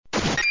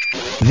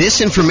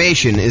This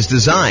information is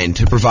designed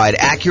to provide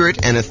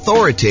accurate and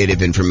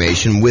authoritative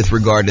information with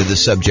regard to the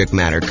subject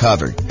matter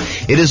covered.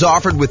 It is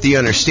offered with the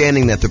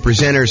understanding that the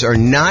presenters are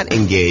not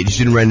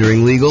engaged in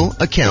rendering legal,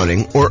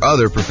 accounting, or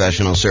other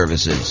professional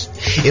services.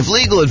 If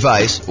legal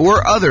advice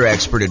or other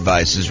expert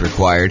advice is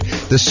required,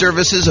 the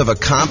services of a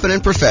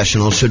competent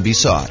professional should be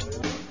sought.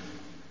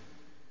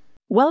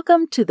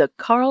 Welcome to the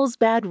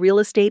Carlsbad Real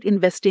Estate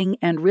Investing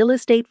and Real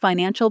Estate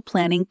Financial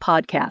Planning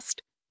Podcast.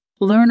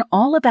 Learn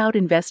all about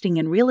investing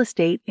in real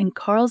estate in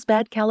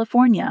Carlsbad,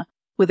 California,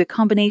 with a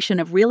combination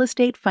of real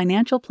estate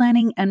financial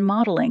planning and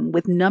modeling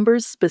with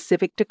numbers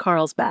specific to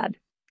Carlsbad,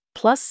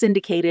 plus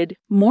syndicated,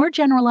 more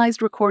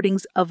generalized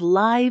recordings of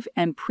live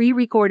and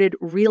pre-recorded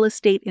real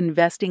estate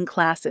investing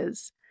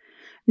classes.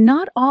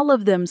 Not all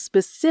of them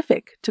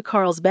specific to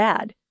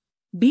Carlsbad.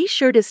 Be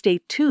sure to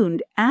stay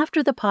tuned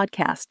after the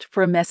podcast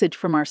for a message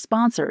from our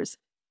sponsors.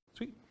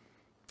 Sweet.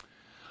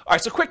 All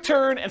right, so quick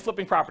turn and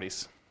flipping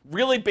properties.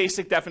 Really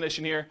basic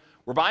definition here.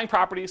 We're buying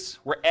properties,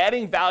 we're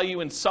adding value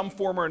in some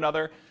form or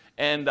another,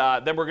 and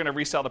then we're going to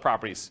resell the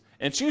properties.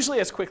 And it's usually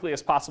as quickly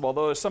as possible,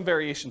 although there's some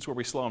variations where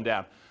we slow them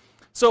down.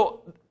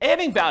 So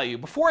adding value,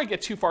 before I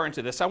get too far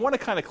into this, I want to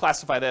kind of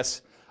classify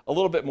this a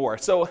little bit more.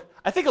 So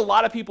I think a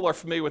lot of people are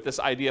familiar with this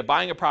idea,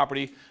 buying a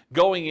property,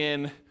 going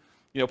in,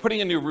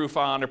 putting a new roof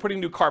on or putting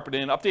new carpet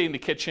in, updating the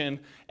kitchen,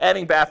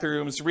 adding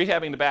bathrooms,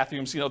 rehabbing the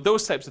bathrooms,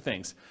 those types of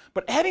things.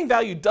 But adding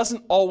value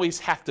doesn't always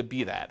have to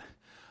be that.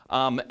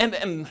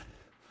 And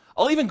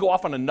I'll even go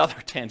off on another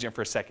tangent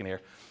for a second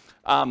here.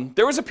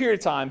 There was a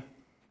period of time,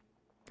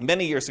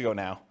 many years ago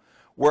now,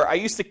 where I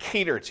used to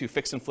cater to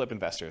fix and flip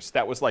investors.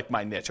 That was like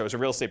my niche. I was a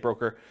real estate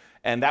broker,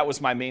 and that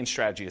was my main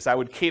strategy, is I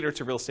would cater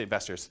to real estate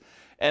investors.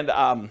 And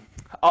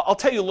I'll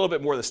tell you a little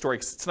bit more of the story,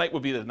 because tonight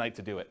would be the night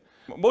to do it.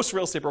 Most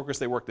real estate brokers,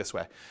 they work this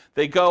way.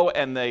 They go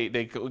and they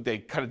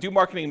kind of do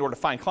marketing in order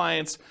to find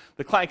clients.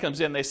 The client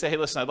comes in, they say, hey,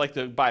 listen, I'd like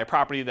to buy a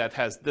property that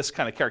has this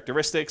kind of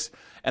characteristics.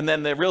 And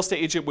then the real estate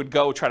agent would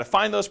go try to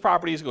find those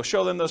properties, go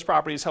show them those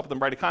properties, help them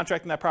write a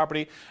contract on that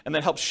property, and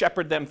then help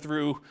shepherd them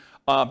through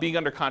being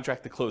under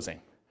contract to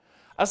closing.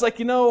 I was like,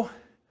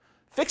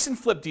 fix and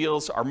flip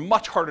deals are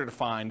much harder to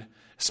find,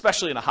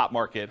 especially in a hot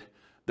market.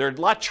 They're a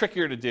lot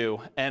trickier to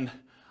do, and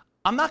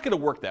I'm not going to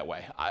work that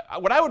way.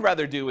 What I would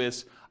rather do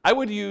is I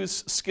would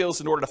use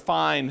skills in order to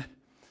find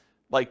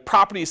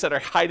properties that are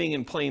hiding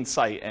in plain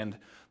sight and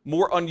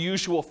more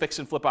unusual fix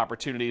and flip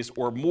opportunities,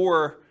 or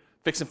more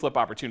fix and flip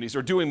opportunities,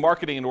 or doing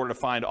marketing in order to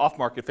find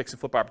off-market fix and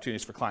flip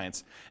opportunities for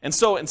clients. And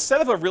so instead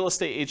of a real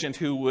estate agent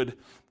who would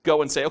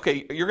go and say,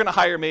 okay, you're going to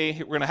hire me,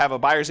 we're going to have a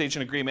buyer's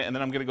agent agreement, and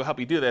then I'm going to go help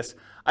you do this,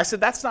 I said,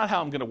 that's not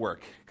how I'm going to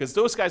work, because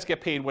those guys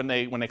get paid when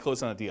they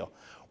close on a deal.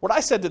 What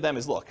I said to them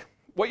is, look,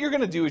 what you're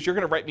going to do is you're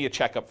going to write me a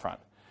check up front.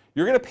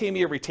 You're going to pay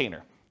me a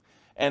retainer.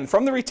 And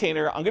from the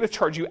retainer, I'm going to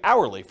charge you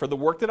hourly for the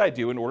work that I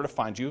do in order to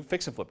find you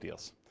fix and flip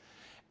deals.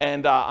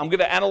 And I'm going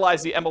to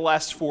analyze the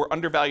MLS for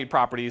undervalued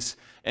properties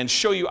and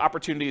show you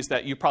opportunities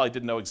that you probably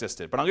didn't know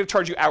existed. But I'm going to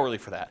charge you hourly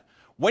for that.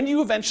 When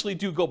you eventually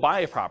do go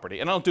buy a property,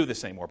 and I don't do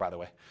this anymore, by the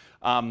way,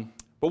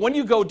 but when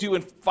you go do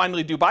and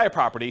finally do buy a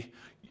property,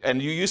 and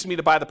you use me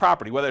to buy the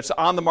property, whether it's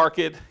on the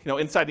market,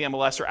 inside the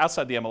MLS or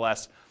outside the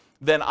MLS,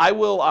 then I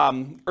will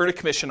earn a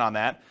commission on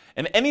that.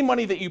 And any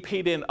money that you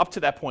paid in up to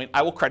that point,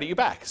 I will credit you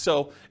back.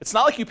 So it's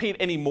not like you paid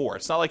any more.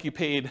 It's not like you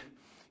paid,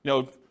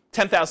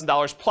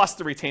 $10,000 plus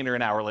the retainer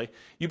and hourly.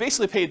 You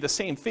basically paid the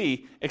same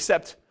fee,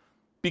 except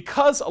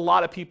because a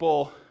lot of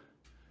people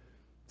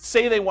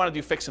say they want to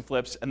do fix and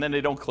flips and then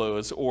they don't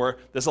close, or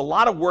there's a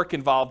lot of work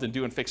involved in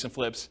doing fix and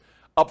flips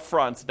up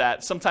front,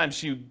 that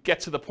sometimes you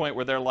get to the point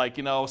where they're like,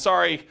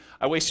 sorry,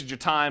 I wasted your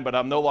time, but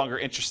I'm no longer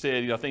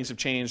interested, things have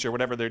changed or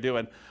whatever they're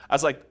doing. I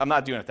was like, I'm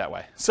not doing it that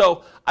way.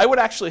 So I would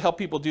actually help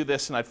people do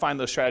this, and I'd find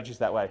those strategies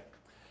that way.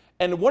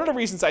 And one of the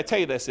reasons I tell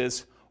you this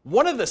is,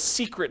 one of the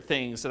secret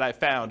things that I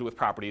found with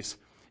properties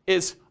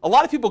is a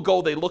lot of people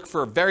they look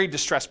for very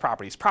distressed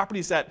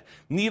properties that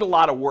need a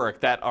lot of work,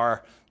 that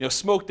are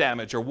smoke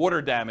damage or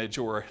water damage,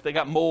 or they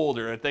got mold,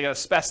 or they got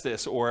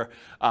asbestos, or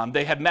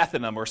they had meth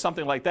in them or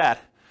something like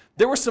that.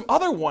 There were some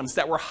other ones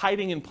that were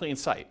hiding in plain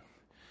sight.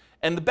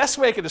 And the best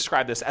way I could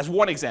describe this, as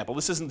one example,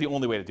 this isn't the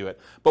only way to do it,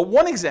 but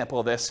one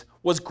example of this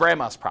was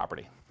grandma's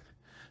property.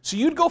 So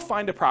you'd go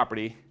find a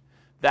property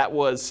that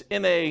was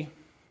in a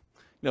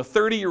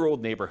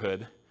 30-year-old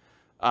neighborhood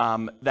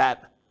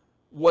that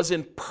was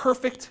in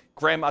perfect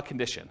grandma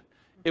condition.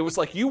 It was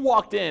like you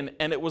walked in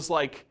and it was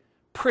like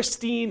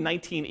pristine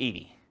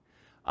 1980.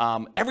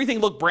 Everything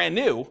looked brand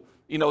new.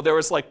 There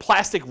was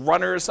plastic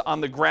runners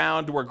on the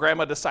ground where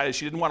grandma decided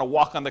she didn't want to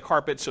walk on the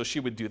carpet, so she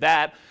would do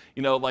that.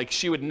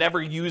 She would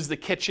never use the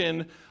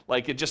kitchen.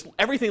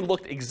 Everything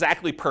looked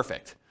exactly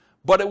perfect.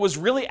 But it was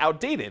really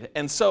outdated.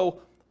 And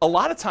so a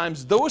lot of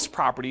times those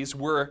properties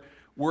were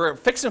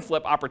fix and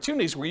flip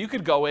opportunities where you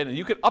could go in and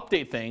you could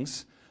update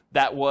things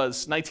that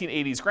was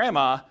 1980s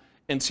grandma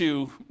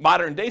into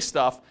modern day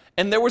stuff,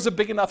 and there was a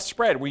big enough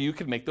spread where you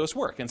could make those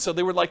work. And so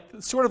they were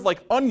sort of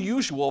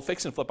unusual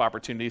fix and flip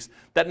opportunities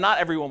that not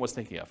everyone was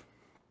thinking of.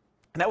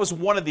 And that was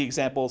one of the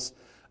examples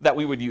that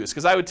we would use,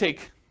 because I would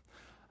take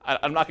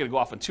I'm not going to go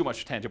off on too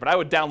much tangent, but I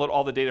would download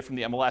all the data from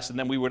the MLS, and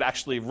then we would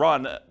actually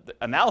run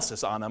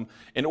analysis on them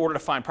in order to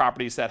find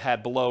properties that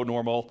had below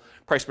normal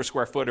price per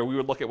square foot, or we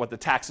would look at what the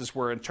taxes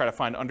were and try to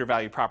find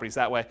undervalued properties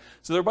that way.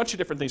 So there are a bunch of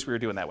different things we were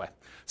doing that way.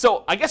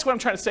 So I guess what I'm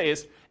trying to say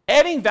is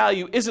adding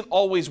value isn't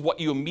always what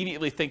you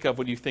immediately think of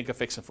when you think of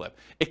fix and flip.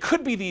 It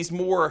could be these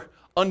more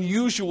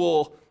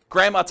unusual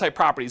grandma type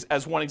properties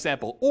as one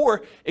example,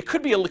 or it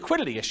could be a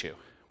liquidity issue,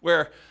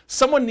 where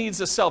someone needs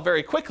to sell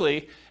very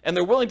quickly and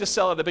they're willing to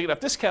sell at a big enough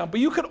discount, but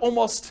you could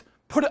almost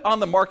put it on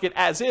the market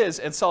as is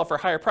and sell it for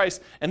a higher price.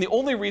 And the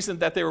only reason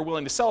that they were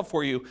willing to sell it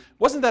for you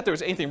wasn't that there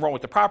was anything wrong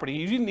with the property.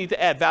 You didn't need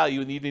to add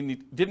value and you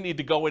didn't need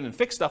to go in and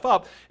fix stuff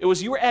up. It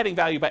was you were adding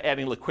value by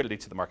adding liquidity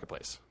to the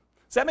marketplace.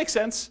 Does that make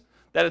sense?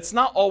 That it's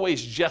not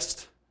always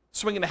just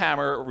swinging the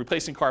hammer, or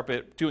replacing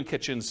carpet, doing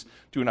kitchens,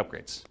 doing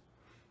upgrades.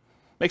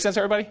 Make sense,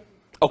 everybody?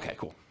 Okay,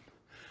 cool.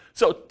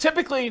 So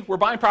typically, we're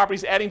buying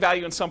properties, adding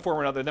value in some form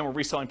or another, then we're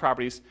reselling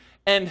properties,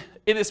 and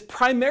it is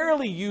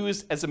primarily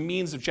used as a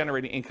means of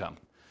generating income.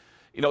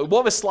 We'll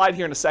have a slide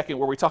here in a second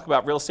where we talk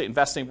about real estate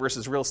investing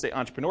versus real estate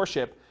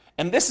entrepreneurship,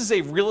 and this is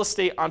a real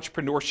estate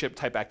entrepreneurship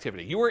type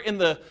activity. You're in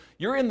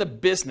the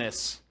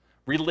business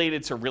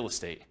related to real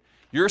estate.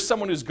 You're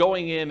someone who's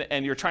going in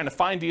and you're trying to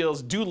find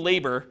deals, do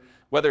labor,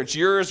 whether it's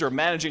yours or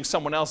managing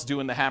someone else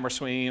doing the hammer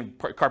swinging,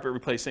 carpet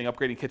replacing,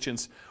 upgrading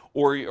kitchens,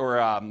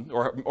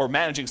 or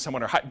managing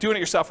someone, or doing it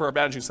yourself, or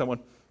managing someone.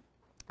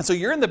 And so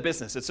you're in the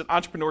business. It's an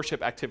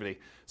entrepreneurship activity.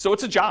 So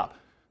it's a job.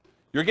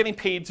 You're getting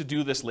paid to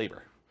do this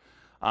labor.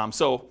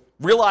 So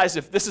realize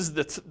if this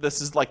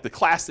is like the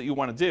class that you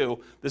want to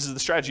do, this is the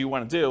strategy you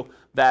want to do,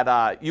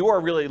 that you are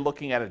really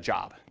looking at a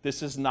job.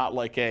 This is not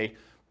like a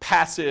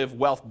passive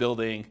wealth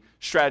building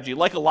strategy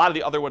like a lot of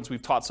the other ones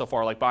we've taught so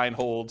far, like buy and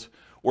hold,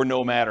 or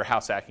nomad, or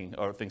house hacking,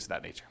 or things of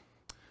that nature.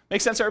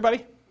 Make sense,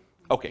 everybody?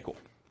 Okay, cool.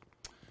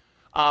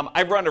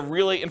 I run a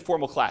really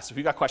informal class. If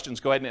you got questions,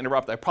 go ahead and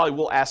interrupt. I probably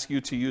will ask you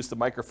to use the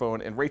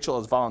microphone, and Rachel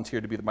has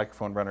volunteered to be the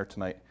microphone runner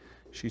tonight.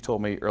 She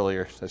told me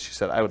earlier that she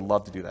said, I would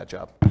love to do that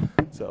job.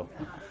 So,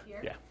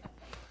 yeah,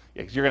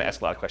 because you're going to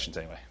ask a lot of questions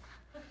anyway.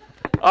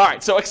 All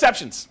right, so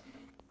exceptions.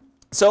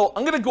 So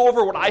I'm going to go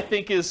over what I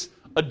think is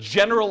a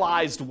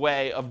generalized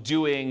way of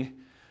doing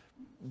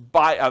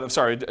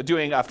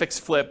fix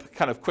flip,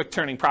 kind of quick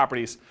turning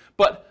properties.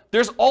 But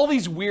there's all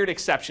these weird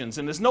exceptions,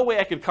 and there's no way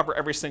I could cover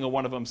every single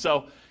one of them.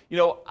 So,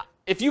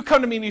 if you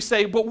come to me and you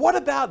say, but what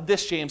about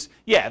this, James?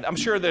 Yeah, I'm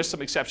sure there's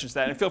some exceptions to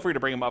that, and feel free to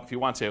bring them up if you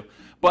want to.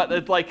 But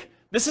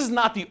this is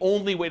not the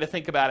only way to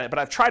think about it, but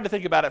I've tried to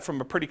think about it from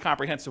a pretty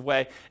comprehensive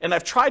way, and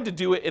I've tried to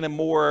do it in a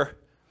more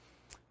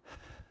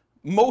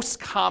most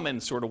common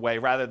sort of way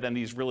rather than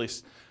these really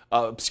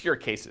obscure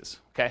cases,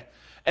 okay?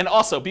 And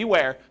also,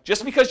 beware,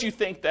 just because you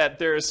think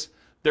that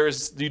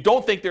you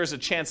don't think there's a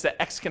chance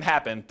that X can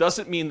happen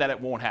doesn't mean that it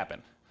won't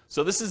happen.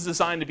 So this is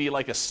designed to be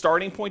like a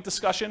starting point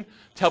discussion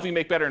to help you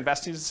make better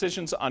investing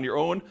decisions on your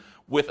own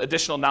with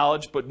additional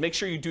knowledge, but make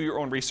sure you do your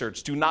own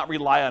research. Do not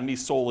rely on me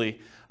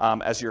solely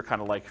as your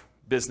kind of like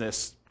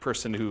business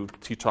person who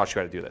taught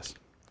you how to do this.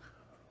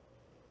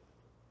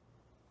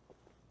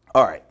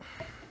 All right.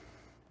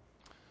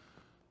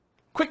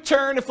 Quick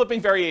turn and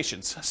flipping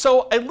variations.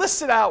 So I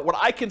listed out what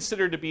I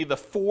consider to be the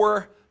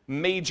 4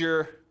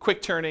 major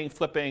quick turning,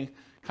 flipping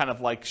kind of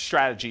like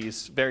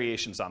strategies,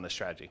 variations on this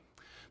strategy.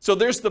 So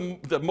there's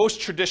the most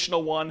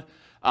traditional one.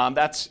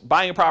 That's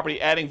buying a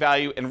property, adding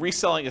value, and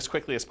reselling as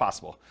quickly as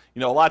possible. A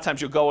lot of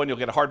times you'll go in, you'll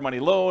get a hard money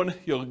loan,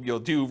 you'll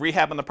do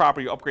rehab on the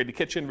property, you'll upgrade the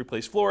kitchen,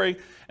 replace flooring,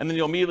 and then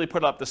you'll immediately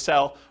put it up to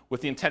sell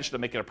with the intention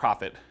of making a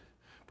profit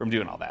from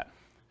doing all that.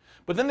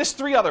 But then there's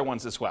 3 other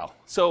ones as well.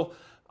 So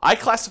I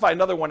classify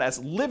another one as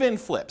live-in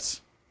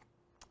flips.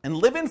 And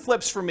live-in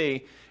flips for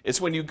me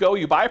is when you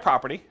buy a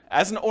property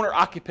as an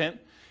owner-occupant,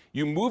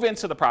 you move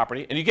into the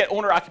property, and you get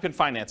owner-occupant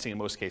financing in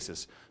most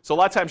cases. So a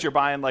lot of times you're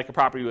buying like a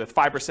property with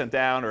 5%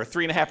 down, or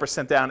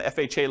 3.5% down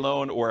FHA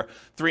loan, or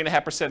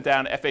 3.5%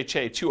 down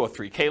FHA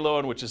 203K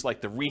loan, which is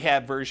like the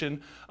rehab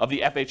version of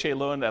the FHA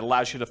loan that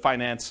allows you to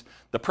finance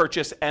the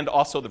purchase and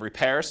also the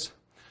repairs.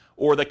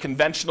 Or the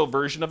conventional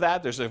version of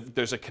that, there's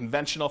a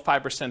conventional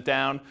 5%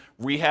 down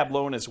rehab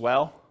loan as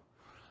well.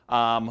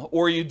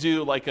 Or you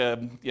do like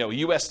a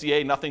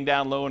USDA nothing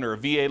down loan, or a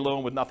VA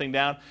loan with nothing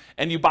down,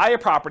 and you buy a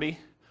property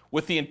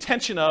with the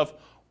intention of,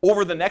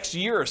 over the next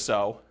year or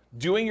so,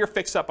 doing your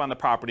fix-up on the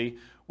property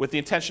with the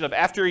intention of,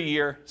 after a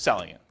year,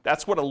 selling it.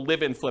 That's what a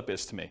live-in flip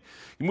is to me.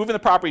 You move in the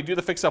property, do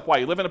the fix-up while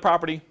you live in the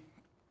property,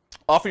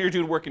 often you're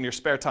doing work in your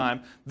spare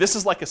time. This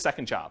is like a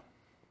second job.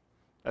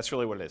 That's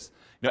really what it is.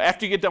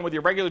 After you get done with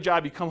your regular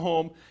job, you come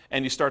home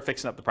and you start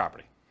fixing up the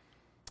property.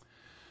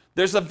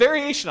 There's a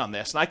variation on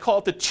this, and I call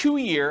it the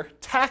 2-year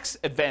tax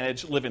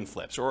advantage live-in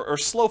flips, or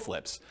slow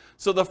flips.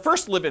 So the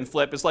first live-in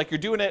flip is like you're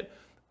doing it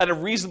at a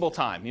reasonable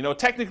time.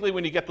 Technically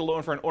when you get the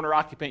loan for an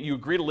owner-occupant, you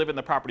agree to live in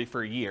the property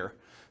for a year.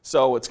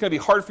 So it's going to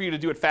be hard for you to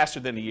do it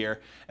faster than a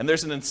year. And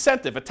there's an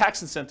incentive, a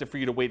tax incentive for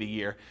you to wait a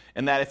year.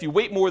 And that if you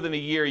wait more than a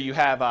year, you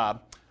have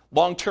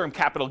long-term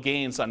capital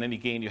gains on any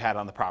gain you had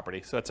on the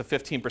property. So it's a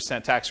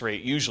 15% tax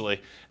rate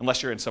usually,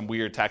 unless you're in some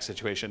weird tax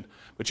situation,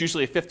 but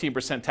usually a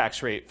 15%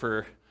 tax rate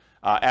for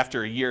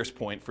after a year's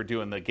point for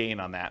doing the gain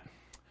on that.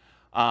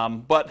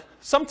 But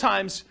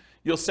sometimes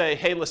you'll say,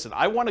 hey, listen,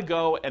 I want to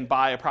go and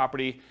buy a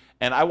property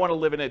and I want to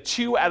live in it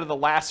 2 out of the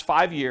last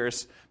 5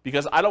 years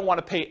because I don't want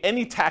to pay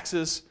any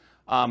taxes,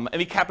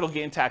 any capital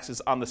gain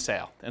taxes on the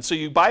sale. And so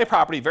you buy a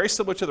property very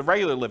similar to the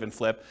regular live and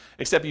flip,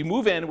 except you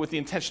move in with the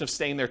intention of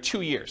staying there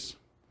 2 years.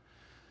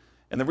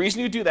 And the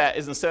reason you do that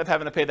is instead of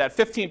having to pay that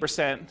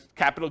 15%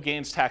 capital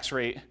gains tax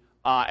rate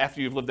after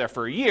you've lived there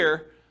for a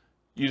year,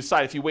 you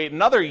decide if you wait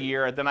another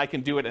year, then I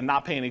can do it and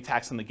not pay any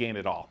tax on the gain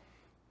at all.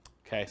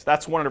 Okay, so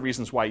that's one of the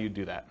reasons why you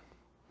do that.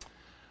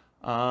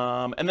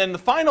 And then the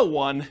final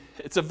one,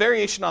 it's a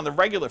variation on the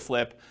regular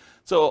flip.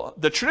 So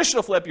the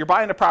traditional flip, you're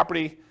buying a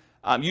property,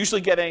 usually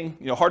getting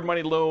hard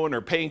money loan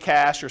or paying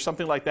cash or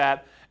something like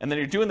that, and then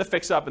you're doing the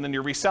fix up and then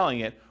you're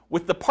reselling it.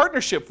 With the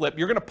partnership flip,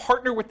 you're going to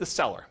partner with the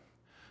seller.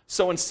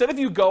 So instead of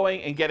you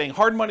going and getting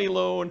hard money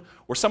loan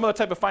or some other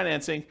type of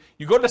financing,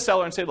 you go to the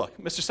seller and say, look,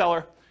 Mr.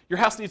 Seller, your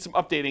house needs some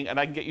updating and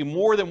I can get you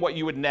more than what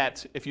you would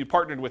net if you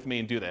partnered with me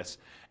and do this.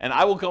 And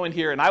I will go in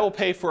here and I will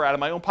pay for it out of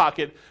my own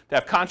pocket to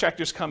have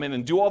contractors come in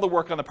and do all the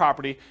work on the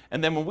property.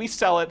 And then when we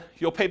sell it,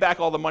 you'll pay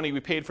back all the money we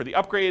paid for the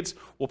upgrades,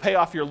 we'll pay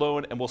off your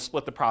loan and we'll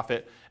split the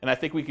profit. And I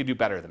think we could do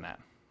better than that.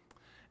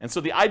 And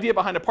so the idea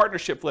behind a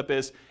partnership flip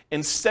is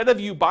instead of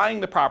you buying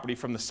the property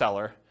from the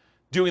seller,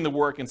 doing the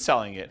work and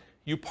selling it,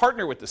 you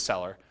partner with the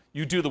seller,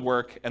 you do the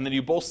work, and then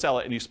you both sell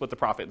it and you split the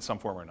profit in some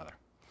form or another.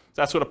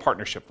 So that's what a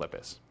partnership flip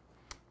is.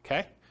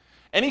 Okay?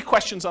 Any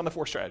questions on the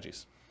 4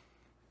 strategies?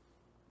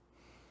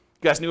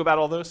 You guys knew about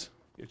all those?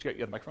 You have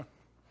the microphone?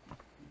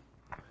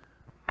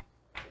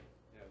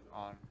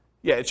 On.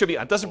 Yeah, it should be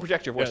on. It doesn't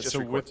project your voice, just so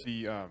records. with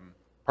the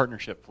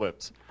partnership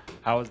flips,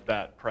 how is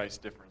that price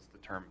difference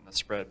determined, the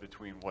spread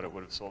between what it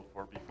would have sold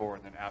for before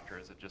and then after?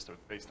 Is it just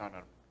based on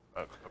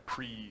a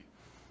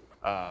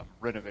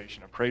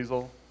pre-renovation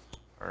appraisal?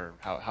 Or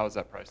how is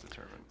that price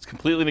determined? It's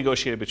completely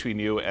negotiated between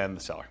you and the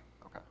seller.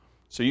 Okay.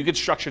 So you can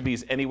structure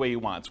these any way you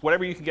want. It's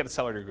whatever you can get a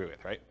seller to agree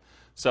with, right?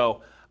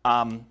 So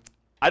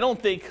I don't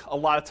think a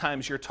lot of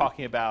times you're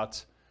talking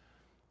about,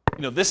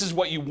 this is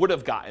what you would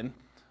have gotten,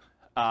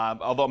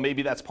 although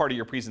maybe that's part of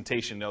your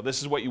presentation.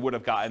 This is what you would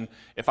have gotten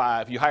if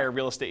you hire a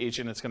real estate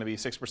agent. It's going to be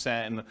 6%,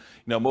 and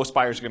most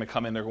buyers are going to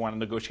come in. They're going to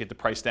negotiate the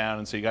price down,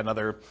 and so you got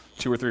another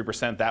 2 or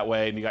 3% that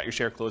way, and you got your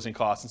share closing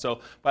costs. And so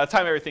by the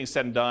time everything's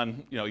said and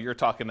done, you're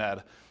talking at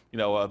a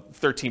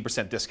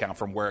 13% discount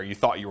from where you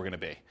thought you were going to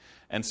be.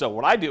 And so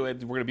what I do, we're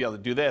going to be able to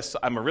do this.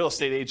 I'm a real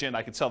estate agent.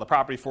 I can sell the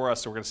property for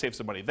us, so we're going to save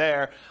some money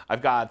there.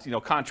 I've got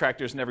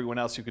contractors and everyone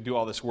else who could do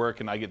all this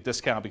work, and I get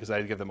discount because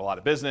I give them a lot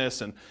of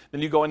business. And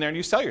then you go in there and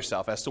you sell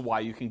yourself as to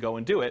why you can go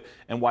and do it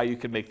and why you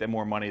can make them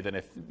more money than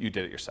if you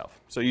did it yourself.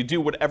 So you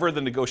do whatever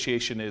the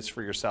negotiation is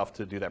for yourself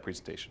to do that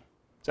presentation.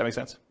 Does that make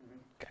sense? Mm-hmm.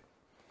 Okay.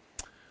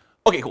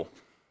 Okay, cool.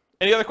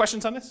 Any other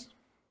questions on this?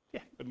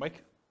 Yeah, good,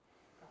 Mike.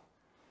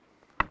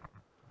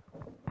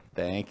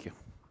 Thank you.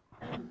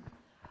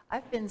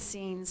 I've been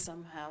seeing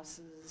some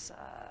houses,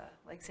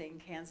 like say in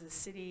Kansas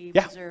City,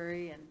 Yeah.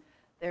 Missouri, and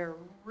they're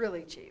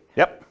really cheap.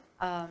 Yep.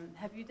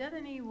 Have you done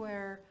any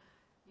where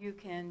you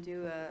can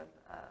do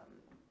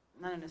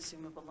not an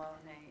assumable loan,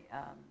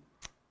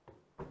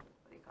 what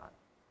do you call it?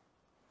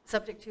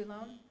 Subject to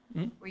loan,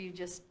 Mm-hmm. where you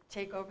just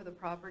take over the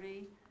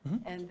property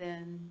and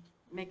then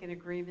make an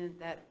agreement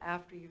that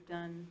after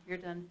you're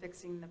done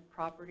fixing the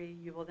property,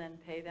 you will then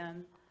pay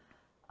them.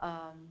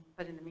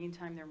 But in the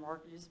meantime, their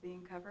mortgage is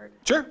being covered.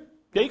 Sure.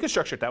 Yeah, you can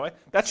structure it that way.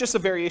 That's just a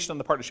variation on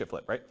the partnership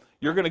flip, right?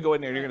 You're going to go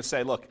in there and you're going to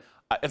say, look,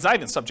 it's not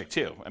even subject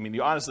to. I mean,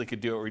 you honestly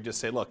could do it where you just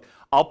say, look,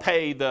 I'll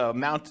pay the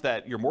amount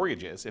that your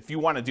mortgage is. If you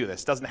want to do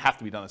this, it doesn't have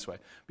to be done this way.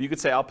 But you could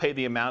say, I'll pay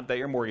the amount that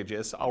your mortgage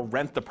is. I'll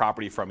rent the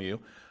property from you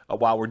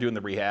while we're doing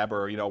the rehab,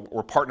 or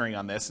we're partnering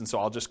on this, and so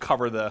I'll just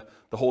cover the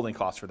holding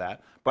costs for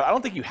that. But I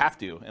don't think you have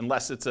to,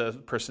 unless it's a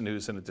person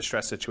who's in a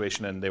distressed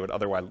situation and they would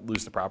otherwise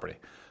lose the property.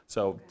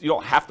 So you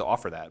don't have to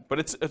offer that, but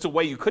it's a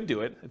way you could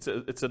do it.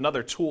 It's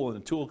another tool in the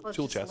tool Well, it's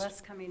chest. just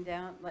less coming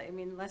down,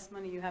 less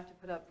money you have to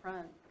put up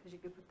front, because you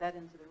could put that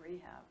into the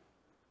rehab,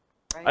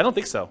 right? I don't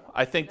think so.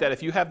 I think that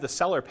if you have the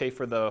seller pay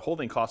for the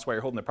holding costs while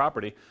you're holding the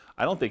property,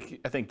 I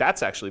think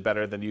that's actually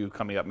better than you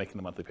coming up making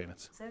the monthly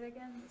payments. Say that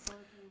again? The seller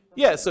can-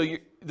 Yeah, so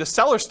the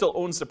seller still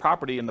owns the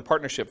property in the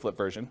partnership flip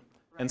version,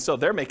 and so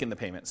they're making the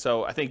payment.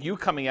 So I think you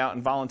coming out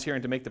and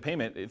volunteering to make the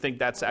payment, I think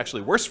that's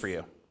actually worse for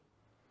you.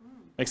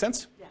 Make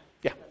sense? Yeah.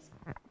 Yeah.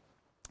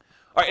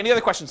 All right, any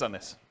other questions on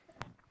this?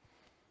 Do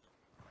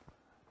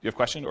you have a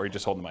question, or are you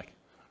just holding the mic?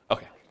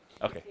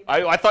 Okay.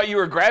 I thought you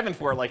were grabbing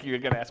for it like you were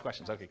going to ask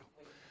questions. Okay,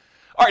 cool.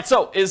 All right,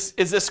 so is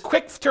this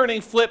quick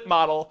turning flip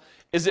model,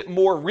 is it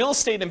more real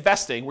estate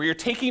investing where you're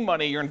taking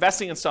money, you're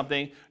investing in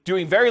something,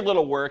 doing very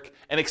little work,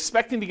 and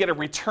expecting to get a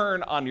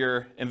return on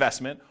your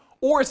investment?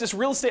 Or is this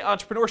real estate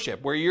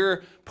entrepreneurship where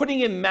you're putting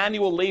in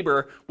manual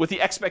labor with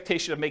the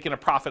expectation of making a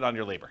profit on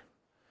your labor?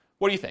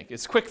 What do you think?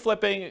 Is quick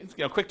flipping,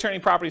 quick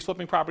turning properties,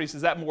 flipping properties,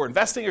 is that more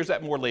investing or is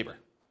that more labor?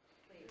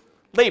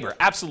 Labor,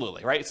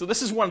 absolutely, right? So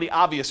this is one of the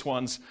obvious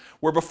ones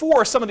where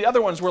before some of the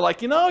other ones were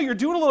like, you're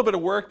doing a little bit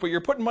of work, but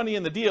you're putting money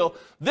in the deal.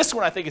 This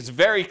one I think is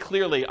very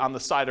clearly on the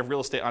side of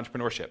real estate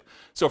entrepreneurship.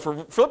 So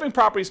for flipping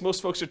properties,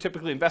 most folks are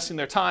typically investing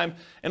their time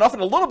and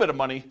often a little bit of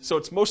money, so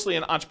it's mostly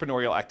an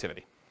entrepreneurial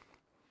activity.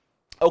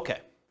 Okay,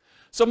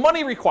 so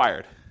money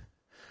required.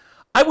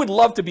 I would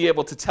love to be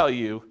able to tell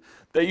you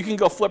that you can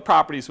go flip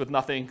properties with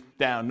nothing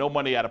down, no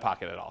money out of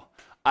pocket at all.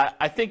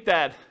 I think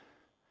that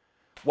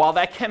while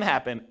that can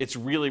happen, it's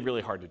really,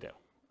 really hard to do,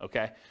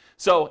 okay?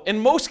 So in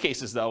most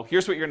cases, though,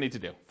 here's what you're gonna need to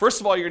do. First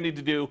of all, you're gonna need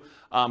to do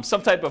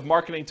some type of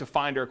marketing to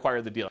find or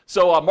acquire the deal.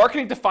 So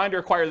marketing to find or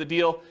acquire the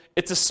deal,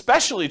 it's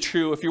especially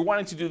true if you're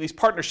wanting to do these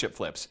partnership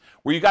flips,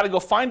 where you gotta go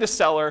find a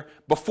seller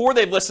before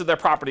they've listed their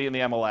property in the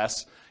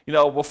MLS,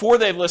 before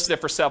they've listed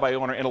it for sale by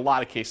owner in a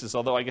lot of cases,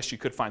 although I guess you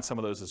could find some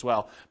of those as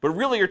well. But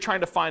really you're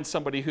trying to find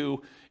somebody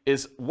who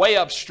is way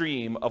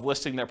upstream of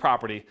listing their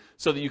property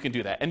so that you can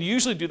do that. And you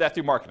usually do that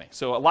through marketing.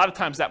 So a lot of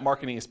times that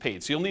marketing is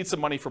paid. So you'll need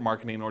some money for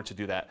marketing in order to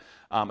do that,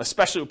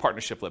 especially with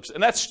partnership flips.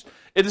 And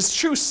it is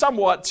true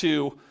somewhat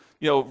to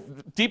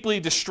deeply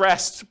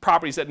distressed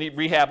properties that need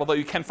rehab, although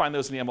you can find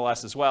those in the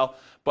MLS as well.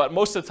 But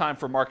most of the time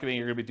for marketing,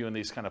 you're gonna be doing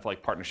these kind of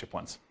like partnership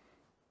ones.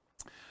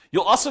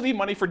 You'll also need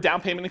money for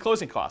down payment and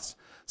closing costs.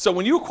 So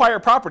when you acquire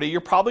property,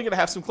 you're probably going to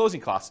have some closing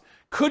costs.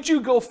 Could you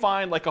go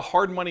find like a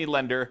hard money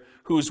lender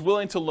who's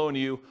willing to loan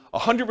you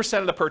 100%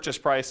 of the purchase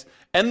price,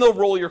 and they'll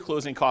roll your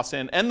closing costs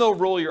in, and they'll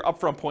roll your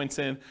upfront points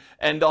in,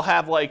 and they'll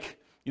have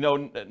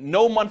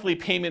no monthly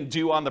payment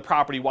due on the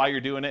property while you're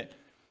doing it?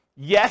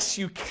 Yes,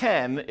 you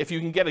can if you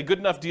can get a good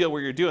enough deal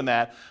where you're doing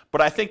that, but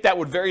I think that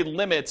would very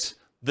limit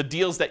the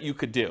deals that you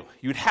could do.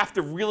 You'd have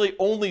to really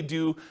only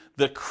do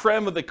the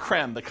creme of the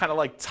creme, the kind of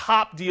like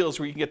top deals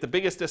where you can get the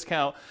biggest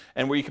discount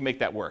and where you can make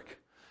that work.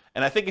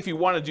 And I think if you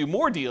want to do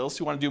more deals,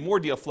 you want to do more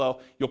deal flow,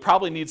 you'll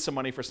probably need some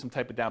money for some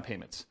type of down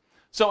payments.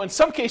 So in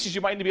some cases,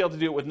 you might be able to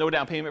do it with no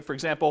down payment. For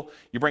example,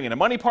 you bring in a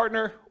money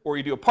partner, or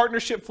you do a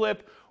partnership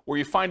flip, or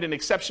you find an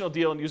exceptional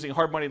deal and using a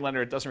hard money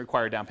lender, it doesn't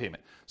require down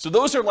payment. So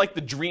those are like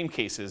the dream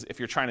cases if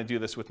you're trying to do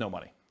this with no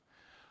money.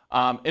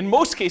 In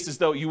most cases,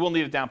 though, you will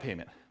need a down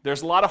payment.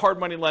 There's a lot of hard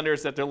money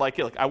lenders that they're like,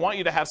 hey, look, I want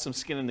you to have some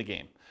skin in the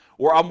game.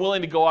 Or I'm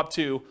willing to go up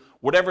to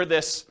whatever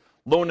this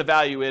loan to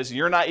value is.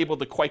 You're not able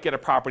to quite get a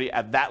property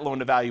at that loan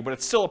to value, but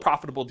it's still a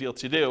profitable deal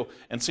to do.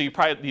 And so you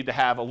probably need to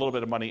have a little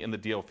bit of money in the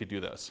deal if you do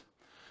those.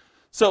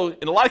 So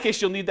in a lot of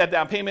cases, you'll need that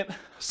down payment.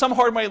 Some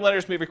hard money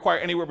lenders may require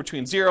anywhere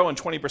between 0 and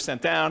 20%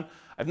 down.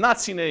 I've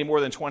not seen any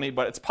more than 20,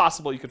 but it's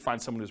possible you could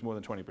find someone who's more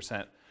than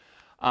 20%.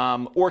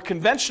 Or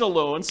conventional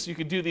loans, you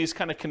could do these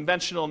kind of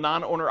conventional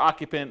non-owner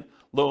occupant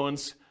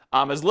loans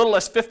as little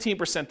as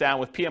 15% down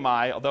with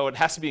PMI, although it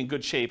has to be in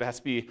good shape. It has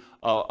to be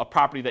a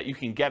property that you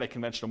can get a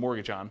conventional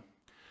mortgage on.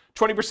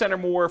 20% or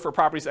more for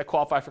properties that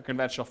qualify for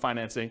conventional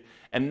financing,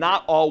 and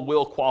not all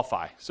will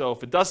qualify. So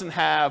if it doesn't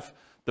have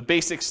the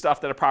basic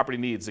stuff that a property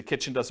needs, the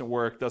kitchen doesn't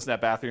work, doesn't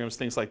have bathrooms,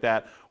 things like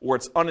that, or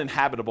it's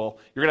uninhabitable,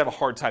 you're gonna have a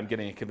hard time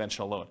getting a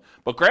conventional loan.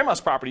 But grandma's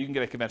property, you can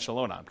get a conventional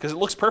loan on because it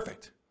looks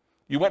perfect.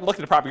 You went and looked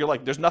at the property, you're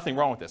like, there's nothing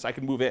wrong with this, I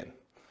can move in,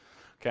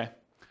 okay?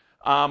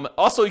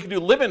 Also, you can do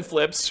live-in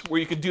flips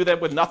where you could do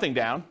that with nothing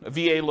down, a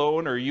VA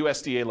loan or a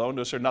USDA loan,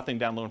 those are nothing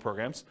down loan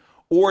programs,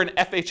 or an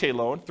FHA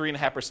loan,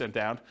 3.5%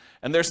 down.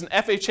 And there's an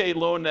FHA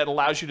loan that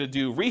allows you to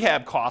do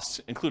rehab costs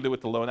included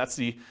with the loan. That's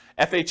the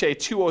FHA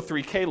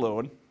 203K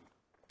loan.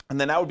 And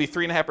then that would be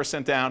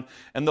 3.5% down,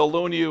 and they'll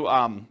loan you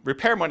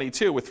repair money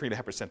too with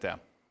 3.5% down.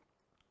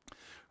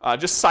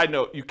 Just a side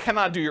note, you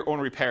cannot do your own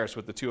repairs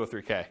with the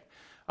 203K.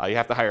 You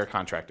have to hire a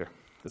contractor.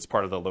 That's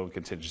part of the loan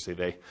contingency.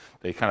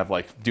 They kind of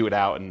like do it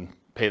out and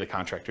pay the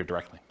contractor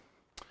directly.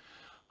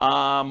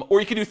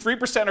 Or you can do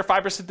 3% or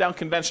 5% down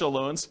conventional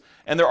loans,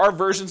 and there are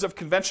versions of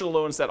conventional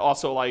loans that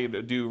also allow you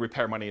to do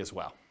repair money as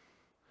well.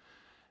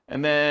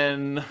 And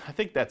then I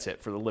think that's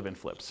it for the live-in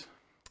flips.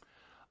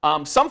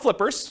 Some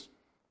flippers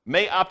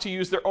may opt to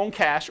use their own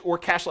cash or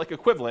cash-like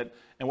equivalent.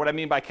 And what I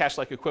mean by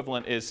cash-like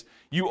equivalent is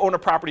you own a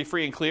property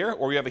free and clear,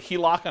 or you have a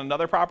HELOC on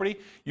another property.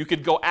 You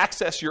could go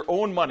access your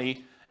own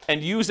money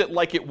and use it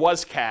like it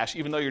was cash,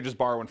 even though you're just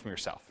borrowing from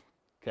yourself,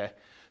 okay?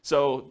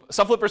 So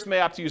some flippers may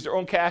opt to use their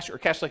own cash or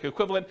cash-like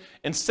equivalent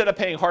instead of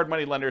paying hard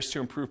money lenders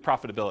to improve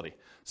profitability.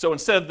 So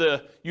instead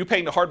of you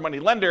paying the hard money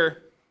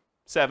lender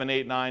 7,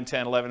 8, 9,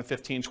 10, 11,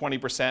 15,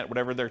 20%,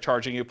 whatever they're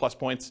charging you plus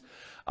points,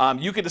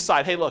 you could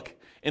decide, hey, look,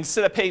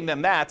 instead of paying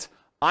them that,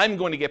 I'm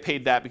going to get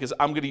paid that because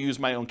I'm going to use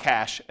my own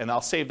cash and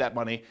I'll save that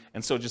money,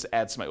 and so it just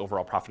adds to my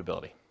overall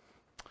profitability,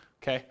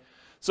 okay?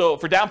 So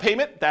for down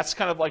payment, that's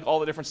kind of like all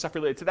the different stuff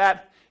related to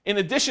that. In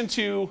addition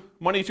to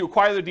money to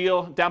acquire the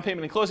deal, down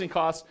payment and closing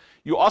costs,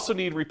 you also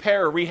need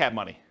repair or rehab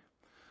money.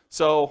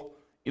 So,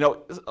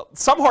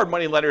 some hard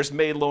money lenders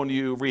may loan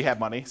you rehab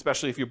money,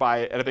 especially if you buy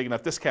it at a big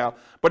enough discount.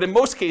 But in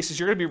most cases,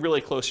 you're going to be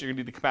really close. You're going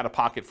to need to come out of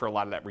pocket for a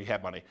lot of that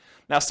rehab money.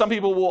 Now, some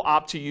people will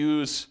opt to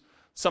use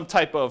some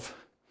type of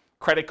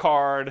credit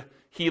card,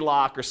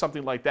 HELOC or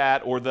something like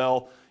that, or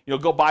they'll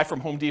go buy from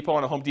Home Depot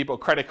on a Home Depot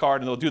credit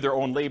card and they'll do their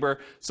own labor.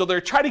 So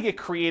they're trying to get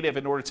creative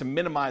in order to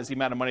minimize the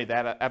amount of money they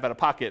have out of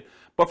pocket.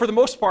 But for the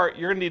most part,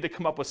 you're going to need to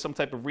come up with some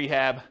type of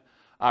rehab,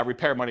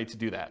 repair money to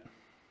do that.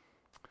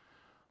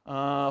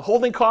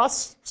 Holding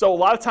costs. So a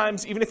lot of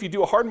times, even if you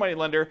do a hard money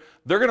lender,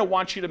 they're going to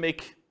want you to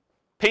make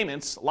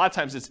payments. A lot of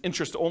times it's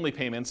interest-only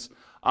payments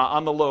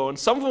on the loan.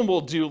 Some of them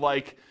will do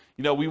like,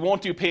 we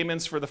won't do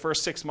payments for the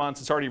first 6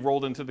 months. It's already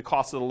rolled into the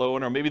cost of the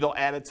loan, or maybe they'll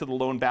add it to the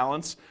loan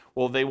balance.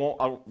 Well, they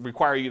won't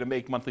require you to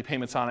make monthly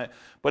payments on it.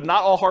 But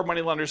not all hard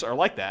money lenders are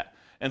like that.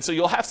 And so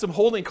you'll have some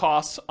holding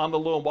costs on the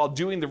loan while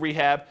doing the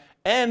rehab.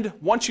 And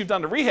once you've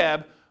done the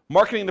rehab,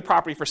 marketing the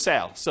property for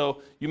sale.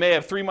 So you may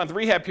have 3-month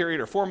rehab period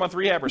or 4-month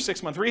rehab or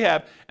 6-month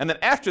rehab. And then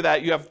after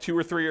that, you have 2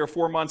 or 3 or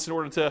 4 months in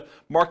order to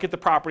market the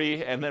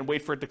property and then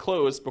wait for it to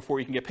close before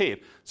you can get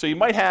paid. So you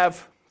might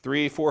have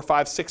 3, 4,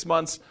 5, 6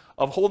 months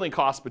of holding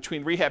costs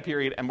between rehab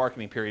period and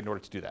marketing period in order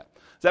to do that.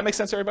 Does that make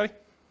sense, everybody?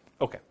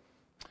 Okay.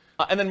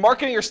 And then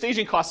marketing or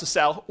staging costs to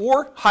sell,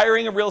 or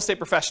hiring a real estate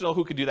professional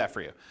who could do that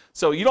for you.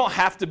 So you don't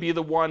have to be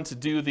the one to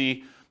do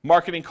the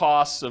marketing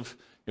costs of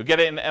get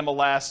it in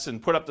MLS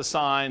and put up the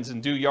signs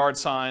and do yard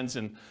signs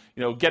and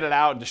get it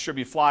out and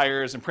distribute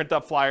flyers and print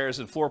up flyers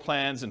and floor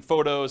plans and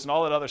photos and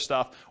all that other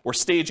stuff, or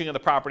staging of the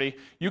property.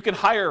 You can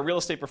hire a real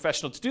estate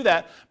professional to do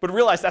that, but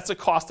realize that's a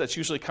cost that's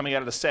usually coming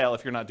out of the sale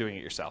if you're not doing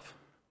it yourself.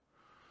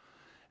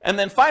 And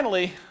then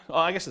finally,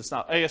 I guess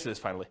it is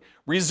finally,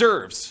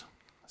 reserves.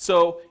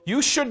 So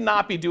you should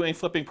not be doing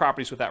flipping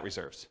properties without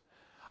reserves.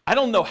 I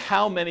don't know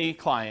how many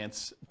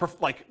clients,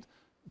 like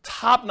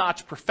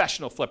top-notch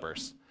professional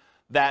flippers,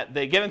 that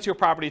they get into a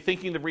property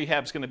thinking the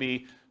rehab is going to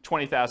be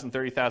 $20,000,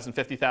 $30,000,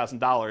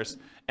 $50,000,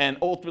 and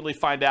ultimately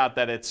find out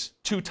that it's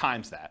 2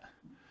 times that.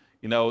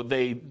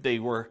 They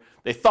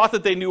thought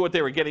that they knew what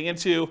they were getting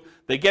into.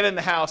 They get in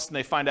the house and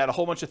they find out a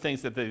whole bunch of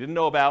things that they didn't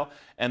know about,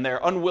 and they're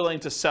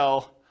unwilling to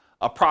sell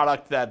a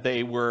product that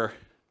they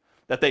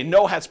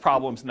know has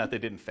problems and that they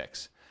didn't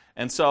fix.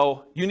 And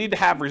so you need to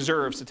have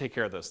reserves to take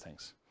care of those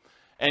things.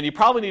 And you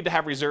probably need to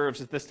have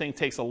reserves if this thing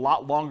takes a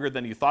lot longer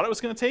than you thought it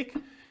was going to take.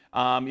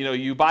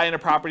 You buy in a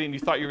property and you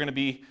thought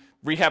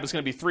rehab was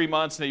going to be 3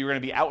 months, and that you were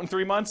going to be out in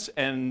 3 months,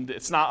 and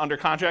it's not under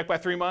contract by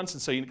 3 months,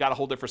 and so you got to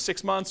hold it for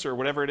 6 months or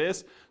whatever it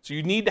is. So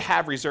you need to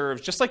have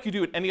reserves, just like you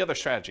do with any other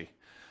strategy.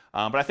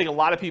 But I think a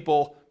lot of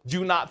people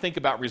do not think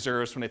about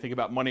reserves when they think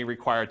about money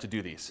required to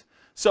do these.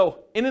 So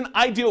in an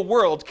ideal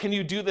world, can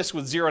you do this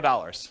with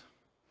 $0?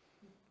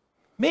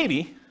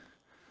 Maybe.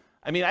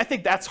 I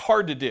think that's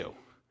hard to do.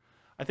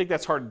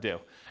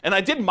 And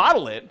I did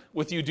model it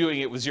with you doing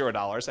it with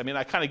 $0.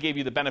 I kind of gave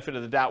you the benefit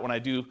of the doubt when I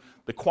do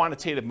the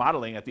quantitative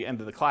modeling at the end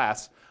of the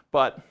class,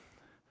 but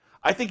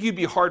I think you'd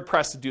be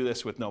hard-pressed to do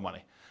this with no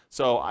money.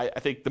 So I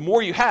think the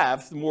more you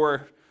have, the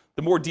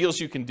more deals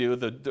you can do,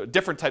 the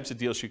different types of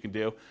deals you can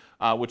do,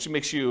 which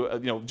makes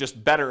you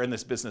just better in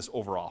this business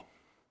overall.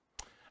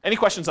 Any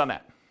questions on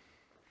that?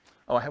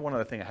 Oh, I have one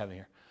other thing I have in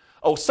here.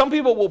 Oh, some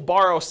people will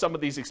borrow some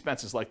of these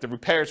expenses, like the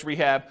repairs,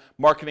 rehab,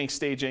 marketing,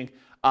 staging.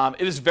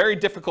 It is very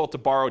difficult to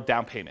borrow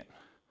down payment.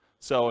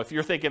 So if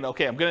you're thinking,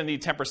 okay, I'm going to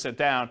need 10%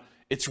 down,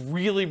 it's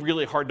really,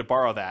 really hard to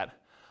borrow that.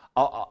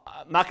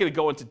 I'm not going to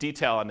go into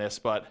detail on this,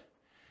 but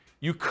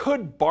you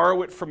could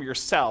borrow it from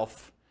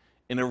yourself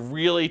in a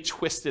really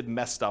twisted,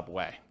 messed up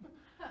way.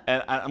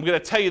 And I'm going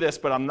to tell you this,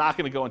 but I'm not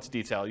going to go into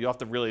detail. You'll have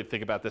to really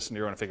think about this and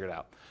you're going to figure it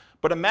out.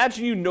 But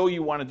imagine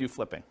you want to do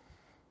flipping.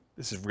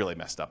 This is really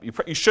messed up.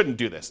 You shouldn't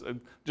do this.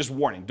 Just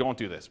warning, don't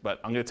do this, but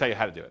I'm going to tell you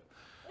how to do it.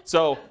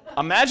 So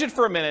imagine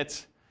for a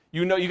minute,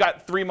 you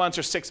got 3 months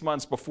or 6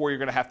 months before you're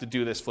going to have to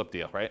do this flip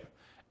deal, right?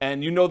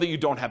 And you know that you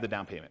don't have the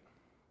down payment.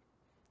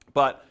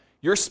 But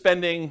you're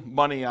spending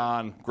money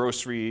on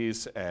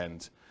groceries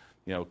and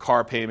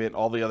car payment,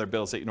 all the other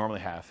bills that you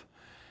normally have.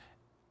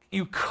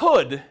 You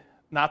could,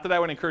 not that I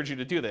would encourage you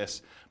to do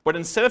this, but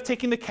instead of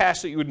taking the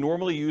cash that you would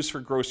normally use for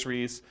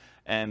groceries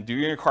and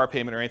doing your car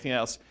payment or anything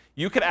else,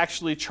 you could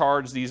actually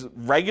charge these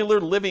regular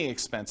living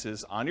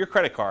expenses on your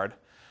credit card,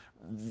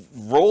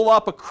 roll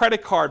up a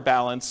credit card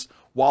balance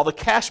while the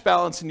cash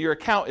balance in your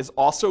account is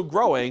also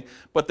growing,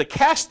 but the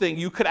cash thing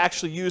you could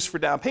actually use for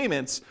down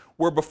payments,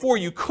 where before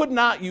you could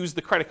not use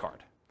the credit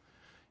card.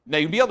 Now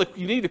you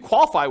need to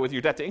qualify with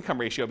your debt to income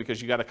ratio because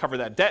you got to cover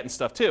that debt and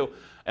stuff too.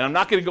 And I'm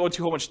not going to go into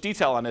too much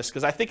detail on this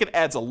because I think it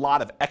adds a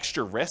lot of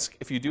extra risk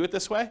if you do it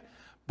this way.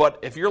 But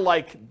if you're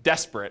like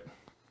desperate,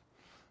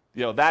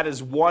 that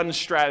is one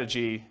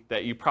strategy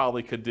that you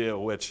probably could do,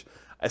 which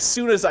as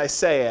soon as I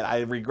say it,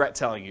 I regret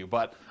telling you.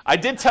 But I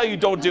did tell you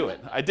don't do it.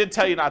 I did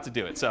tell you not to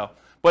do it.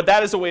 But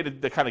that is a way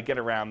to kind of get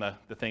around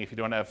the thing if you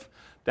don't have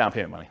down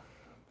payment money.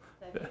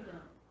 Have you done it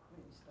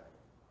when you started?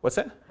 What's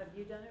that? Have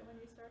you done it when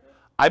you started?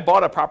 I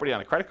bought a property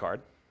on a credit card.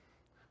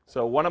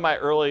 So one of my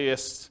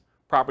earliest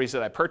properties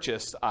that I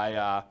purchased,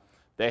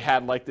 they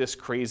had like this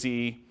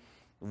crazy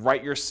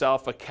write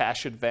yourself a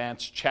cash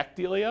advance check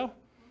dealio.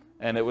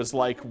 And it was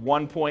like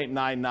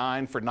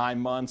 1.99 for 9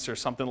 months or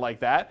something like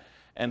that.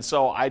 And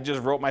so I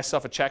just wrote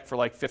myself a check for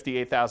like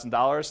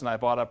 $58,000 and I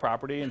bought a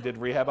property and did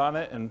rehab on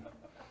it. And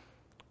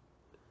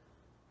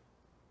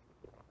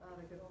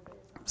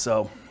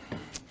So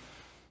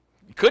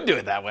you could do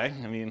it that way.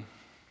 I mean,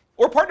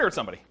 or partner with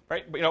somebody,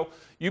 right? You know,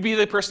 you be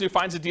the person who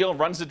finds a deal and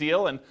runs the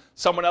deal, and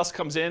someone else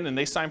comes in and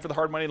they sign for the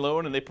hard money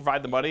loan and they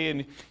provide the money,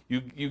 and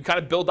you kind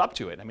of build up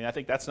to it. I mean, I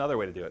think that's another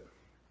way to do it,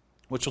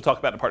 which we'll talk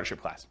about in the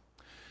partnership class.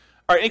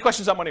 All right, any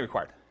questions on money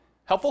required?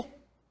 Helpful?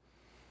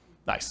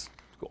 Nice,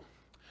 cool.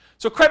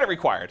 So credit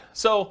required.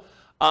 So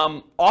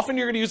often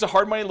you're going to use a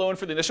hard money loan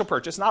for the initial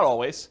purchase, not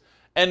always.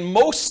 And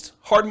most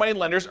hard money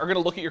lenders are going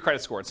to look at your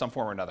credit score in some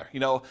form or another. You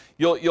know,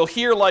 you'll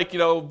hear like, you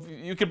know,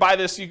 you could buy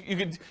this. You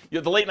could. You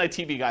know, the late night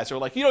TV guys are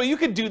like, you know, you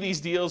could do these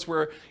deals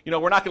where, you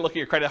know, we're not going to look at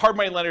your credit. Hard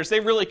money lenders, they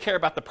really care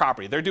about the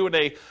property. They're doing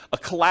a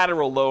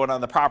collateral loan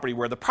on the property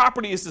where the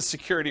property is the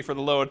security for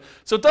the loan.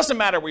 So it doesn't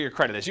matter where your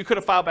credit is. You could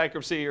have filed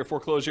bankruptcy or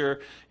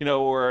foreclosure, you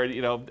know, or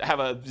you know, have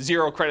a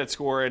 0 credit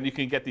score and you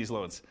can get these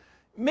loans.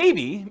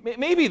 Maybe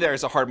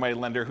there's a hard money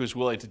lender who's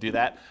willing to do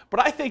that, but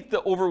I think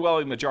the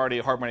overwhelming majority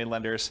of hard money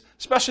lenders,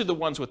 especially the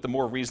ones with the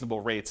more reasonable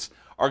rates,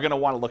 are going to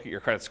want to look at your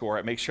credit score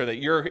and make sure that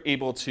you're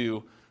able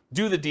to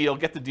do the deal,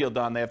 get the deal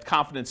done. They have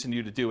confidence in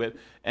you to do it,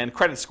 and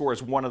credit score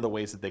is one of the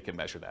ways that they can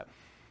measure that.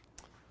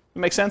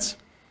 Make sense?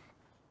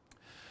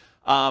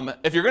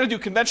 If you're going to do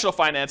conventional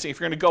financing, if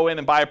you're going to go in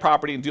and buy a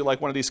property and do like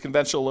one of these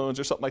conventional loans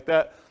or something like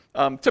that,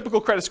 typical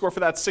credit score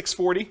for that is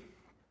 640.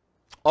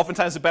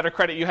 Oftentimes, the better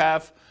credit you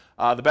have,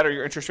 the better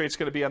your interest rate's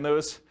going to be on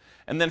those.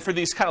 And then for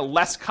these kind of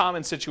less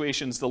common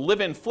situations, the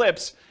live-in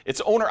flips,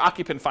 it's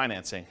owner-occupant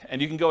financing.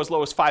 And you can go as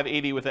low as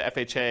 580 with the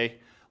FHA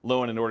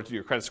loan in order to do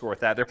your credit score with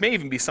that. There may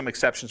even be some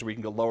exceptions where you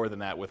can go lower than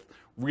that with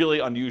really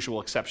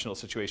unusual, exceptional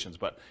situations.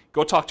 But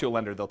go talk to a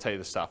lender. They'll tell you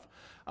this stuff.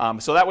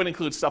 So that would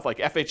include stuff like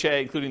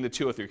FHA, including the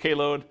 203K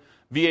loan,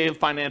 VA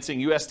financing,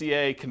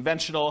 USDA,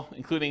 conventional,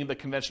 including the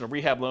conventional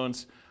rehab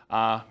loans,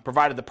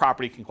 provided the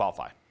property can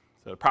qualify.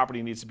 So the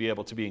property needs to be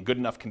able to be in good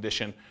enough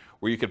condition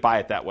where you could buy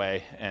it that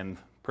way and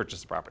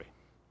purchase the property.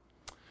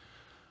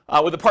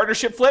 With a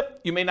partnership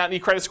flip, you may not need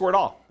credit score at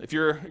all. If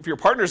your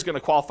partner is going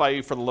to qualify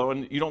you for the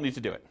loan, you don't need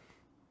to do it.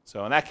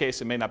 So in that case,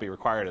 it may not be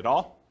required at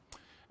all.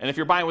 And if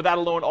you're buying without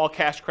a loan, all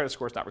cash, credit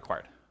score is not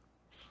required.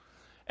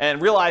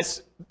 And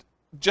realize,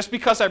 just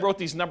because I wrote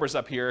these numbers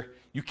up here,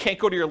 you can't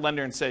go to your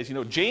lender and say, you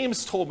know,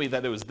 James told me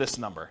that it was this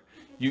number.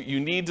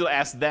 You need to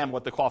ask them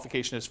what the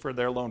qualification is for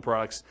their loan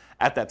products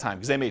at that time,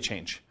 because they may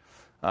change.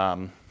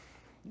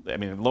 I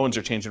mean, loans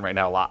are changing right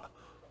now a lot.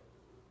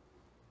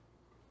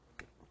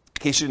 In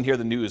case you didn't hear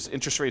the news,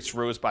 interest rates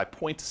rose by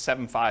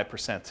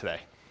 0.75% today.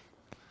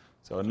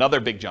 So another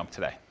big jump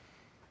today.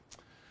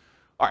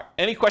 All right,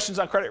 any questions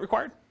on credit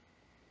required?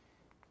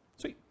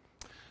 Sweet.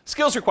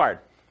 Skills required.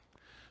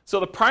 So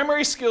the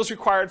primary skills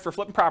required for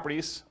flipping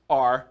properties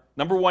are,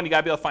 number one, you got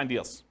to be able to find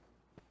deals.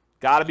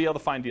 Got to be able to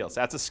find deals.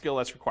 That's a skill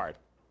that's required.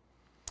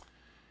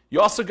 You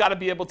also got to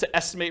be able to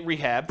estimate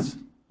rehabs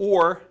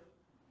or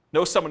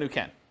know someone who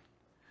can.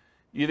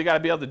 You either got to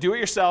be able to do it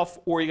yourself,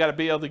 or you got to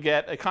be able to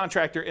get a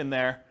contractor in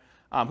there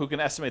who can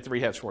estimate the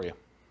rehabs for you.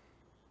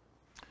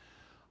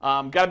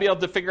 Got to be able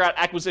to figure out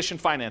acquisition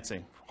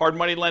financing, hard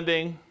money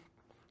lending,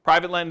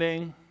 private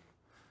lending,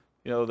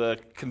 you know, the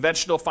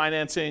conventional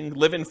financing,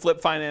 live-in flip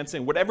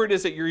financing, whatever it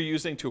is that you're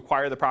using to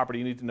acquire the property,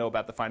 you need to know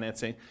about the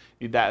financing.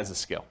 You need that as a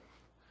skill.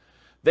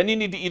 Then you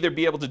need to either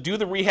be able to do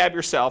the rehab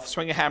yourself,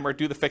 swing a hammer,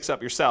 do the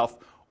fix-up yourself,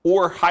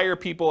 or hire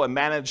people and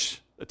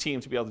manage a team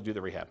to be able to do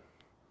the rehab.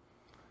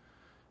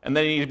 And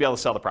then you need to be able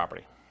to sell the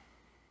property.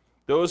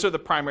 Those are the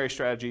primary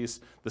strategies,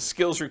 the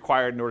skills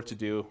required in order to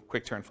do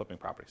quick turn flipping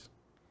properties.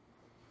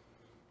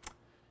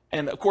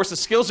 And of course, the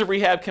skills of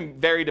rehab can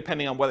vary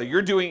depending on whether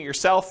you're doing it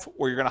yourself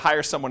or you're going to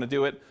hire someone to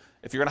do it.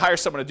 If you're going to hire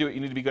someone to do it,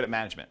 you need to be good at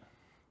management.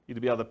 You need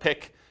to be able to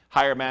pick,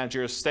 hire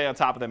managers, stay on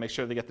top of them, make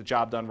sure they get the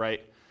job done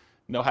right,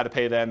 know how to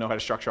pay them, know how to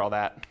structure all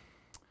that.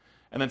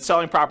 And then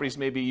selling properties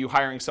may be you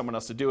hiring someone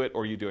else to do it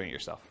or you doing it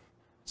yourself.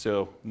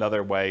 So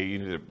another way,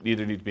 you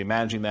either need to be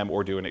managing them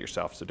or doing it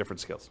yourself. So different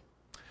skills.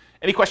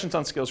 Any questions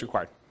on skills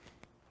required?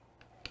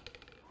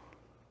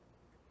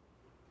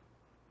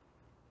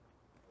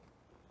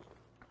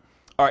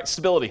 All right,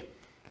 stability.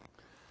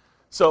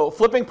 So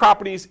flipping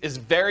properties is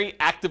very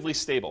actively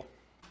stable.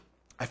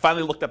 I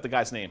finally looked up the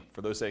guy's name,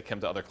 for those that came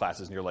to other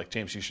classes and you're like,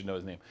 James, you should know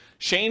his name.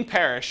 Shane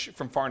Parrish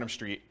from Farnham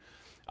Street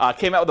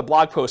came out with a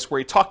blog post where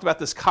he talked about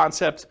this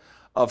concept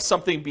of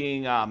something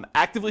being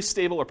actively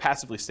stable or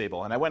passively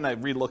stable. And I went and I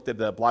re-looked at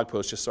the blog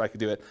post just so I could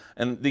do it.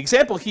 And the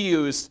example he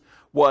used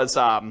was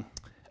a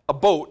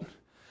boat.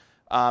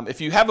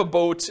 If you have a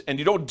boat and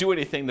you don't do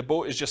anything, the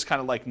boat is just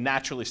kind of like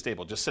naturally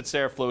stable. Just sits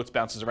there, floats,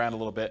 bounces around a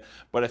little bit.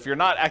 But if you're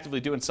not actively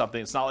doing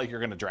something, it's not like you're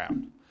going to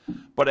drown.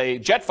 But a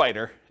jet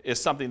fighter is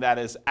something that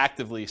is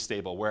actively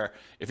stable, where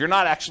if you're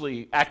not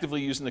actually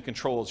actively using the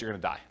controls, you're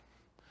going to die.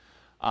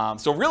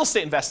 So real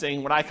estate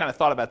investing, when I kind of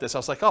thought about this, I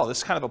was like, oh,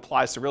 this kind of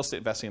applies to real estate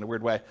investing in a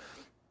weird way.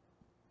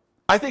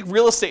 I think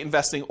real estate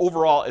investing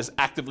overall is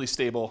actively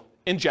stable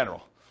in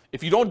general.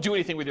 If you don't do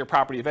anything with your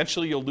property,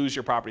 eventually you'll lose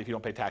your property if you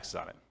don't pay taxes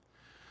on it.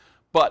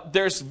 But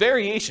there's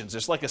variations.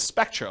 There's like a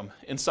spectrum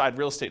inside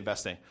real estate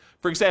investing.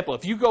 For example,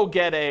 if you go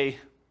get a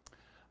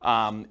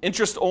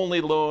interest-only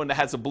loan that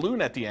has a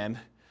balloon at the end,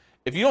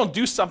 If you don't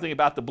do something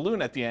about the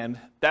balloon at the end,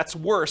 that's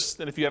worse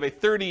than if you have a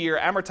 30-year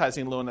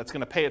amortizing loan that's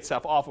going to pay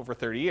itself off over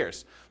 30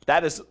 years.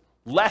 That is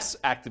less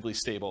actively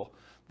stable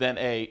than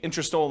a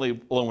interest-only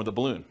loan with a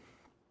balloon.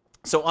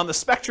 So on the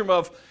spectrum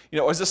of,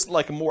 is this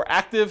like a more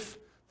active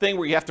thing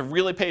where you have to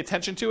really pay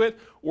attention to it,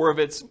 or if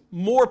it's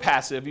more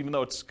passive, even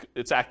though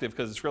it's active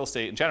because it's real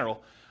estate in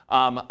general,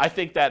 I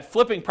think that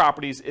flipping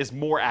properties is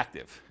more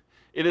active.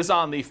 It is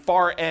on the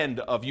far end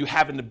of you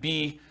having to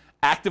be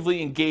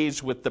actively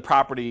engaged with the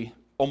property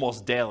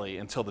almost daily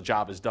until the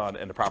job is done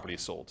and the property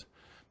is sold.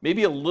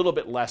 Maybe a little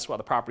bit less while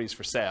the property is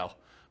for sale,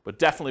 but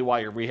definitely while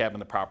you're rehabbing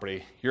the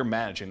property, you're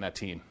managing that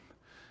team.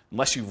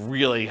 Unless you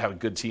really have a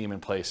good team in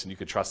place and you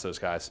could trust those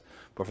guys.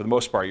 But for the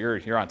most part,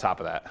 you're on top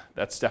of that.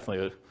 That's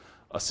definitely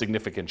a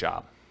significant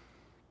job.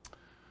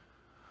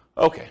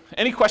 Okay,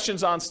 any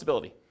questions on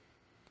stability?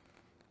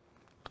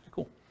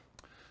 Cool.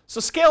 So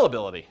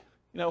scalability.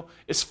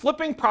 Is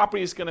flipping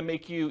properties going to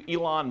make you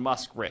Elon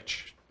Musk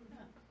rich?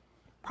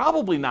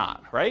 Probably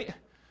not, right?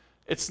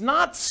 It's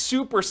not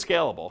super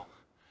scalable.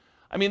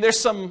 I mean, there's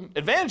some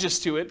advantages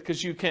to it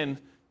because you can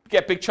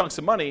get big chunks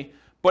of money,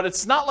 but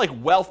it's not like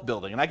wealth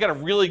building. And I got a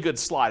really good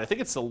slide. I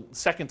think it's the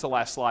second to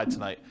last slide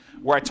tonight,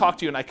 where I talk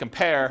to you and I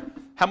compare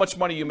how much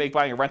money you make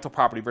buying a rental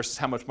property versus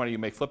how much money you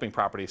make flipping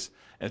properties.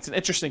 And it's an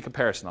interesting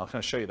comparison. I'll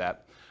kind of show you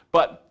that.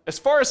 But as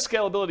far as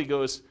scalability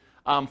goes,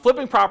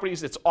 flipping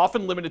properties, it's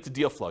often limited to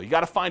deal flow. You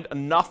got to find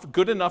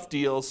good enough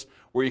deals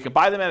where you can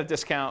buy them at a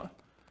discount,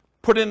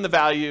 put in the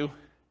value,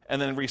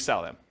 and then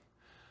resell them.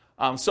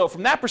 So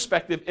from that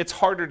perspective, it's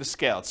harder to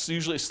scale. It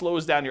usually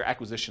slows down your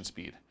acquisition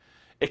speed.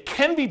 It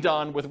can be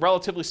done with a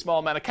relatively small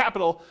amount of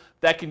capital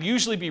that can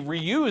usually be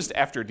reused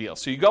after a deal.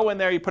 So you go in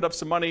there, you put up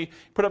some money,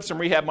 put up some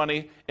rehab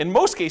money. In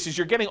most cases,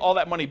 you're getting all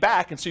that money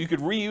back, and so you could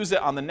reuse it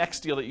on the next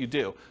deal that you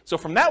do. So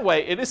from that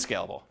way, it is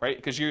scalable, right?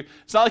 Because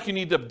it's not like you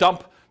need to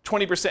dump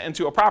 20%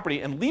 into a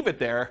property and leave it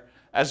there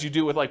as you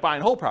do with like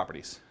buying whole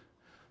properties.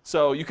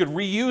 So you could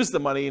reuse the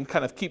money and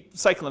kind of keep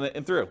cycling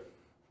it through.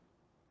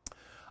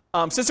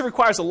 Since it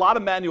requires a lot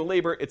of manual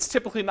labor, it's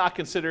typically not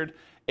considered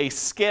a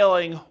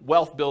scaling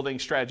wealth building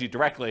strategy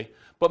directly,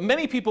 but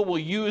many people will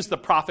use the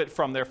profit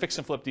from their fix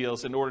and flip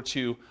deals in order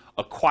to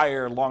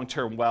acquire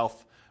long-term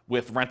wealth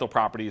with rental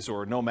properties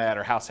or nomad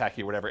or house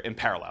hacking or whatever in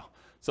parallel.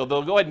 So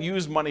they'll go ahead and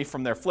use money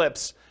from their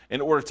flips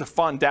in order to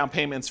fund down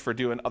payments for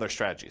doing other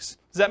strategies.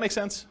 Does that make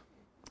sense?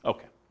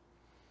 Okay.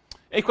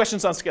 Any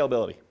questions on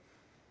scalability?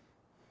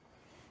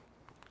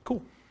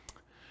 Cool.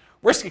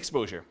 Risk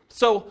exposure.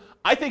 So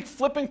I think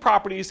flipping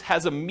properties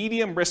has a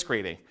medium risk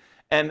rating.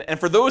 And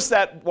for those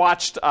that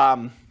watched,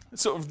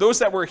 so those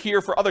that were here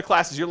for other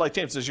classes, you're like,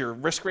 James, does your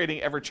risk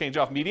rating ever change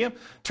off medium?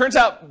 Turns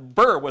out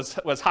Burr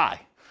was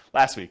high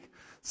last week.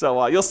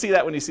 So you'll see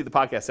that when you see the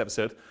podcast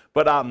episode.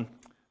 But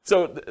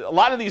so a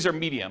lot of these are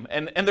medium.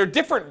 And there are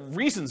different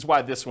reasons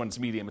why this one's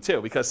medium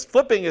too, because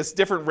flipping is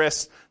different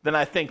risks than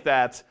I think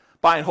that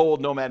buy and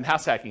hold, nomad, and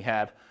house hacking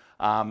had.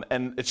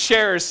 And it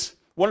shares,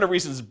 one of the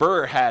reasons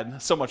Burr had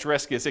so much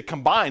risk is it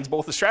combines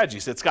both the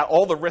strategies. It's got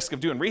all the risk of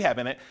doing rehab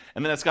in it,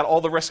 and then it's got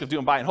all the risk of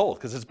doing buy and hold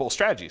because it's both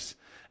strategies.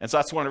 And so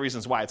that's one of the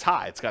reasons why it's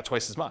high. It's got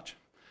twice as much.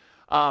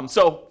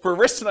 So for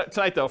risk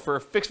tonight though, for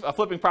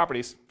flipping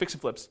properties, fix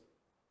and flips,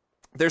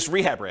 there's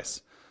rehab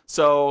risks.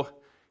 So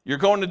you're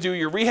going to do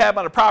your rehab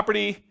on a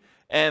property,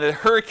 and a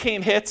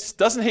hurricane hits,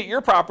 doesn't hit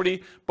your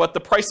property, but the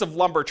price of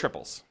lumber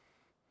triples.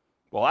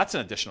 Well, that's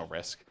an additional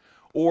risk.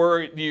 Or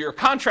your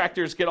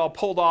contractors get all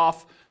pulled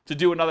off to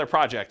do another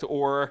project,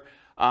 or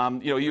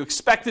you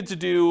expected to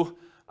do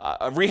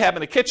a rehab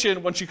in the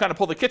kitchen. Once you kind of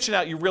pull the kitchen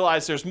out, you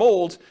realize there's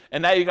mold,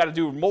 and now you got to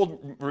do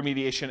mold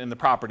remediation in the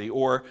property.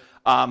 Or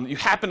you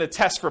happen to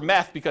test for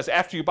meth because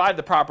after you buy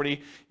the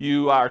property,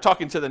 you are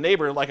talking to the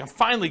neighbor like, I'm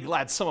finally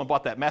glad someone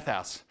bought that meth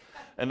house,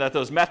 and that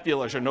those meth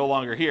dealers are no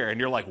longer here. And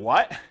you're like,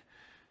 what?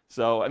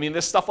 So, I mean,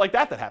 there's stuff like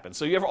that happens.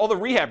 So you have all the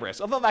rehab risks,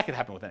 although that could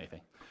happen with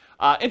anything.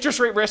 Interest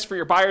rate risk for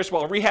your buyers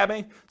while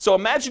rehabbing. So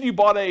imagine you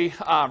bought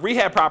a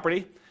rehab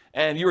property,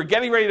 and you were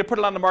getting ready to put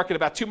it on the market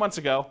about 2 months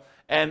ago,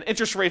 and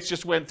interest rates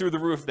just went through the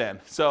roof then.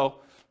 So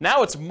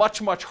now it's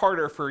much, much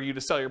harder for you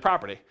to sell your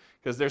property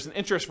because there's an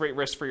interest rate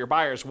risk for your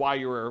buyers while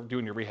you were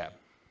doing your rehab.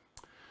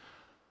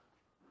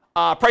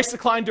 Price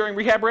decline during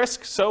rehab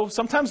risk. So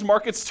sometimes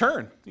markets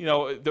turn.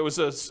 There was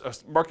a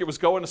market was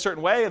going a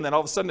certain way, and then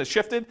all of a sudden it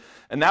shifted,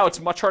 and now it's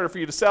much harder for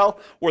you to sell,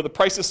 or the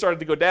prices started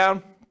to go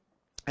down.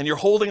 And you're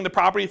holding the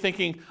property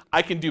thinking,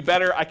 I can do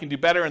better,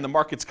 and the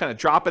market's kind of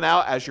dropping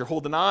out as you're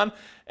holding on.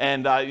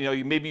 And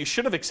maybe you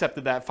should have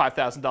accepted that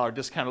 $5,000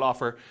 discounted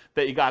offer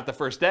that you got the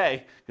first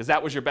day, because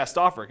that was your best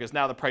offer, because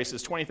now the price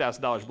is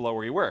 $20,000 below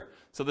where you were.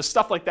 So there's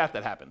stuff like that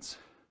happens.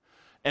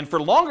 And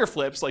for longer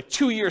flips, like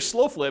 2-year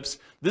slow flips,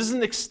 this is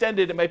an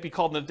extended, it might be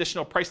called an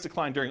additional price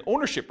decline during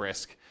ownership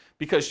risk,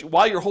 because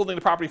while you're holding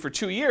the property for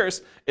 2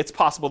 years, it's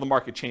possible the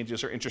market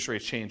changes or interest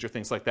rates change or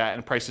things like that,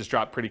 and prices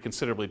drop pretty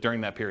considerably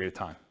during that period of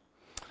time.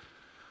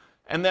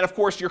 And then, of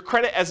course, your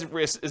credit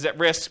is at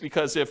risk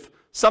because if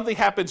something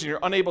happens and you're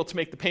unable to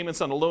make the payments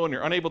on the loan,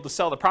 you're unable to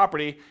sell the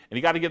property, and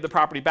you got to give the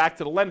property back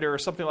to the lender or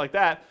something like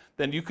that,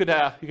 then you could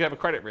have a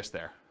credit risk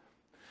there.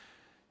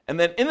 And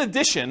then in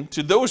addition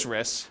to those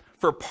risks,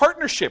 for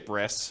partnership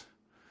risks,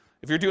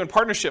 if you're doing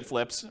partnership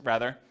flips,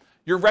 rather,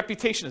 your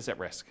reputation is at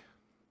risk,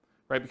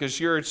 right? Because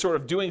you're sort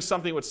of doing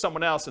something with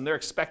someone else and they're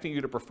expecting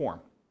you to perform.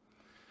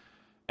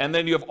 And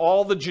then you have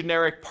all the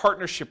generic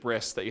partnership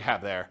risks that you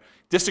have there.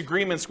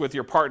 Disagreements with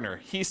your partner.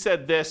 He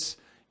said this,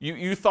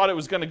 you thought it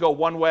was going to go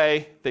one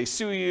way, they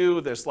sue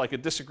you, there's like a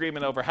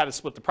disagreement over how to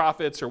split the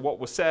profits or what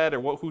was said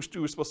or who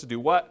was supposed to do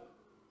what.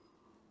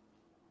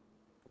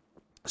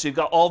 So you've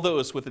got all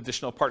those with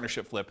additional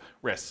partnership flip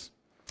risks.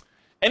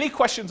 Any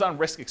questions on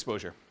risk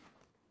exposure?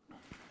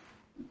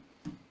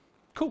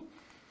 Cool.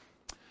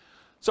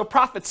 So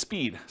profit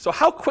speed. So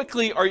how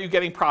quickly are you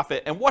getting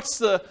profit, and what's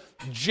the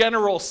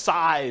general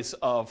size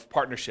of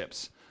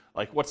partnerships?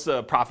 Like what's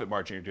the profit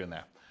margin you're doing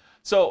there?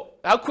 So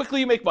how quickly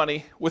you make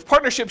money. With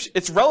partnerships,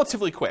 it's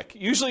relatively quick.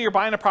 Usually you're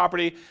buying a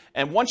property,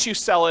 and once you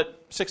sell it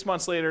 6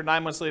 months later,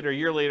 9 months later, a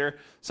year later,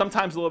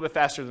 sometimes a little bit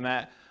faster than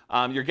that,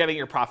 you're getting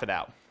your profit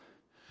out.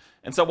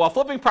 And so while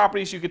flipping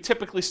properties, you could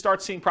typically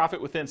start seeing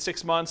profit within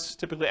 6 months,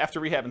 typically after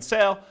rehab and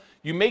sale.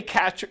 You may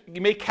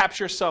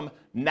capture some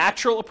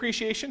natural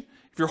appreciation.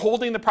 If you're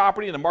holding the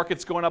property and the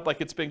market's going up like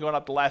it's been going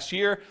up the last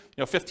year,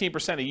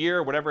 15% a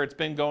year, whatever it's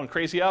been going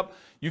crazy up,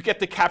 you get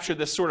to capture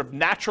this sort of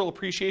natural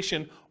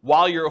appreciation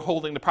while you're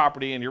holding the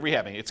property and you're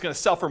rehabbing. It's going to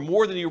sell for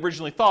more than you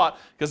originally thought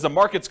because the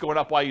market's going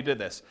up while you did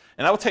this.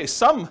 And I will tell you,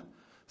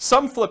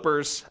 some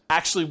flippers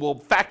actually will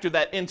factor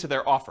that into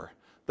their offer.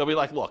 They'll be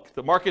like, look,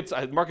 the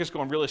market's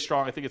going really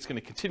strong. I think it's going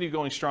to continue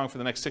going strong for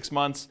the next 6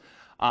 months.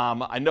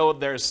 I know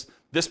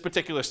this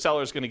particular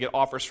seller is going to get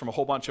offers from a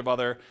whole bunch of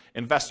other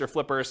investor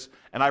flippers,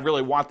 and I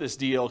really want this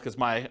deal because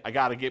I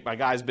got to get my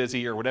guys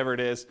busy or whatever it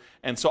is.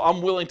 And so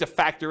I'm willing to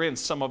factor in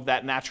some of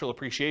that natural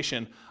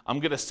appreciation. I'm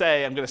going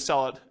to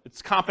sell it.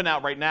 It's comping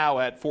out right now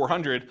at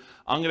 400.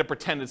 I'm going to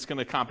pretend it's going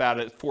to comp out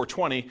at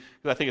 420 because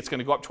I think it's going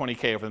to go up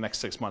 20K over the next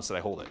 6 months that I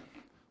hold it.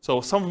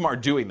 So some of them are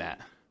doing that.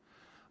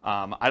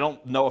 I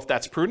don't know if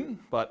that's prudent,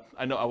 but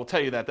I will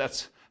tell you that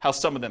that's how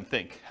some of them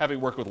think,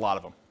 having worked with a lot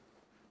of them.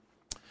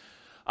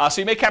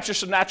 So you may capture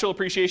some natural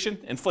appreciation,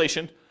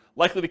 inflation,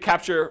 likely to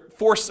capture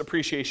forced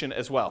appreciation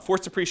as well.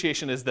 Forced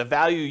appreciation is the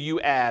value you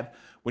add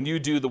when you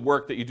do the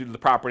work that you do to the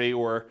property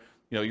or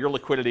your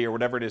liquidity or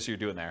whatever it is you're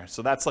doing there.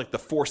 So that's like the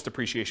forced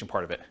appreciation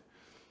part of it.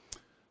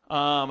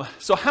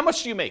 So how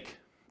much do you make?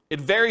 It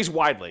varies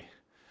widely,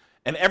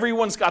 and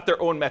everyone's got their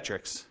own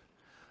metrics.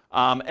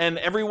 And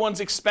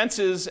everyone's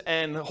expenses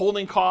and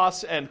holding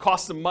costs and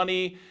costs of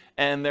money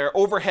and their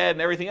overhead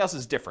and everything else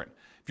is different.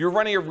 If you're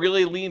running a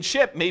really lean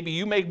ship, maybe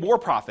you make more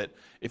profit.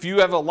 If you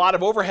have a lot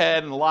of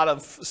overhead and a lot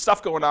of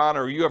stuff going on,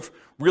 or you have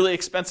really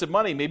expensive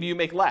money, maybe you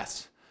make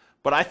less.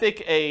 But I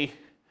think a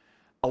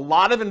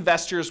lot of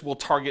investors will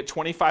target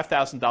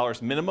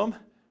 $25,000 minimum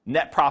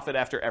net profit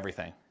after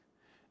everything.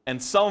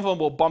 And some of them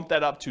will bump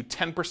that up to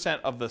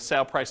 10% of the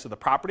sale price of the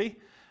property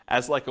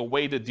as like a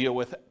way to deal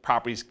with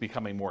properties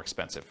becoming more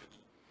expensive.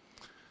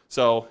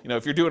 So,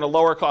 if you're doing a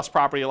lower cost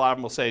property, a lot of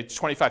them will say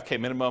 $25K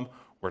minimum,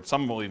 or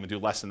some will even do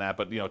less than that,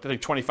 but I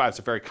think 25 is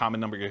a very common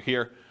number you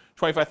hear.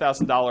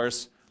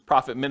 $25,000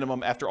 profit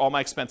minimum after all my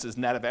expenses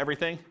net of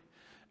everything.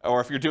 Or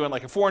if you're doing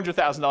like a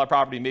 $400,000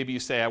 property, maybe you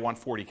say I want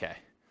 40K.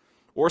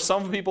 Or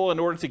some people, in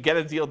order to get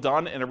a deal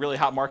done in a really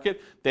hot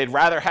market, they'd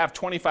rather have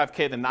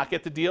 25K than not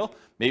get the deal.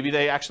 Maybe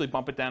they actually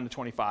bump it down to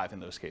 25 in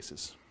those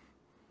cases.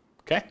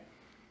 Okay?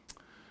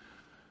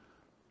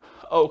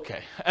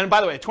 Okay, and by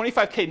the way,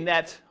 25K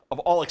net of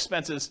all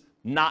expenses,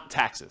 not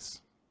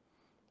taxes.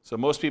 So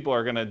most people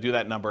are going to do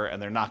that number,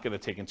 and they're not going to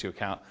take into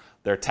account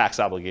their tax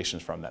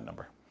obligations from that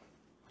number.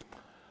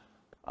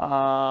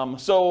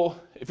 So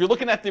if you're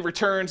looking at the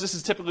returns, this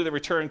is typically the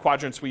return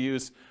quadrants we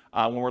use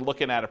when we're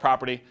looking at a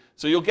property.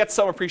 So you'll get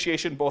some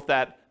appreciation, both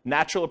that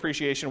natural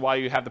appreciation while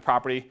you have the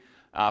property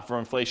from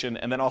inflation,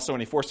 and then also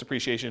any forced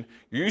appreciation.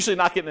 You're usually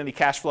not getting any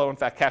cash flow. In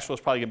fact, cash flow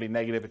is probably going to be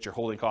negative at your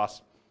holding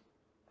costs.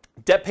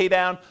 Debt pay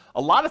down,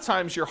 a lot of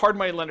times your hard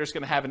money lender is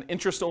going to have an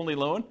interest-only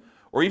loan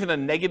or even a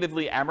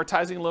negatively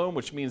amortizing loan,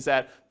 which means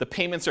that the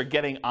payments are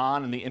getting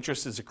on and the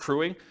interest is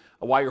accruing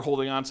while you're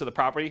holding on to the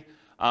property.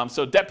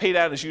 So debt pay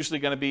down is usually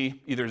going to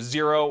be either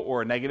zero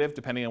or negative,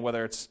 depending on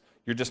whether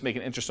you're just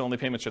making interest-only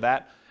payments or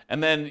that.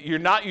 And then you're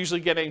not usually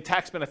getting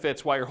tax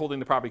benefits while you're holding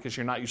the property because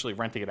you're not usually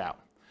renting it out.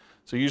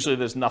 So usually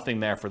there's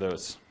nothing there for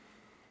those.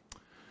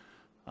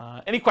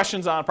 Any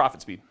questions on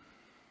profit speed?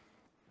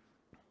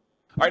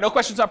 All right, no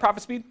questions on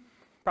profit speed?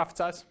 Profit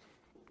size?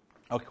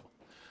 Okay, cool.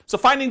 So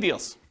finding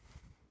deals.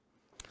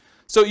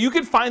 So you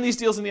can find these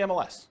deals in the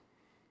MLS.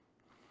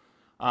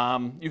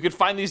 You can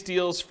find these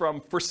deals from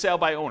for sale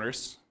by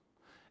owners.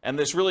 And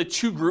there's really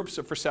two groups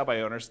of for sale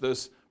by owners.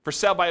 Those for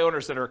sale by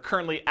owners that are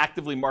currently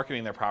actively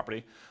marketing their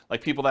property,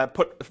 like people that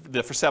put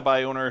the for sale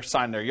by owner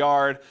sign their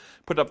yard,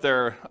 put up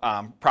their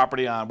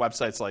property on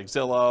websites like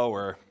Zillow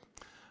or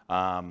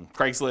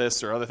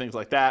Craigslist or other things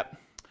like that.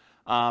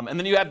 And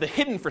then you have the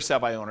hidden for sale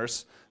by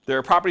owners. There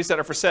are properties that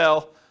are for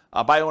sale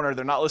by owner.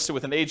 They're not listed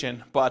with an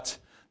agent, but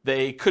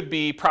they could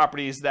be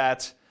properties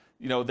that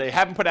they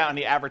haven't put out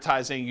any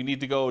advertising. You need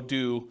to go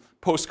do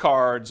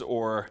postcards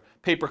or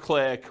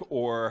pay-per-click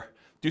or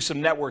do some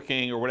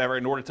networking or whatever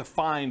in order to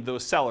find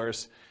those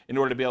sellers, in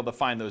order to be able to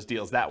find those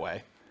deals that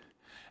way.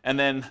 And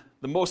then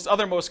the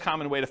other most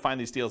common way to find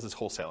these deals is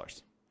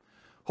wholesalers.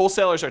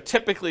 Wholesalers are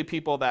typically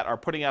people that are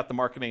putting out the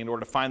marketing in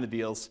order to find the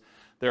deals.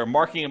 They're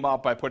marking them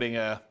up by putting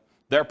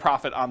their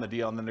profit on the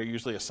deal, and then they're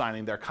usually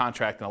assigning their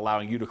contract and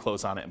allowing you to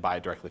close on it and buy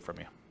it directly from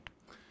you.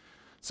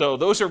 So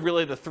those are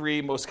really the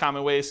three most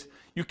common ways.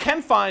 You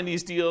can find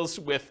these deals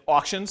with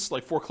auctions,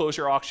 like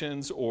foreclosure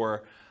auctions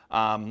or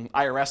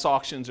IRS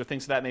auctions or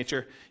things of that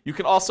nature. You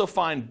can also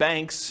find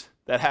banks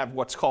that have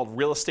what's called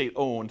real estate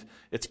owned.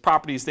 It's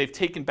properties they've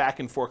taken back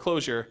in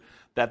foreclosure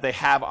that they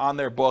have on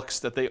their books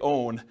that they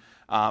own,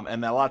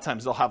 and a lot of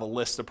times they'll have a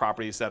list of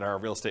properties that are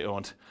real estate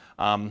owned.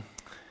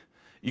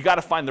 You got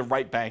to find the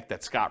right bank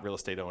that's got real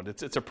estate owned.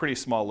 It's a pretty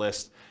small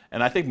list,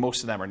 and I think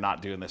most of them are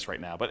not doing this right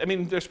now. But I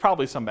mean, there's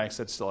probably some banks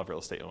that still have real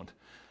estate owned,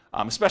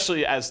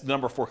 especially as the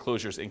number of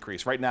foreclosures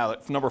increase. Right now,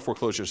 the number of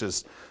foreclosures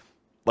is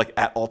like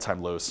at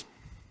all-time lows.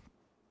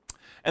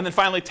 And then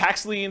finally,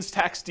 tax liens,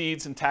 tax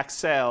deeds, and tax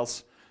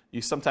sales.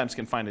 You sometimes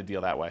can find a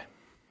deal that way.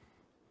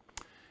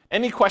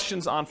 Any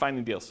questions on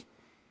finding deals?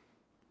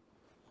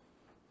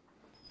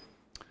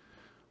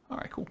 All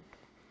right, cool.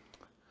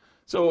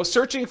 So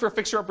searching for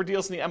fixer-upper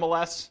deals in the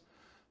MLS.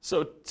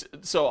 So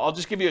I'll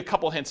just give you a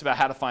couple hints about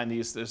how to find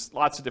these. There's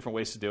lots of different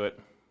ways to do it.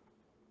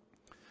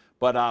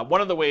 But one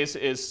of the ways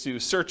is to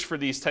search for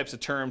these types of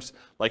terms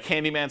like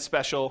handyman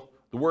special,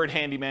 the word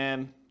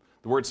handyman,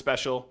 the word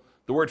special,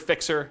 the word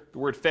fixer, the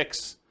word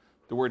fix,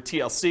 the word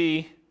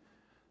TLC,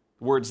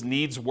 the words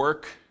needs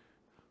work,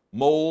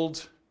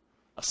 mold,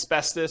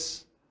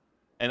 asbestos,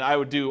 and I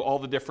would do all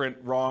the different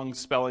wrong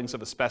spellings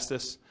of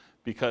asbestos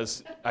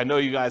because I know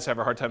you guys have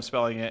a hard time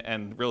spelling it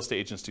and real estate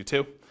agents do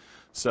too.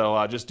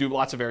 So just do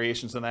lots of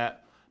variations on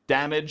that.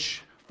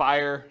 Damage,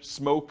 fire,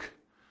 smoke,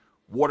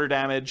 water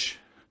damage,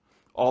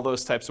 all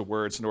those types of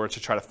words in order to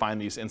try to find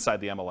these inside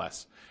the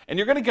MLS. And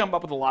you're going to come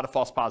up with a lot of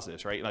false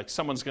positives, right? Like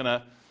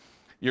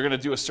you're going to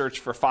do a search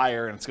for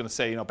fire and it's going to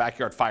say,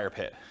 backyard fire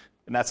pit.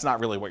 And that's not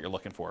really what you're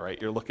looking for,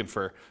 right? You're looking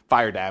for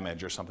fire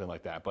damage or something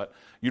like that. But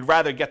you'd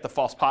rather get the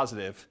false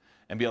positive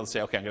and be able to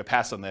say, okay, I'm going to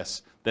pass on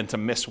this than to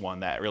miss one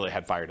that really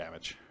had fire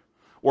damage.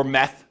 Or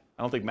meth.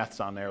 I don't think meth's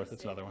on there.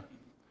 That's another one.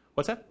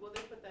 What's that? Will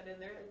they put that in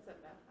there? It's a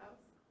meth house?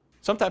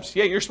 Sometimes.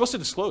 Yeah, you're supposed to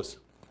disclose.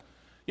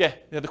 Yeah,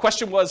 the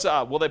question was,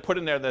 will they put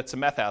in there that it's a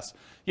meth house?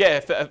 Yeah,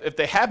 if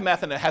they have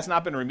meth and it has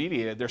not been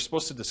remediated, they're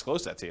supposed to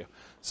disclose that to you.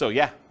 So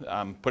yeah,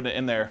 putting it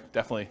in there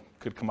definitely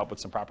could come up with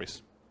some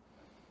properties.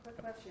 Quick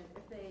question,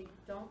 if they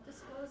don't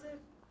disclose it,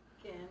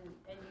 and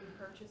you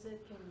purchase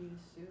it, can you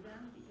sue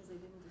them because they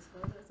didn't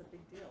disclose it? It's a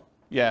big deal.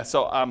 Yeah,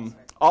 so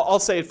I'll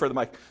say it for the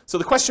mic. So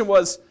the question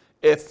was,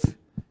 if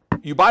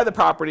you buy the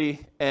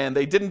property and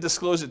they didn't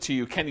disclose it to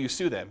you, can you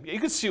sue them? You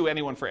could sue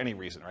anyone for any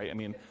reason, right? I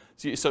mean,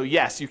 so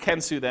yes, you can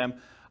sue them.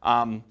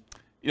 Now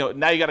you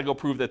got to go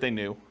prove that they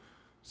knew.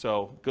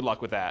 So good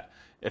luck with that.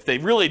 If they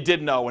really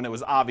did know and it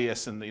was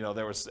obvious and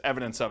there was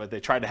evidence of it, they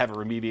tried to have it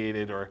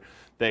remediated, or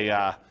they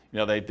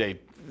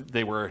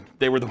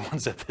were the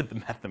ones that did the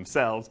meth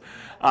themselves,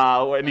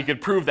 and you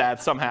could prove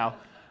that somehow.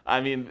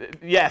 I mean,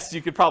 yes,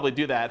 you could probably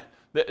do that.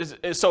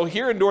 So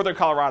here in northern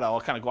Colorado,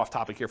 I'll kind of go off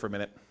topic here for a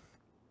minute.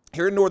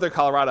 Here in northern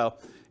Colorado,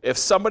 if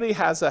somebody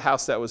has a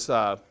house that was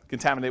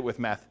contaminated with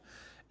meth,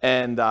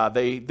 and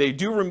they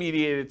do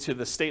remediate it to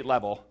the state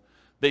level,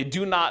 they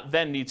do not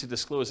then need to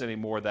disclose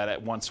anymore that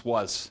it once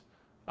was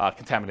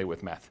contaminated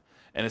with meth.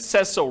 And it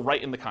says so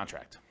right in the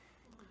contract.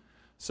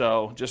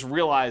 So just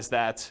realize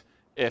that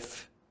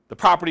if the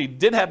property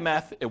did have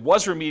meth, it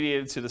was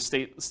remediated to the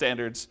state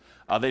standards,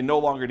 they no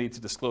longer need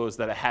to disclose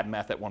that it had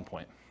meth at one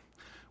point,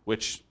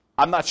 which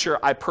I'm not sure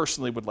I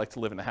personally would like to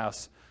live in a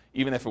house,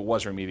 even if it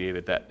was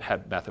remediated, that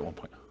had meth at one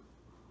point.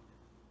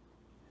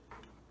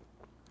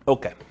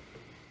 Okay.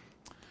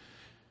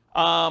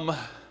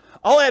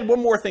 I'll add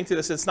one more thing to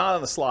this. It's not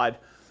on the slide,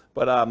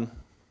 but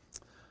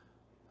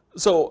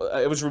so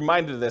I was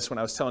reminded of this when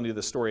I was telling you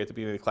the story at the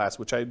beginning of the class,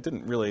 which I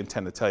didn't really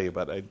intend to tell you,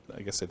 but I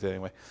guess I did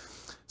anyway.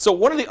 So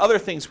one of the other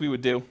things we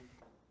would do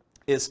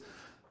is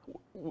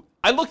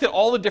I looked at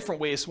all the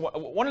different ways.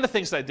 One of the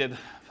things that I did,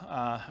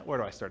 where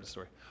do I start the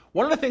story?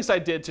 One of the things I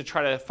did to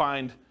try to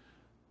find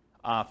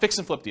fix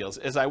and flip deals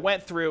is I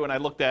went through and I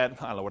looked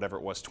at, I don't know, whatever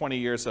it was, 20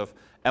 years of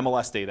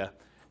MLS data.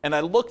 And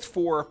I looked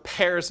for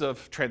pairs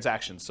of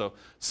transactions. So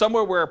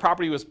somewhere where a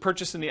property was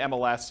purchased in the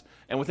MLS,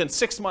 and within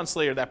 6 months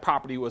later, that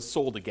property was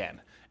sold again.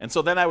 And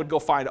so then I would go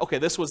find, okay,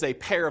 this was a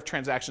pair of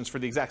transactions for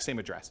the exact same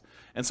address.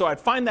 And so I'd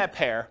find that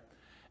pair,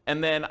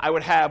 and then I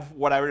would have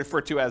what I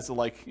refer to as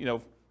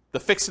the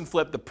fix and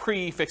flip, the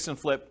pre-fix and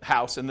flip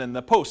house, and then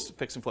the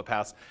post-fix and flip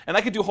house. And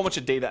I could do a whole bunch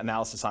of data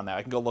analysis on that.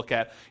 I can go look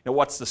at,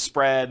 what's the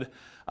spread,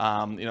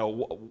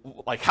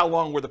 like how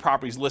long were the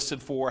properties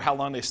listed for, how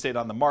long they stayed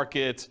on the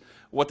market,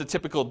 what the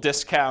typical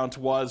discount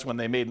was when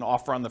they made an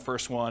offer on the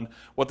first one,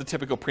 what the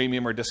typical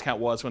premium or discount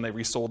was when they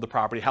resold the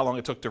property, how long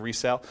it took to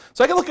resell.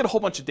 So I can look at a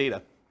whole bunch of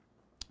data.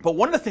 But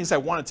one of the things I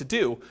wanted to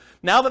do,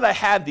 now that I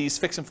had these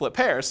fix and flip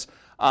pairs,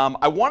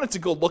 I wanted to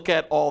go look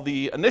at all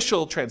the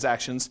initial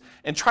transactions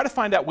and try to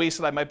find out ways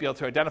that I might be able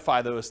to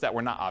identify those that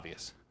were not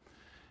obvious.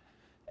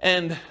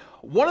 And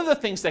one of the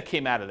things that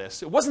came out of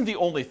this, it wasn't the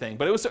only thing,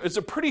 but it's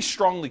a pretty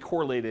strongly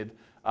correlated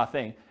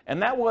thing,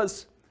 and that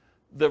was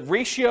the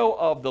ratio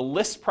of the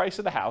list price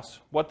of the house,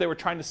 what they were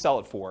trying to sell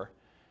it for,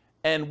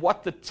 and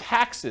what the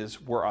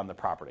taxes were on the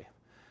property.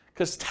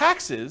 Because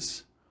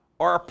taxes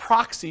are a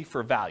proxy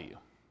for value.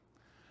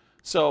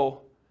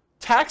 So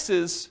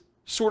taxes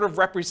sort of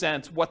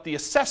represent what the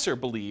assessor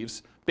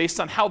believes, based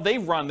on how they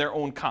run their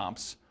own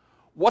comps,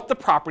 what the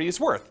property is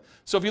worth.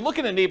 So if you look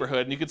in a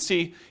neighborhood and you can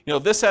see,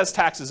 this has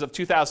taxes of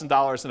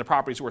 $2,000 and the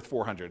property is worth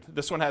 $400.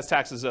 This one has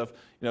taxes of,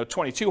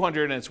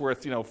 $2,200 and it's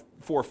worth,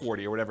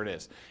 $440 or whatever it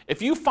is.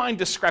 If you find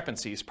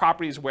discrepancies,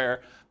 properties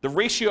where the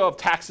ratio of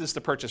taxes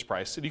to purchase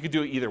price, and you could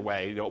do it either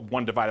way,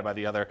 one divided by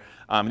the other,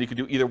 and you could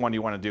do either one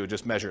you want to do,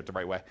 just measure it the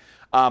right way.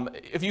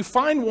 If you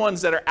find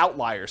ones that are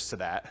outliers to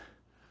that,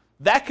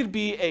 that could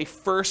be a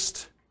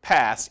first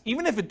pass,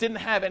 even if it didn't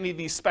have any of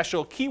these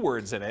special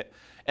keywords in it,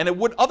 and it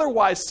would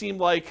otherwise seem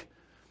like,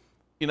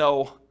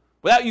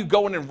 without you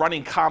going and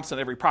running comps on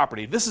every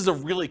property, this is a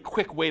really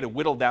quick way to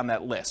whittle down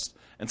that list.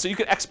 And so you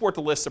could export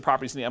the list of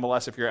properties in the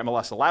MLS if your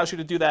MLS allows you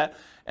to do that,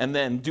 and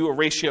then do a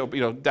ratio,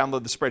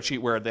 download the spreadsheet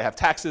where they have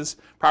taxes,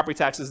 property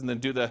taxes, and then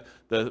do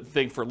the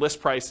thing for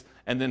list price,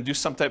 and then do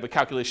some type of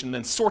calculation, and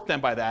then sort them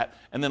by that,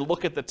 and then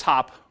look at the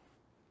top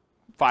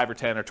 5 or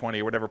 10 or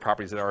 20 or whatever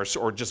properties there are,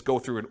 or just go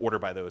through and order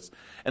by those.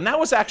 And that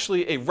was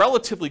actually a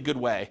relatively good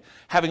way,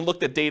 having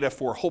looked at data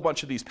for a whole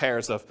bunch of these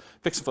pairs of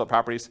fix and flip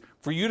properties,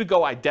 for you to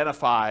go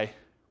identify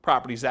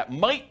properties that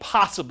might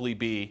possibly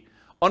be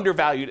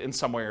undervalued in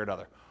some way or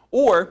another.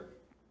 Or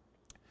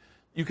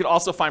you could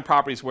also find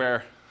properties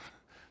where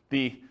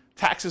the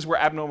taxes were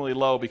abnormally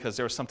low because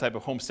there was some type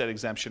of homestead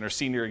exemption or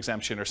senior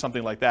exemption or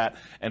something like that.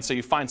 And so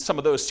you find some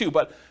of those too.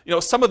 But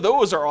some of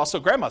those are also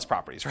grandma's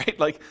properties, right?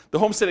 Like the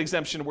homestead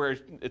exemption where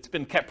it's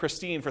been kept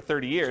pristine for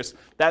 30 years,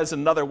 that is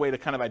another way to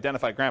kind of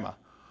identify grandma.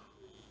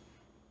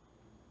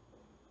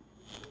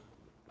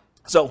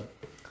 So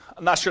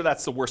I'm not sure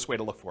that's the worst way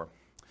to look for.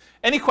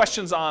 Any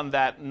questions on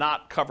that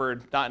not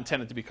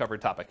intended to be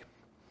covered topic?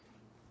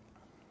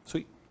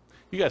 Sweet.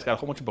 You guys got a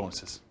whole bunch of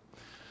bonuses.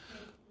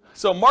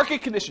 So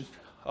market conditions.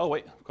 Oh,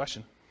 wait,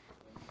 question.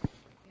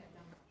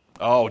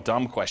 Oh,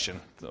 dumb question.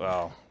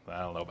 Well, I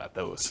don't know about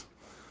those.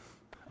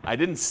 I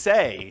didn't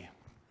say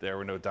there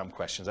were no dumb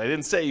questions. I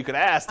didn't say you could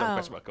ask dumb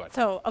questions. Go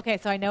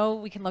ahead. So I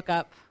know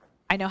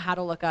I know how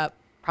to look up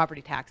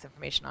property tax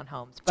information on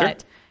homes,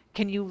 but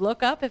can you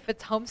look up if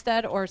it's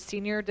homestead or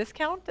senior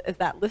discount? Is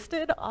that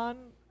listed on?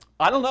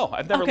 I don't know.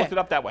 I've never looked it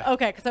up that way.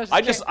 Okay, because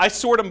I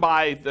sort them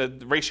by the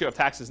ratio of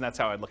taxes, and that's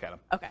how I look at them.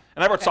 Okay.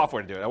 And I wrote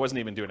software to do it. I wasn't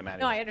even doing it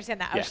manually. No, I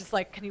understand that. I was just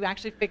like, can you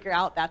actually figure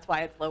out that's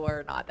why it's lower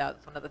or not? That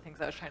was one of the things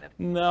I was trying to.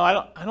 No, I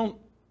don't.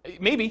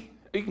 Maybe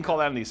you can call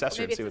that in the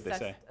assessor and see what they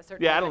say.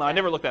 Yeah, I don't know. I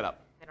never looked that up.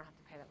 They don't have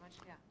to pay that much.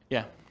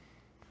 Yeah.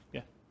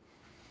 Yeah.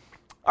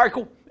 All right,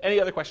 cool. Any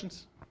other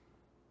questions?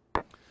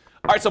 All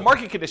right, so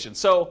market conditions.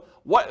 So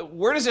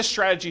where does this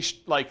strategy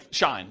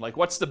shine? Like,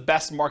 what's the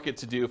best market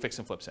to do fix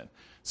and flips in?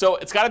 So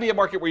it's got to be a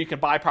market where you can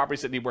buy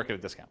properties that need work at a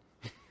discount.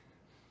 All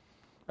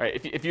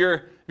right, if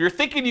you're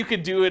thinking you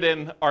could do it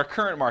in our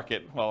current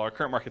market, our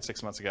current market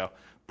 6 months ago,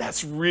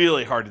 that's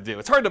really hard to do.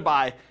 It's hard to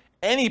buy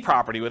any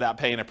property without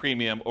paying a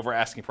premium over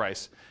asking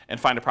price and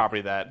find a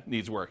property that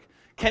needs work.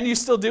 Can you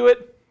still do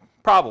it?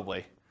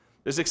 Probably.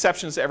 There's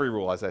exceptions to every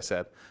rule, as I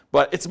said,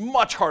 but it's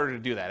much harder to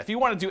do that. If you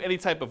want to do any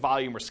type of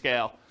volume or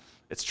scale,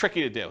 it's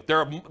tricky to do.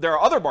 There are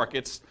other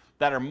markets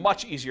that are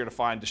much easier to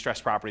find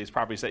distressed properties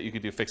that you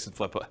could do fix and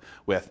flip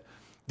with.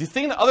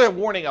 The other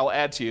warning I'll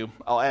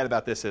add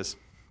about this is,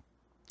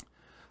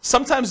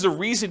 sometimes the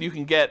reason you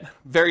can get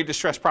very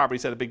distressed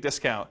properties at a big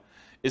discount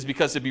is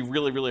because it'd be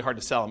really, really hard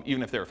to sell them,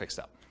 even if they were fixed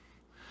up.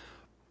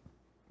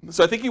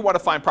 So I think you want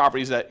to find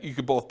properties that you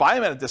could both buy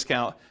them at a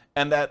discount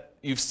and that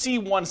you see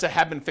ones that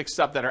have been fixed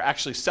up that are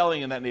actually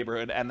selling in that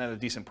neighborhood and at a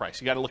decent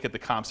price. You got to look at the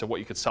comps of what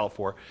you could sell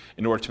for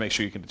in order to make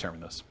sure you can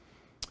determine those.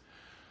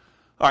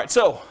 All right,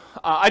 so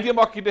ideal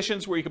market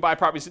conditions where you can buy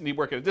properties that need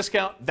work at a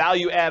discount,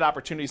 value add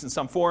opportunities in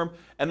some form,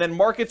 and then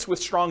markets with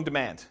strong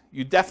demand.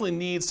 You definitely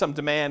need some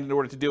demand in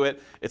order to do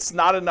it. It's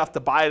not enough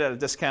to buy it at a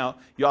discount.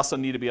 You also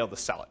need to be able to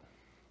sell it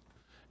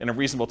in a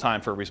reasonable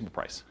time for a reasonable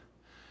price.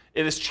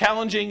 It is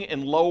challenging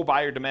in low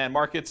buyer demand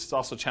markets. It's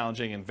also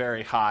challenging in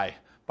very high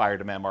buyer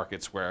demand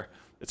markets where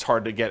it's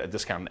hard to get a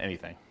discount on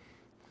anything.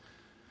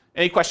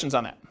 Any questions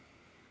on that?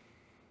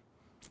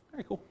 All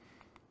right, cool.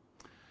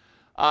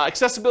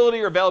 Accessibility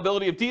or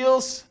availability of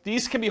deals.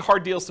 These can be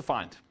hard deals to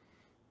find.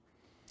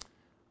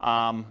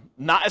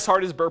 Not as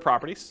hard as BRRRR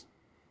properties.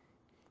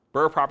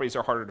 BRRRR properties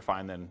are harder to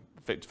find than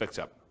fix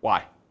up.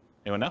 Why?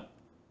 Anyone know?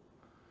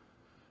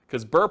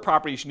 Because BRRRR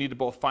properties, you need to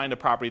both find a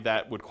property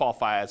that would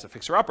qualify as a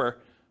fixer-upper,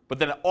 but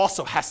then it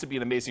also has to be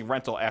an amazing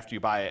rental after you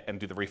buy it and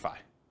do the refi.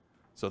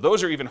 So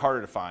those are even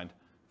harder to find.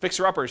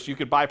 Fixer-uppers, you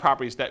could buy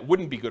properties that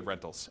wouldn't be good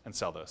rentals and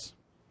sell those.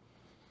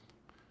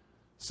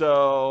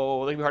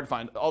 So they can be hard to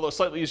find, although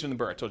slightly easier than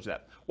Burr, I told you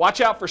that. Watch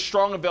out for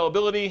strong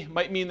availability.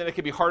 Might mean that it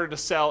can be harder to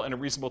sell in a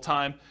reasonable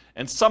time.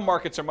 And some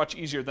markets are much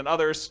easier than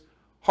others.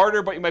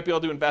 Harder, but you might be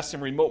able to invest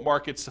in remote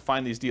markets to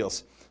find these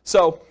deals.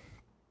 So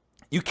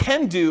you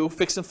can do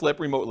fix and flip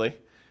remotely.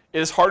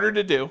 It is harder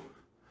to do.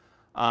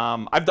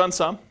 I've done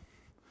some,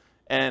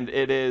 and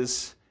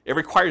it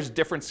requires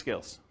different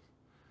skills.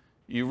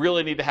 You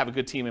really need to have a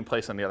good team in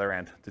place on the other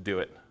end to do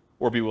it,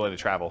 or be willing to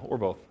travel, or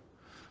both.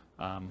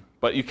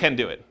 But you can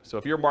do it. So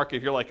if you're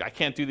like, I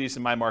can't do these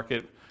in my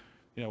market,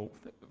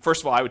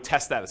 first of all, I would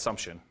test that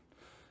assumption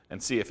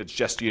and see if it's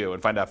just you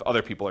and find out if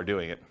other people are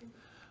doing it.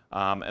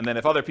 And then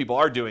if other people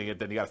are doing it,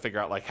 then you got to figure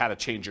out like how to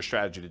change your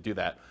strategy to do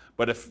that.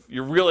 But if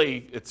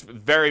it's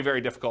very,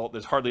 very difficult,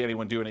 there's hardly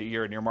anyone doing it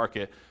here in your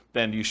market,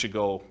 then you should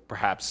go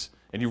perhaps,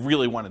 and you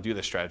really want to do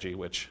this strategy,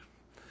 which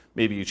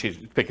maybe you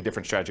pick a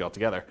different strategy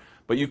altogether.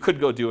 But you could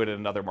go do it in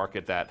another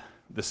market that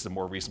this is a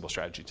more reasonable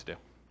strategy to do.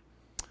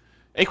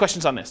 Any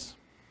questions on this?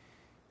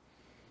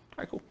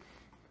 All right, cool.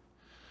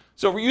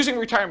 So we're using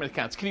retirement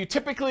accounts. Can you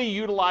typically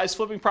utilize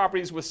flipping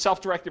properties with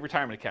self-directed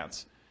retirement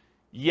accounts?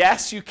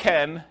 Yes, you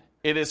can.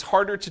 It is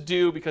harder to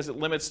do because it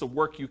limits the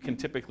work you can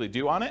typically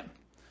do on it.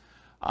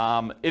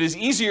 It is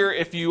easier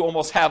if you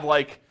almost have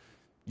like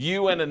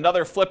you and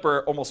another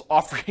flipper almost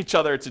offer each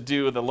other to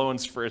do the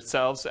loans for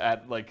itself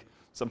at like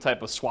some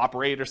type of swap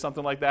rate or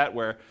something like that,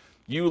 where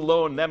you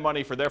loan them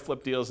money for their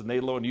flip deals and they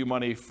loan you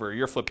money for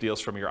your flip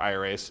deals from your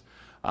IRAs.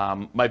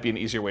 Might be an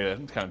easier way to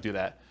kind of do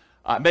that.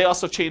 It may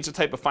also change the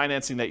type of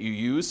financing that you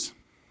use.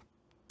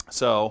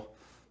 So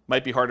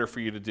might be harder for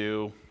you to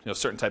do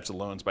certain types of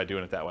loans by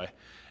doing it that way.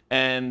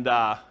 And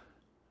I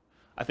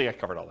think I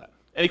covered all that.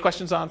 Any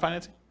questions on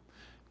financing?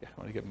 Yeah, I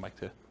want to give Mike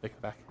to take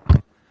it back.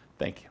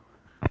 Thank you.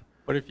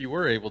 But if you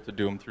were able to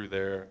do them through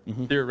there,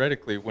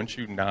 theoretically, wouldn't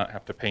you not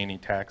have to pay any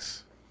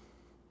tax?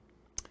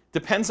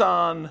 Depends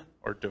on...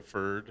 Or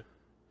deferred?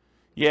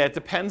 Yeah, it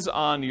depends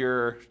on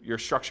your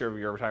structure of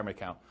your retirement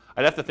account.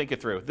 I'd have to think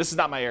it through. This is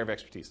not my area of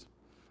expertise.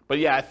 But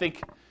yeah, I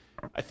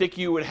think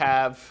you would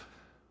have...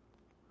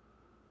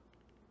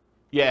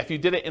 Yeah, if you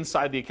did it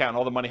inside the account,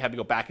 all the money had to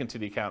go back into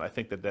the account. I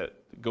think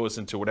that goes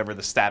into whatever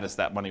the status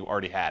that money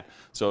already had.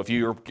 So if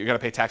you're going to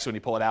pay tax when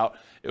you pull it out,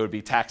 it would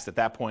be taxed at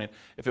that point.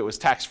 If it was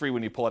tax-free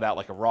when you pull it out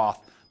like a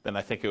Roth, then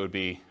I think it would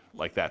be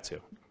like that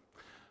too.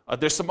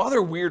 There's some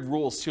other weird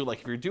rules too,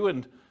 like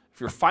if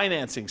you're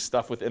financing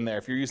stuff within there,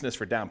 if you're using this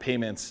for down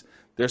payments,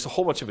 there's a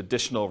whole bunch of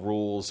additional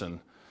rules,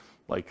 and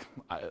like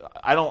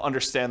I don't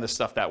understand this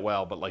stuff that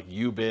well, but like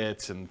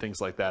UBITs and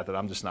things like that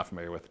I'm just not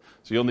familiar with.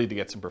 So you'll need to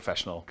get some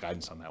professional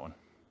guidance on that one.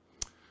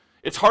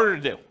 It's harder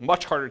to do,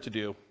 much harder to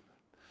do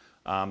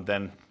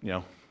than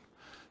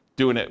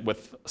doing it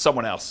with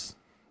someone else's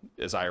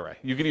IRA.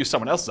 You can use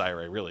someone else's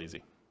IRA real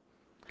easy.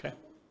 Okay?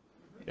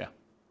 Yeah.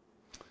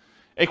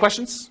 Any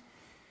questions?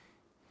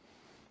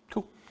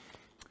 Cool.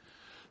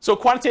 So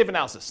quantitative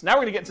analysis. Now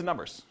we're going to get into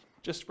numbers,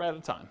 just right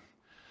at time.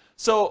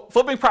 So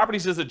flipping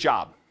properties is a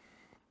job.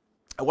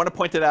 I want to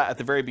point to that at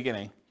the very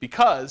beginning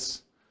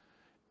because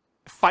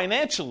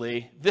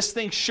financially, this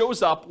thing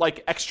shows up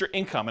like extra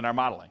income in our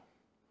modeling.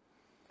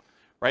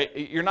 Right?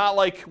 We're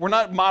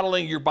not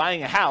modeling you're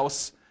buying a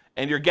house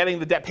and you're getting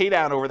the debt pay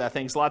down over that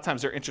thing. So a lot of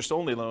times they're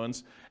interest-only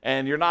loans,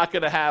 and you're not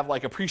going to have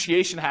like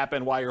appreciation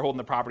happen while you're holding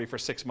the property for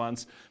 6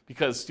 months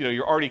because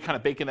you're already kind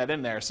of baking that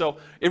in there. So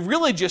it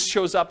really just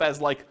shows up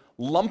as like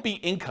lumpy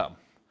income.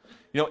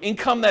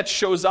 Income that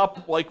shows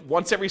up like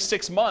once every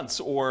 6 months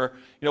or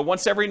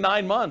once every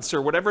 9 months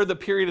or whatever the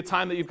period of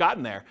time that you've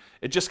gotten there.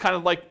 It just kind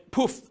of like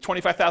poof,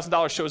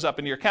 $25,000 shows up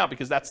in your account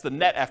because that's the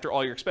net after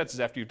all your expenses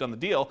after you've done the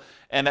deal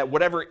and at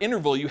whatever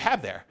interval you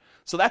have there.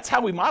 So that's how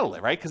we model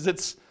it, right? Because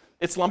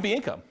it's lumpy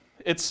income.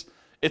 It's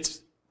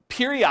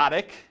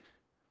periodic,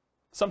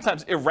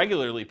 sometimes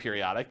irregularly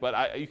periodic,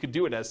 but you could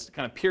do it as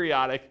kind of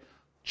periodic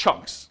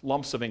chunks,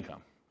 lumps of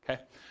income.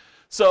 Okay.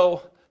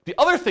 So the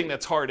other thing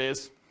that's hard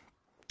is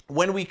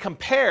when we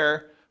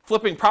compare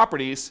flipping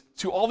properties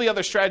to all the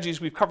other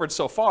strategies we've covered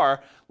so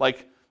far,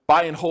 like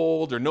buy and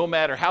hold or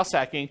nomad or house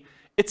hacking,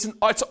 it's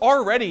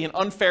already an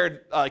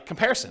unfair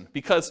comparison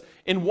because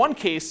in one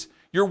case,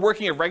 you're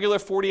working a regular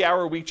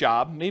 40-hour-a-week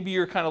job. Maybe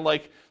you're kind of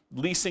like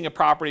leasing a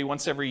property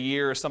once every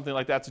year or something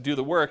like that to do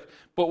the work.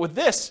 But with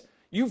this,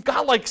 you've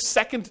got like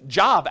second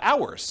job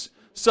hours.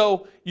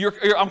 So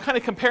I'm kind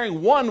of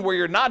comparing one where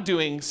you're not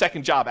doing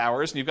second job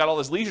hours and you've got all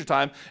this leisure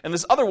time, and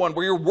this other one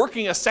where you're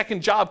working a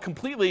second job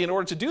completely in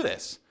order to do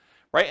this,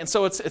 right? And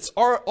so it's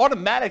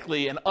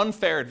automatically an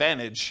unfair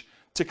advantage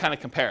to kind of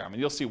compare them, and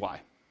you'll see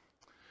why.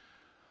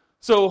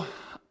 So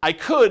I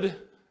could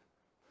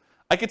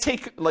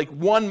take like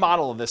one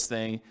model of this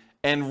thing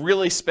and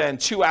really spend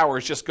 2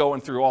 hours just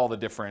going through all the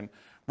different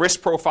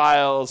risk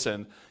profiles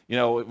and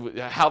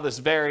how this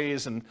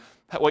varies and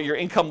what your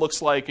income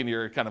looks like and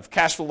your kind of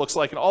cash flow looks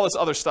like and all this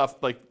other stuff,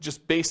 like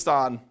just based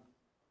on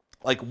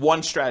like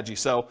one strategy.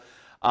 So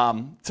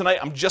tonight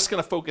I'm just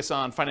going to focus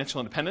on financial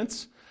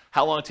independence,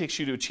 how long it takes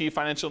you to achieve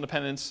financial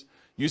independence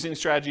using the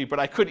strategy, but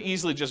I could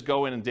easily just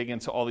go in and dig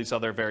into all these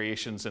other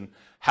variations and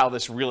how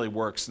this really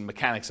works and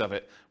mechanics of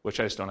it, which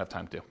I just don't have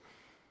time to do.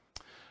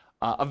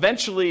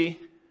 Eventually,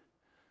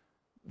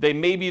 they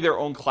may be their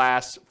own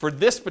class. For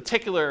this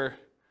particular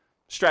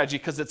strategy,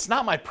 because it's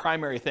not my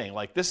primary thing,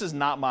 like this is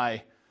not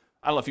my,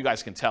 I don't know if you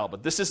guys can tell,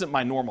 but this isn't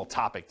my normal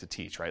topic to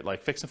teach, right?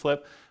 Like fix and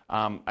flip.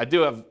 I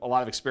do have a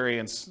lot of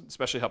experience,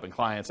 especially helping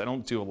clients. I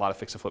don't do a lot of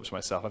fix and flips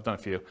myself. I've done a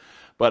few.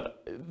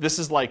 But this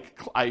is like,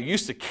 I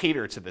used to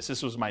cater to this.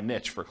 This was my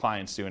niche for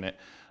clients doing it.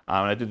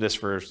 And I did this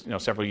for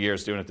several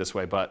years doing it this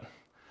way. But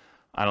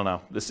I don't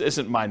know. This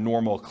isn't my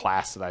normal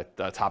class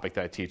topic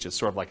that I teach. It's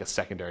sort of like a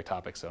secondary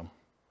topic. So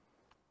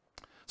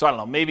I don't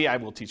know. Maybe I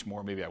will teach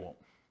more. Maybe I won't.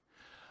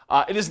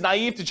 It is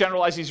naive to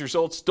generalize these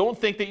results. Don't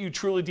think that you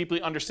truly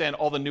deeply understand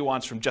all the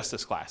nuance from just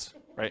this class,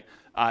 right?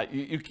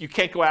 You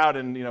can't go out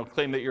and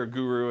claim that you're a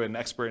guru and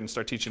expert and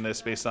start teaching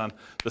this based on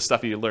the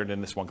stuff you learned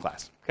in this one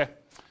class, okay?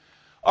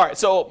 All right,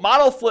 so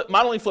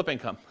modeling flip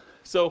income.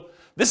 So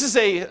this is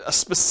a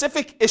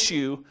specific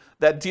issue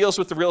that deals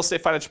with the real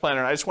estate financial planner,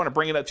 and I just want to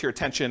bring it up to your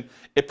attention.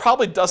 It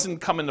probably doesn't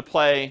come into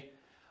play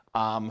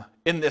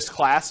in this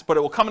class, but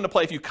it will come into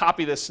play if you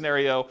copy this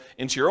scenario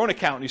into your own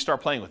account and you start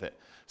playing with it.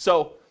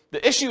 So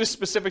the issue is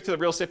specific to the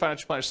real estate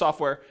financial planner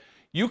software.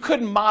 You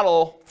could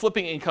model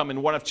flipping income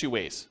in one of two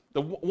ways.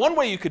 The one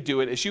way you could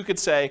do it is you could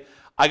say,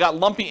 I got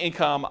lumpy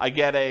income, I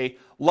get a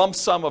lump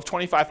sum of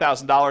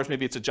 $25,000,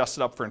 maybe it's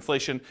adjusted up for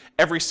inflation,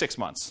 every 6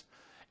 months.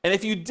 And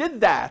if you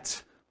did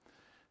that,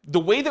 the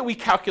way that we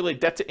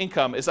calculate debt to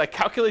income is I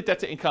calculate debt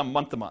to income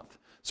month to month.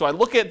 So I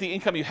look at the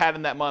income you had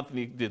in that month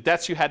and the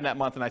debts you had in that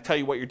month, and I tell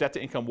you what your debt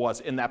to income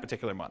was in that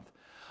particular month.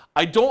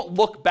 I don't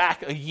look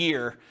back a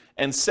year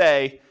and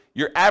say,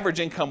 your average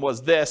income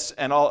was this,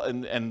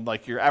 and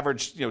like your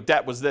average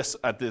debt was this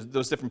at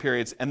those different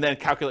periods, and then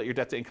calculate your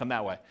debt to income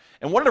that way.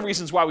 And one of the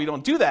reasons why we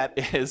don't do that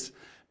is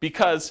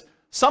because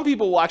some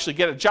people will actually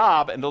get a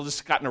job and they'll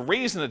just gotten a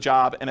raise in a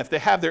job, and if they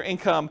have their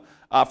income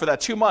for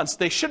that 2 months,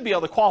 they should be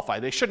able to qualify.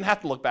 They shouldn't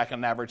have to look back on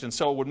an average, and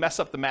so it would mess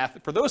up the math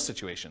for those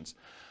situations.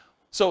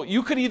 So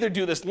you could either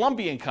do this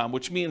lumpy income,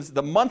 which means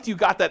the month you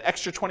got that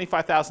extra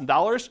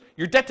 $25,000,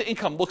 your debt to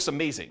income looks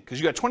amazing because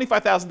you got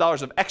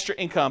 $25,000 of extra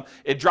income.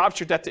 It drops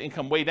your debt to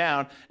income way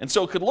down, and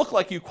so it could look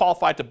like you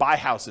qualified to buy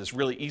houses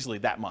really easily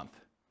that month.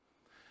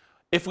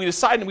 If we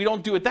decide and we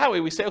don't do it that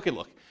way, we say, okay,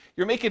 look,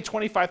 you're making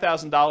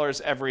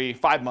 $25,000 every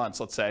 5 months,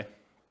 let's say.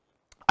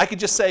 I could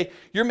just say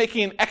you're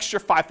making an extra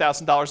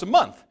 $5,000 a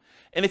month.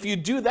 And if you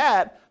do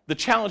that, the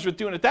challenge with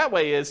doing it that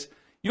way is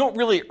you don't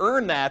really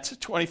earn that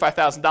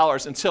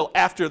 $25,000 until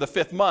after the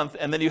 5th month,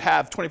 and then you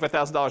have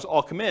 $25,000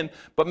 all come in,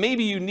 but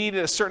maybe you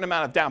needed a certain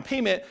amount of down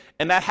payment,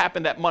 and that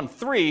happened at month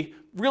 3,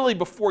 really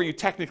before you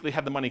technically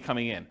had the money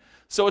coming in.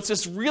 So it's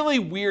this really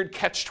weird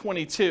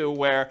catch-22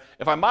 where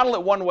if I model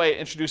it one way, it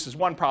introduces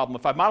one problem.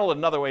 If I model it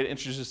another way, it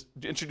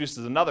introduces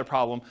another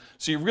problem.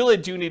 So you really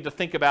do need to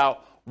think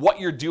about what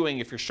you're doing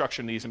if you're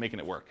structuring these and making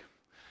it work.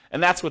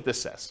 And that's what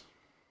this says.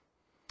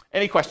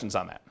 Any questions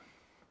on that?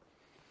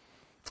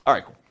 All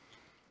right, cool.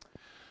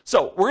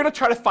 So we're going to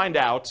try to find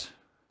out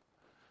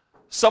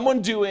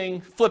someone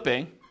doing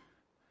flipping,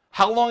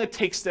 how long it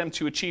takes them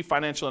to achieve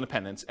financial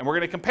independence, and we're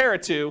going to compare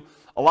it to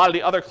a lot of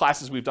the other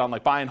classes we've done,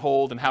 like buy and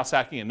hold and house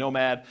hacking and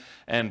Nomad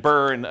and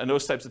Burr and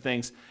those types of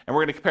things, and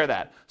we're going to compare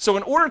that. So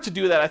in order to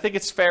do that, I think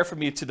it's fair for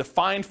me to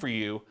define for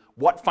you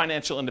what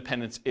financial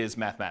independence is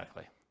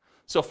mathematically.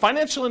 So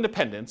financial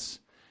independence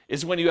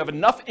is when you have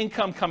enough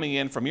income coming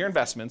in from your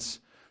investments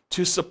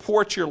to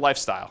support your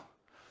lifestyle.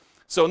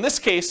 So in this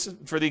case,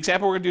 for the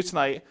example we're going to do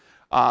tonight,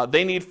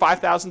 they need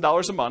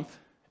 $5,000 a month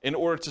in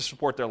order to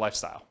support their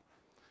lifestyle.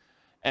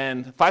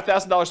 And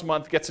 $5,000 a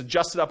month gets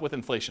adjusted up with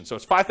inflation. So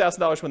it's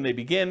 $5,000 when they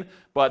begin,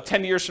 but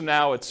 10 years from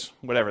now, it's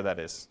whatever that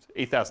is,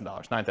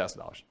 $8,000,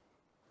 $9,000.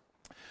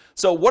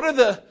 So what are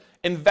the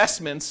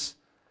investments,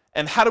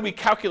 and how do we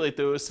calculate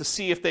those to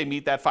see if they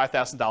meet that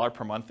 $5,000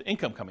 per month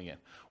income coming in?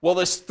 Well,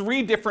 there's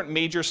 3 different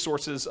major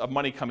sources of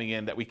money coming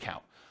in that we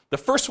count. The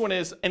first one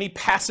is any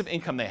passive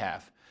income they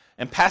have.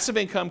 And passive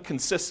income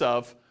consists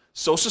of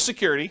Social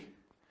Security,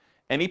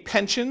 any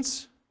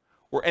pensions,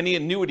 or any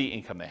annuity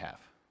income they have.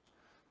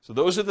 So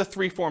those are the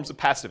 3 forms of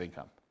passive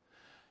income.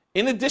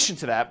 In addition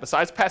to that,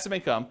 besides passive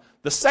income,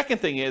 the second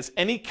thing is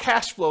any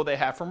cash flow they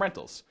have from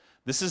rentals.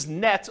 This is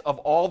net of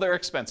all their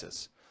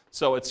expenses.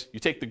 So it's you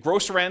take the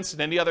gross rents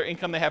and any other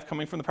income they have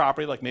coming from the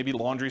property, like maybe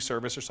laundry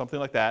service or something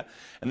like that,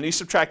 and then you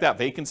subtract out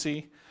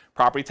vacancy,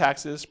 property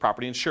taxes,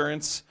 property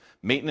insurance,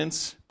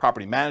 maintenance,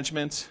 property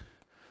management,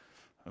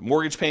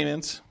 mortgage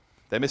payments.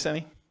 Did I miss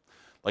any?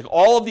 Like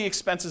all of the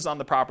expenses on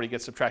the property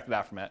get subtracted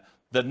out from it.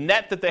 The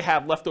net that they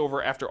have left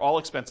over after all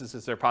expenses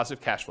is their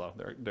positive cash flow,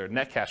 their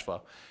net cash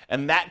flow.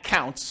 And that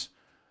counts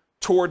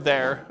toward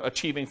their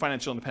achieving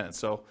financial independence.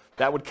 So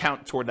that would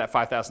count toward that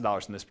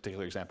 $5,000 in this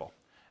particular example.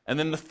 And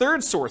then the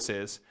third source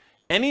is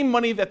any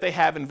money that they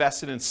have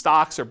invested in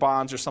stocks or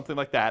bonds or something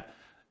like that,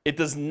 it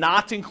does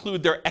not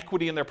include their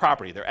equity in their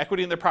property. Their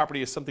equity in their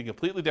property is something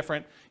completely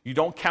different. You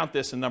don't count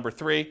this in number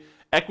 3.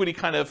 Equity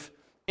kind of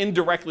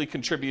indirectly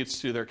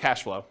contributes to their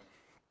cash flow.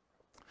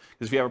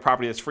 Because if you have a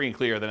property that's free and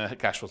clear, then the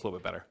cash flow is a little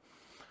bit better.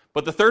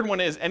 But the third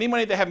one is any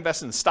money they have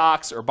invested in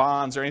stocks or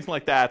bonds or anything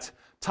like that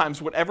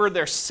times whatever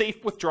their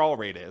safe withdrawal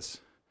rate is.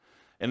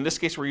 In this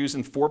case, we're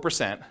using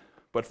 4%,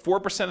 but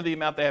 4% of the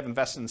amount they have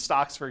invested in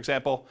stocks, for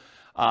example,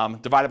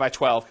 divided by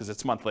 12 because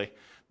it's monthly,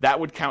 that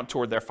would count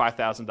toward their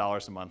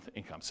 $5,000 a month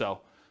income.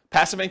 So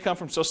passive income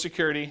from Social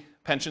Security,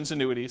 pensions,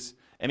 annuities,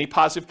 any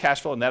positive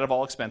cash flow net of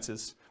all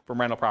expenses from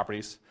rental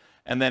properties,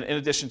 and then in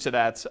addition to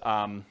that,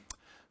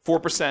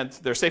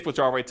 4%, their safe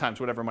withdrawal rate times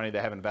whatever money they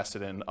have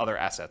invested in other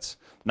assets,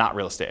 not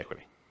real estate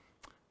equity.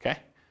 Okay?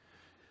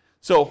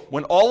 So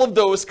when all of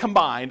those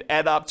combined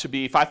add up to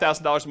be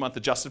 $5,000 a month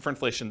adjusted for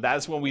inflation, that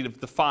is when we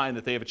define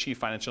that they have achieved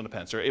financial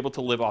independence. They're able to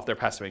live off their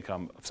passive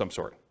income of some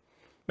sort.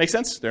 Make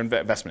sense? Their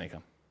investment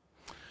income.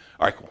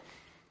 All right, cool.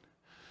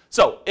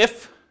 So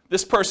if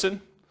this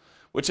person,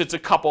 which it's a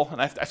couple,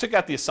 and I took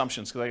out the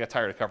assumptions because I got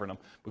tired of covering them,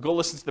 but go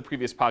listen to the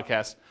previous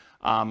podcast,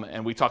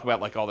 and we talk about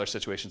like all their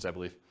situations, I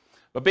believe.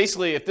 But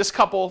basically, if this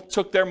couple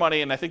took their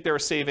money, and I think they were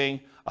saving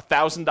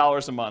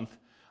 $1,000 a month,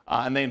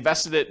 and they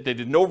invested it, they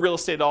did no real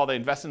estate at all, they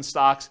invested in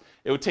stocks,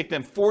 it would take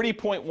them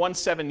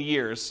 40.17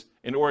 years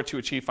in order to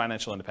achieve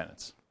financial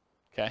independence.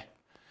 Okay?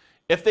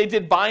 If they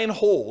did buy and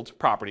hold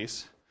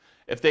properties,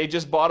 if they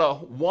just bought a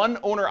one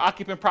owner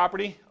occupant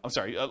property,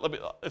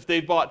 if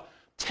they bought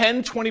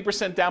 10,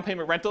 20% down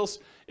payment rentals,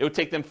 it would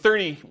take them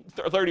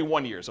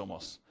 31 years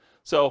almost.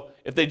 So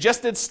if they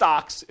just did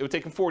stocks, it would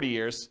take them 40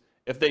 years.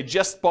 If they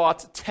just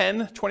bought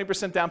 10,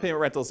 20% down payment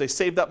rentals, they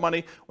saved up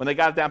money. When they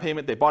got a down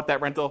payment, they bought that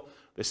rental.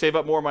 They save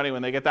up more money.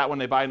 When they get that one,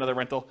 they buy another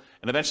rental,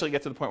 and eventually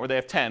get to the point where they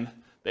have 10.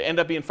 They end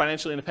up being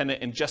financially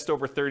independent in just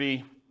over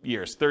 30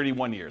 years,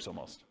 31 years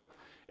almost.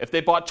 If they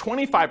bought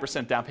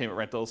 25% down payment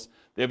rentals,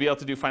 they'll be able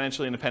to do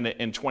financially independent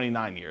in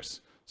 29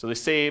 years. So they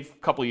save a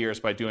couple years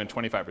by doing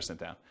 25%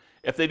 down.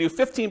 If they do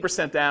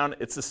 15% down,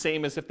 it's the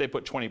same as if they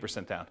put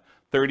 20% down,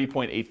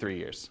 30.83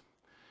 years.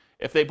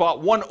 If they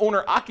bought one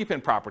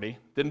owner-occupant property,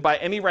 didn't buy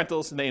any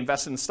rentals, and they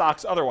invested in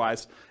stocks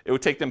otherwise, it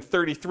would take them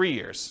 33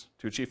 years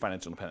to achieve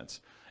financial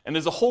independence. And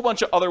there's a whole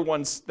bunch of other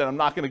ones that I'm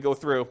not going to go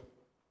through.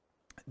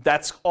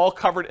 That's all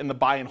covered in the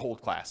buy and hold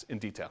class in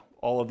detail,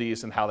 all of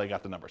these and how they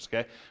got the numbers,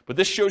 okay? But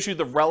this shows you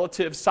the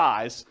relative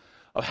size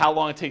of how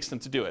long it takes them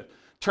to do it.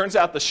 Turns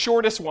out the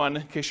shortest one,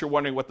 in case you're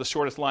wondering what the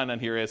shortest line on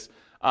here is,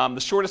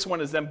 the shortest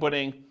one is them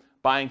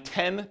buying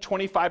 10,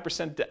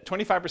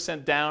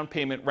 25% down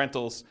payment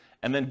rentals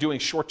and then doing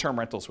short-term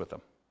rentals with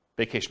them,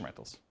 vacation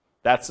rentals.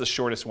 That's the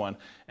shortest one,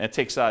 and it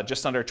takes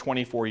just under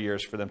 24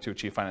 years for them to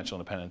achieve financial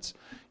independence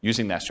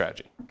using that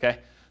strategy, okay?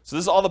 So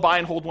this is all the buy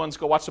and hold ones.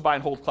 Go watch the buy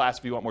and hold class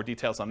if you want more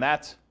details on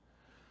that.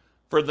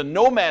 For the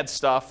nomad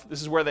stuff,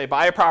 this is where they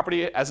buy a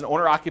property as an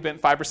owner-occupant,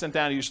 5%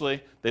 down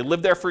usually. They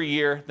live there for a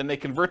year, then they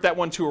convert that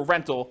one to a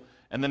rental,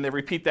 and then they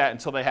repeat that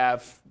until they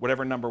have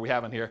whatever number we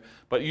have on here,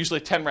 but usually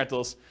 10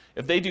 rentals.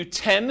 If they do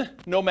 10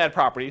 nomad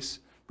properties,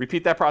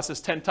 repeat that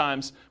process 10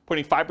 times,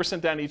 putting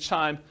 5% down each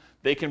time,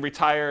 they can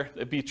retire,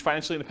 be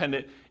financially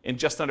independent in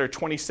just under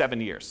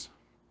 27 years.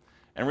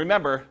 And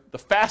remember, the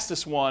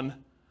fastest one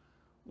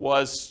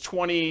was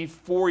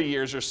 24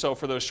 years or so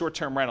for those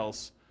short-term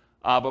rentals,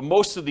 but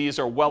most of these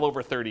are well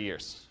over 30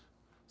 years.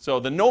 So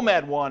the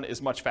nomad one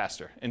is much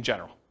faster in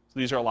general. So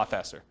these are a lot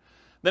faster.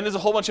 Then there's a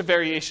whole bunch of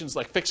variations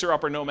like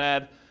fixer-upper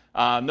nomad,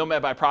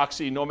 nomad by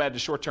proxy, nomad to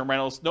short-term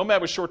rentals.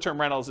 Nomad with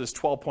short-term rentals is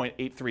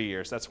 12.83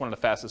 years. That's one of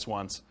the fastest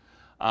ones.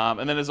 And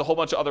then there's a whole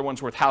bunch of other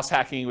ones with house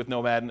hacking with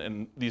nomad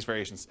and these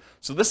variations.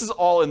 So this is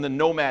all in the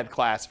nomad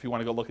class if you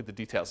want to go look at the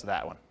details of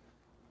that one.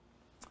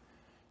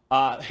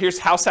 Here's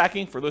house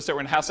hacking for those that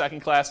were in house hacking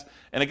class.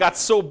 And it got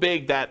so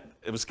big that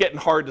it was getting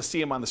hard to see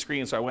them on the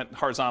screen, so I went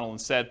horizontal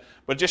instead.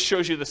 But it just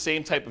shows you the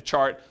same type of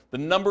chart, the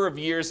number of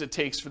years it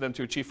takes for them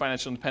to achieve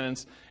financial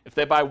independence. If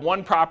they buy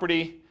one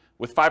property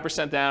with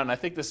 5% down, and I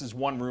think this is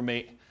one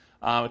roommate,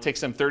 it takes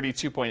them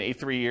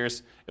 32.83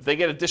 years. If they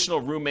get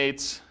additional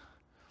roommates,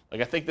 like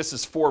I think this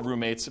is 4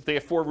 roommates. If they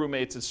have 4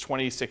 roommates, it's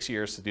 26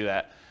 years to do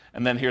that.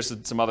 And then here's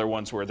some other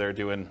ones where they're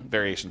doing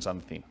variations on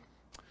the theme.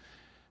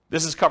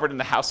 This is covered in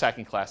the house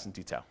hacking class in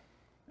detail.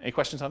 Any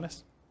questions on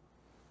this?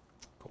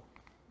 Cool.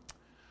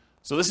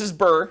 So this is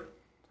BRRRR.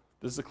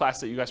 This is a class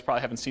that you guys probably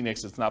haven't seen yet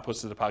because it's not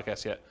posted to the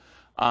podcast yet.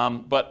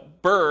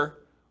 But BRRRR,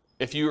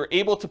 if you are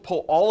able to pull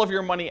all of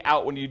your money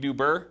out when you do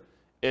BRRRR,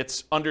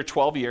 it's under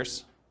 12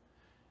 years.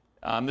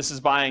 This is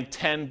buying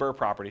 10 BRRRR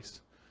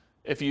properties.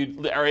 If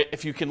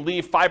you can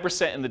leave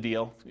 5% in the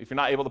deal, if you're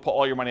not able to pull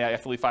all your money out, you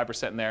have to leave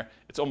 5% in there.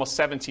 It's almost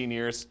 17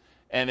 years.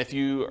 And if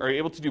you are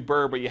able to do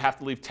BRRRR, but you have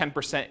to leave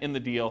 10% in the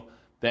deal,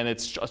 then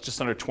it's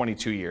just under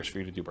 22 years for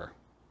you to do BRRRR.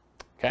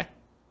 Okay?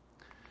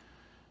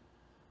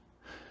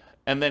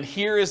 And then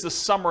here is the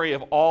summary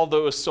of all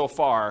those so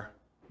far,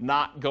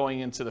 not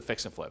going into the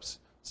fix and flips.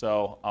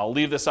 So I'll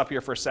leave this up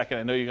here for a second.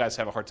 I know you guys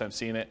have a hard time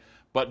seeing it,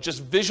 but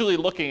just visually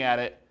looking at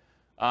it,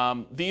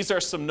 these are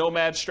some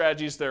nomad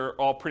strategies. They're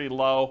all pretty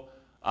low.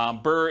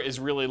 BRRRR is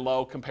really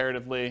low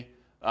comparatively.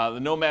 The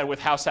nomad with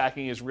house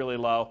hacking is really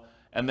low.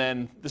 And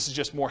then this is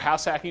just more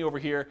house hacking over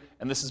here,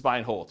 and this is buy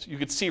and hold. You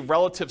could see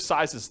relative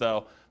sizes,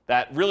 though,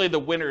 that really the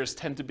winners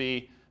tend to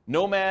be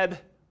nomad,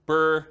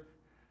 BRRRR,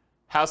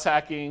 house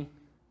hacking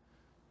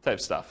type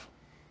stuff.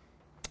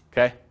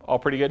 Okay, all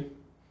pretty good?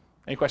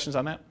 Any questions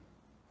on that?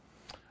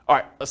 All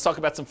right, let's talk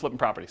about some flipping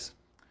properties.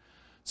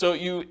 So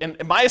in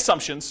my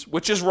assumptions,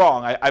 which is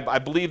wrong, I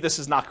believe this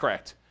is not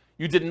correct,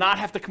 you did not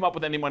have to come up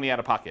with any money out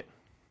of pocket.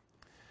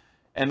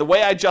 And the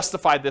way I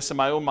justified this in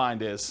my own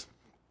mind is,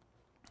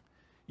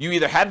 you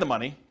either had the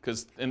money,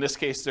 because in this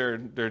case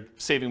they're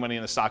saving money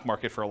in the stock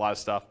market for a lot of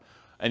stuff,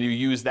 and you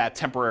use that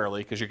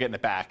temporarily because you're getting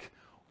it back,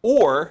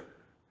 or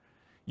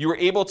you were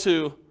able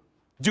to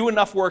do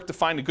enough work to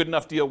find a good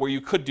enough deal where you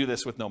could do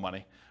this with no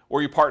money,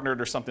 or you partnered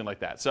or something like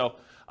that. So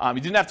you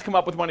didn't have to come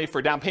up with money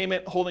for down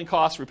payment, holding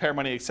costs, repair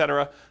money,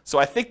 etc. So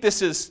I think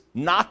this is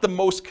not the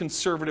most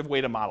conservative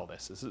way to model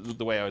this. This is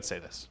the way I would say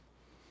this.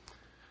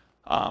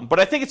 But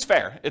I think it's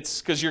fair.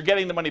 It's because you're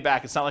getting the money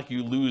back. It's not like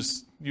you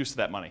lose use of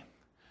that money.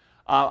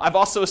 I've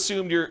also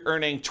assumed you're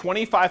earning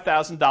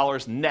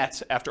 $25,000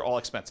 net after all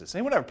expenses.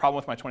 Anyone have a problem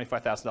with my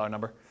 $25,000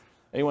 number?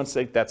 Anyone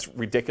think that's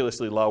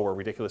ridiculously low or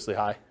ridiculously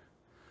high?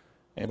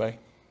 Anybody?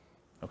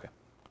 Okay.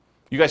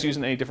 You guys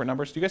using any different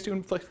numbers? Do you guys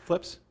do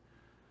flips?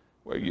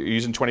 Where you're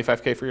using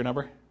 25K for your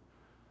number?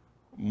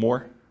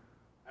 More?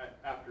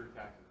 After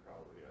taxes,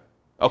 probably,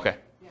 yeah. Okay.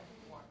 Yeah,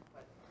 more,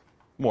 but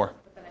More.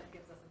 then it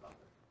gives us a buffer.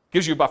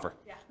 Gives you a buffer.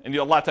 Yeah. And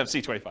you a lot of times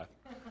see 25.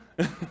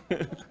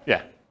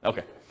 Yeah,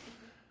 okay.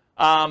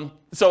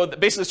 So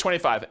basically it's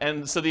 25.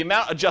 And so the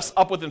amount adjusts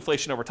up with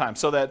inflation over time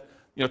so that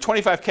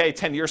 25K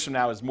 10 years from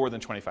now is more than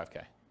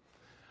 25K.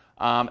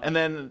 And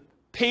then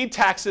paid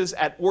taxes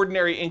at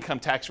ordinary income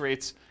tax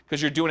rates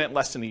because you're doing it in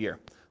less than a year.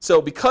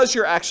 So because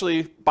you're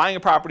actually buying a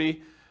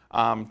property,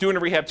 doing a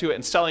rehab to it,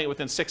 and selling it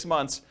within 6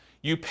 months,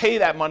 you pay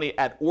that money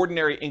at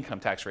ordinary income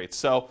tax rates.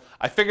 So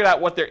I figured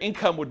out what their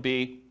income would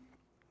be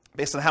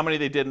based on how many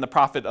they did in the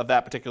profit of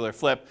that particular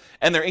flip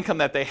and their income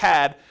that they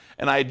had,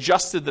 and I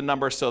adjusted the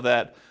number so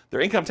that their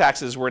income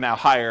taxes were now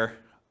higher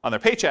on their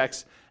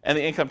paychecks, and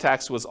the income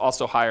tax was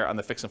also higher on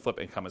the fix and flip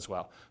income as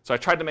well. So I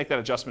tried to make that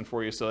adjustment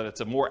for you so that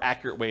it's a more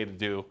accurate way to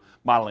do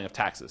modeling of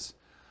taxes.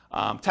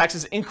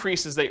 Taxes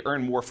increase as they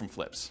earn more from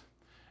flips.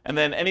 And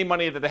then any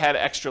money that they had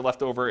extra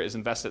left over is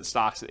invested in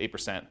stocks at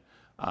 8%.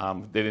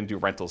 They didn't do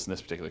rentals in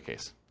this particular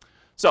case.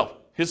 So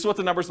here's what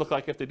the numbers look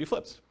like if they do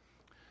flips.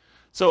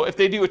 So if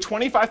they do a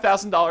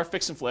 $25,000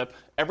 fix and flip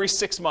every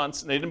 6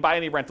 months, and they didn't buy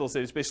any rentals,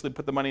 they just basically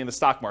put the money in the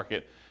stock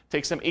market, it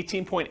takes them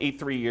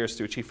 18.83 years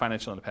to achieve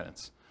financial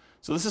independence.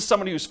 So this is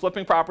somebody who's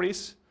flipping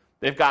properties.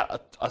 They've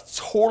got a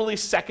totally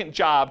second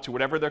job to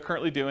whatever they're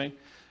currently doing.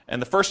 And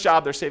the first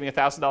job, they're saving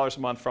 $1,000 a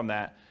month from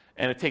that.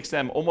 And it takes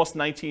them almost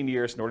 19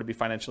 years in order to be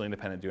financially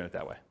independent doing it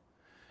that way.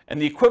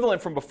 And the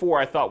equivalent from before,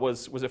 I thought,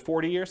 was it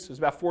 40 years? It was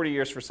about 40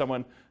 years for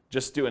someone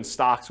just doing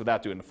stocks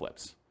without doing the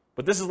flips.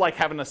 But this is like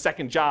having a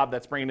second job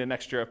that's bringing in an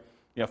extra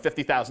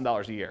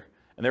 $50,000 a year.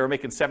 And they were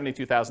making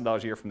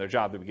 $72,000 a year from their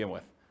job to begin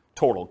with,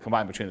 total,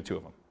 combined between the two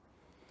of them.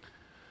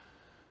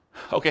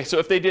 Okay, so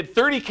if they did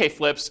 30K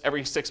flips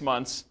every 6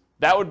 months,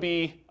 that would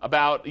be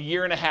about 1.5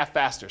 years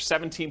faster,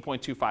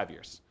 17.25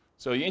 years.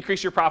 So you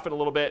increase your profit a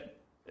little bit,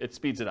 it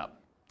speeds it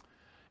up.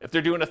 If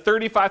they're doing a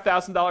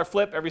 $35,000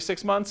 flip every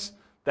 6 months,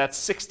 that's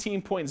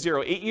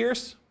 16.08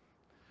 years.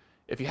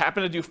 If you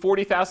happen to do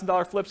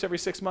 $40,000 flips every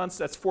 6 months,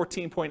 that's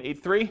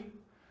 14.83.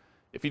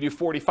 If you do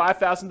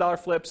 $45,000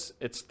 flips,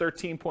 it's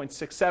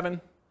 13.67.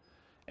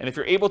 And if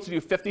you're able to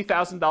do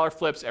 $50,000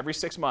 flips every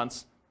 6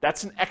 months,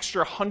 that's an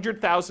extra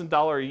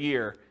 $100,000 a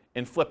year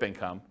in flip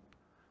income.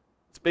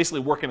 It's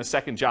basically working a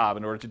second job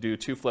in order to do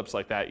 2 flips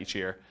like that each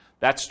year.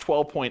 That's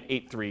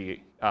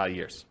 12.83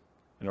 years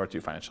in order to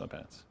do financial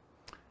independence.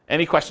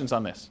 Any questions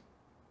on this?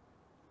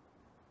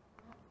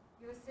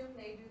 You assume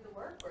they do the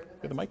work, or does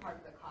the that mic? part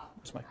of the cost?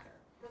 Where's the mic?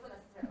 It doesn't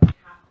necessarily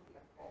have to be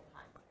a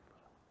full-time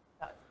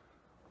job.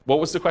 What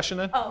was the question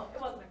then? Oh,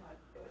 it wasn't a question.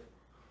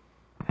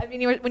 I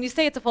mean, when you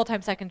say it's a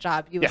full-time second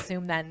job, you Yeah.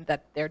 assume then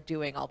that they're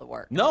doing all the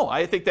work. No,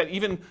 I think that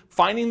even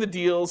finding the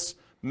deals,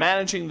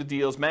 managing the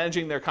deals,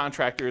 managing their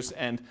contractors,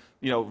 and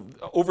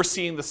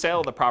overseeing the sale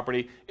of the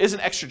property is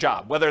an extra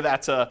job. Whether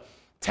that's a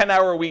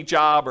 10-hour-a-week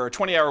job or a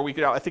 20-hour-a-week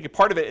job, I think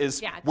part of it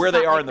is Yeah, it's where not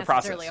they are like in the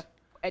process.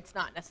 It's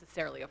not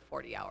necessarily a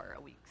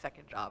 40-hour-a-week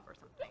second job or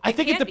something. I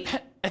think can it be.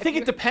 depends. I think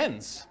it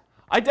depends.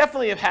 I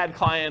definitely have had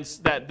clients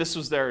that this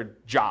was their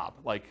job,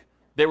 like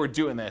they were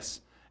doing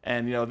this,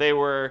 and they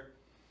were,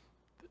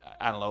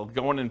 I don't know,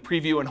 going and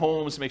previewing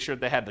homes to make sure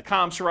that they had the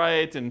comps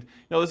right, and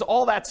there's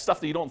all that stuff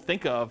that you don't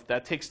think of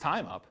that takes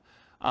time up.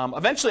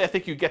 Eventually, I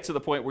think you get to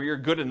the point where you're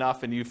good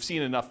enough and you've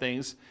seen enough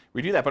things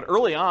where you do that. But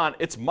early on,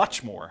 it's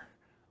much more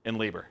in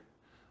labor.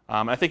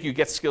 I think you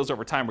get skills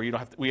over time where you don't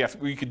have to,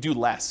 where you could do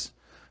less.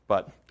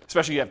 But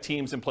especially you have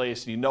teams in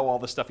place and all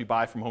the stuff you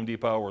buy from Home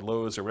Depot or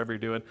Lowe's or whatever you're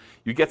doing,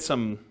 you get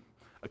some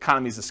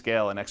economies of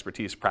scale and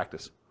expertise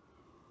practice.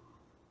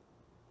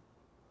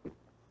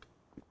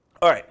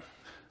 All right.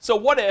 So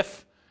what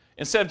if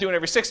instead of doing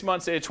every 6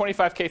 months, they did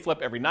 25K flip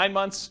every 9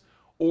 months,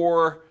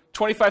 or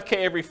 25K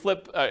every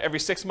flip every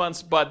 6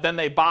 months, but then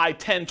they buy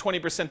 10,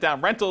 20%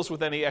 down rentals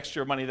with any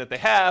extra money that they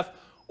have,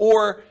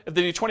 Or if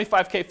they do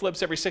 25K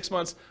flips every 6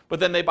 months,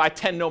 but then they buy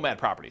 10 Nomad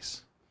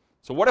properties.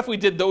 So what if we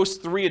did those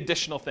 3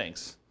 additional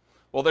things?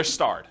 Well, they're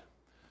starred.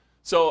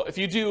 So if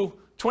you do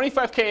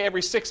 25K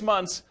every 6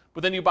 months,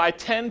 but then you buy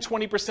 10,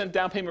 20%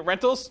 down payment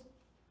rentals,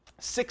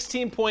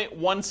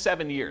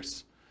 16.17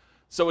 years.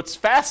 So it's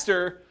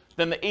faster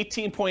than the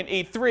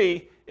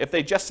 18.83 if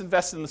they just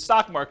invested in the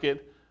stock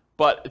market,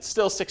 but it's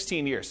still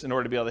 16 years in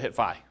order to be able to hit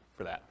FI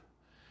for that.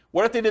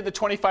 What if they did the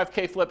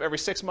 25K flip every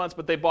 6 months,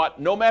 but they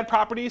bought Nomad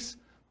properties?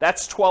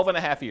 That's 12 and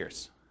a half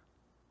years.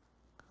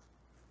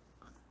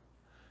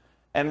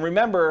 And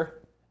remember,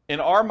 in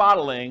our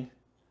modeling,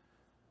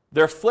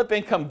 their flip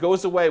income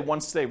goes away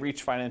once they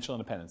reach financial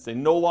independence. They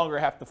no longer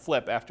have to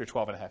flip after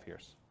 12 and a half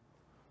years.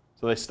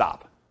 So they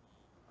stop.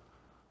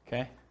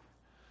 Okay?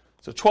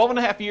 So 12 and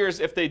a half years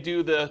if they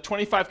do the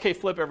 25K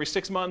flip every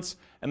 6 months,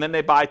 and then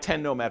they buy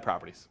 10 Nomad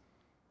properties.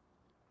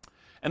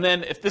 And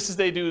then if this is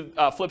they do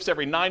flips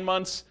every 9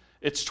 months,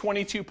 it's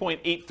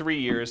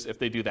 22.83 years if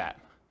they do that.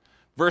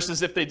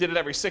 Versus if they did it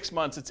every 6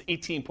 months, it's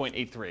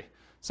 18.83.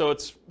 So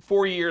it's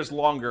 4 years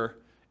longer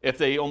if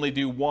they only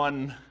do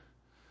one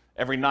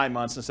every 9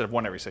 months instead of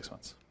one every 6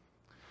 months.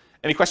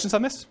 Any questions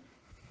on this?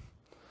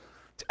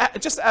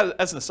 Just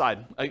as an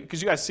aside,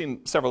 because you guys have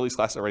seen several of these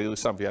classes already, at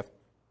least some of you have.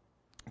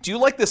 Do you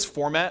like this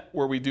format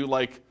where we do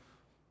like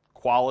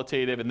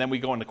qualitative and then we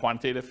go into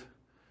quantitative?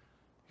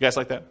 You guys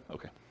like that?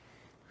 Okay.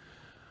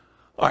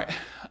 All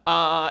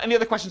right. Any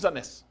other questions on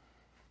this?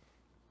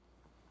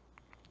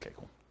 Okay,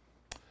 cool.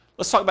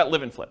 Let's talk about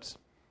live-in flips.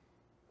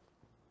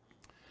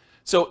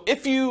 So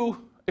if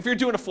you're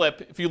doing a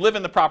flip, if you live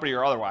in the property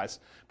or otherwise,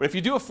 but if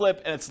you do a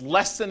flip and it's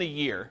less than a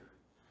year,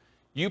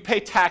 you pay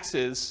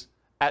taxes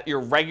at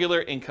your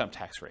regular income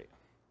tax rate.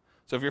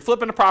 So if you're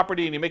flipping a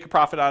property and you make a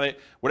profit on it,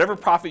 whatever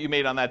profit you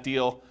made on that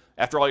deal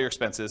after all your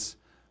expenses,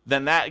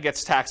 then that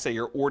gets taxed at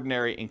your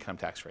ordinary income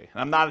tax rate.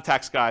 And I'm not a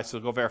tax guy, so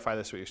go verify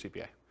this with your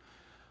CPA.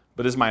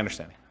 But this is my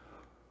understanding.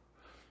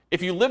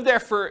 If you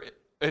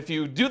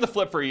do the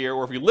flip for a year,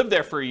 or if you live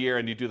there for a year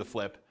and you do the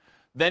flip,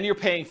 then you're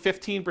paying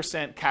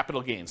 15%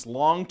 capital gains,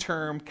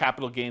 long-term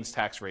capital gains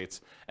tax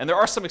rates. And there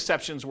are some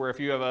exceptions where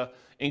if you have an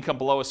income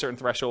below a certain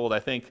threshold, I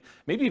think,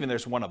 maybe even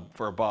there's one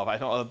for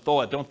above, though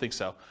I don't think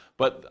so.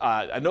 But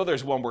I know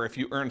there's one where if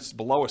you earn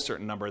below a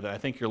certain number, then I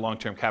think your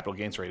long-term capital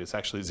gains rate is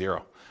actually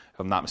 0, if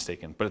I'm not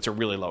mistaken. But it's a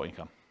really low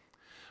income.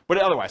 But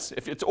otherwise,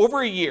 if it's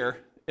over a year,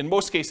 in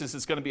most cases,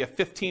 it's going to be a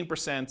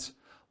 15%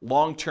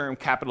 long-term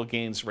capital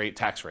gains rate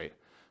tax rate.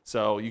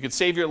 So you could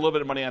save you a little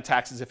bit of money on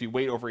taxes if you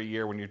wait over a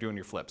year when you're doing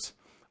your flips.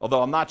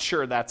 Although I'm not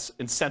sure that's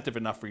incentive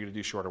enough for you to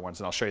do shorter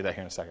ones, and I'll show you that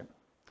here in a second.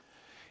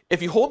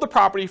 If you hold the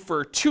property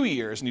for 2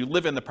 years and you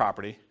live in the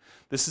property,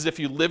 this is if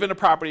you live in a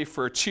property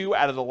for 2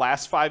 out of the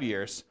last 5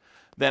 years,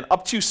 then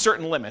up to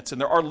certain limits,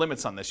 and there are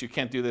limits on this. You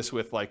can't do this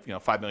with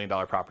 $5 million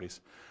properties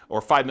or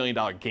 $5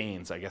 million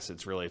gains. I guess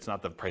it's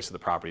not the price of the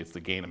property, it's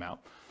the gain amount.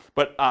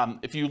 But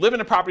if you live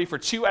in a property for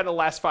 2 out of the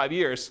last 5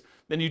 years,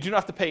 then you do not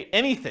have to pay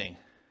anything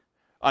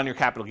on your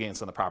capital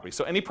gains on the property.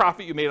 So any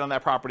profit you made on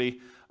that property,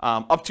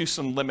 up to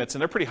some limits,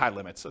 and they're pretty high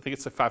limits. I think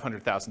it's like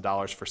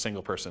 $500,000 for a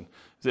single person.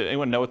 Does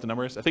anyone know what the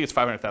number is? I think it's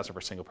 $500,000 for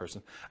a single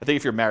person. I think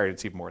if you're married,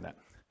 it's even more than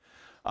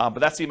that. But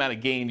that's the amount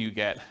of gain you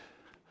get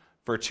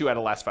for 2 out of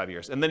the last 5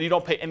 years. And then you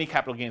don't pay any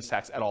capital gains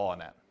tax at all on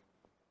that.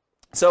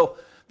 So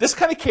this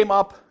kind of came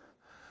up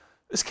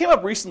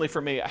recently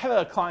for me. I had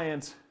a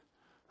client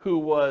who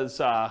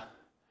was,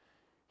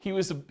 he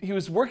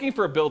was working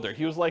for a builder.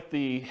 He was like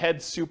the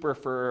head super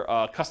for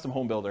a custom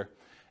home builder.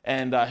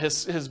 And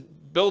his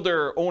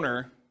builder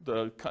owner,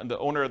 the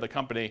owner of the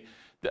company,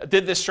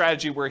 did this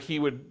strategy where he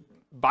would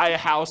buy a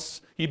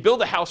house, he'd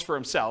build a house for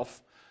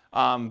himself,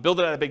 build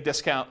it at a big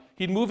discount.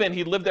 He'd move in,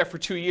 he'd live there for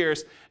 2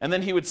 years, and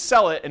then he would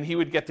sell it and he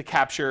would get to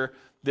capture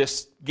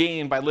this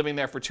gain by living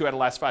there for 2 out of the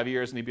last 5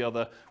 years, and he'd be able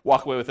to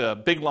walk away with a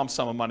big lump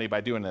sum of money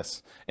by doing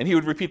this. And he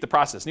would repeat the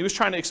process. And he was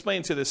trying to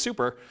explain to this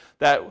super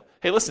that,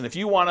 hey, listen, if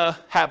you want to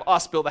have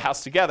us build a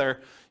house together,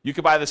 you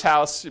could buy this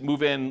house,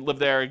 move in, live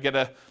there, get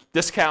a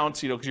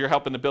discount, because you're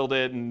helping to build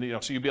it,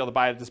 and so you'd be able to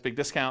buy it at this big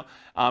discount.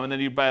 And then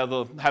you'd be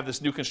able to have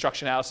this new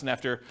construction house, and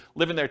after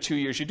living there 2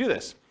 years, you do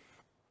this.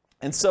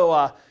 And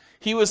so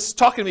he was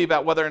talking to me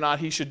about whether or not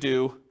he should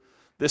do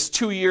this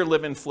 2-year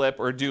live-in flip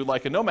or do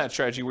like a Nomad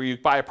strategy where you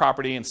buy a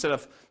property instead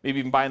of maybe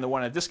even buying the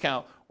one at a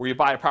discount, where you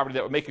buy a property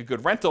that would make a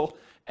good rental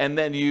and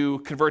then you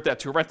convert that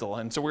to a rental.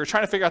 And so we were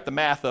trying to figure out the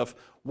math of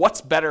what's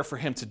better for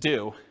him to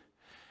do.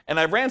 And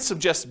I ran some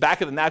just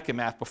back of the napkin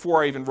math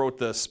before I even wrote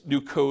this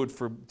new code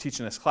for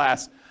teaching this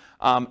class.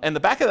 And the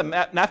back of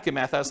the napkin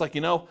math, I was like,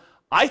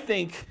 I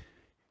think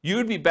you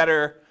would be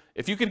better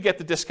if you could get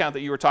the discount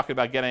that you were talking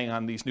about getting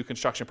on these new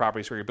construction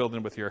properties where you're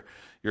building with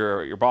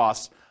your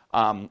boss.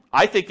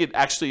 I think it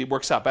actually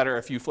works out better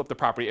if you flip the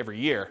property every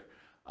year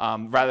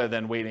rather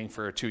than waiting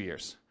for 2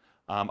 years.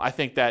 I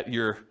think that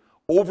you're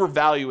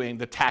overvaluing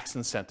the tax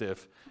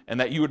incentive and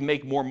that you would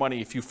make more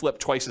money if you flip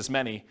twice as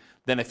many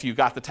than if you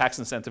got the tax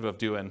incentive of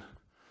doing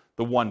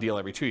the one deal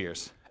every 2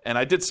 years. And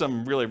I did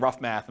some really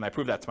rough math and I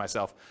proved that to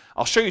myself.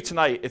 I'll show you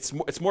tonight.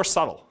 It's more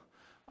subtle.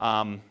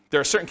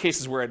 There are certain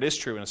cases where it is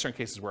true and certain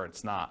cases where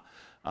it's not.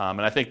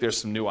 And I think there's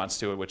some nuance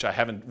to it, which I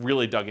haven't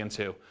really dug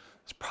into.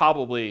 It's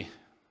probably,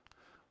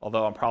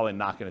 although I'm probably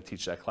not going to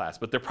teach that class,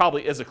 but there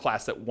probably is a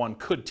class that one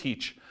could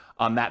teach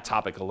on that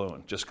topic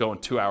alone, just going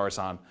 2 hours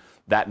on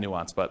that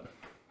nuance, but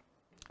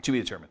to be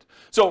determined.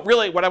 So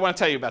really what I want to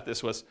tell you about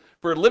this was,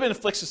 for live-in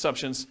fixed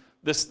assumptions,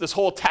 this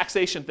whole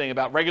taxation thing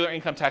about regular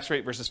income tax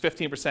rate versus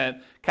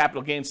 15%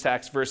 capital gains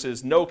tax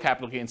versus no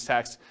capital gains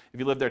tax if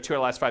you lived there 2 out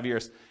of the last 5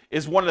 years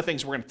is one of the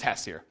things we're going to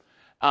test here.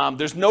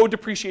 There's no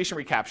depreciation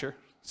recapture.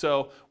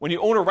 So when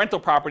you own a rental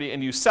property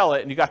and you sell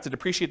it and you got to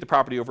depreciate the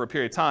property over a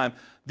period of time,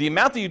 the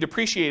amount that you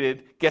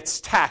depreciated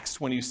gets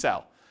taxed when you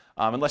sell,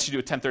 unless you do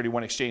a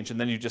 1031 exchange and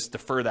then you just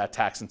defer that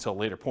tax until a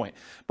later point.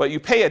 But you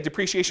pay a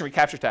depreciation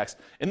recapture tax.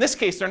 In this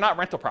case, they're not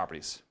rental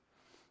properties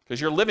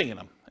because you're living in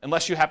them.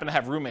 Unless you happen to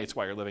have roommates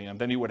while you're living in them,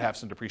 then you would have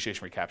some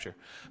depreciation recapture.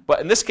 But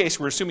in this case,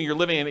 we're assuming you're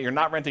living in it, you're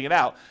not renting it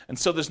out, and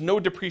so there's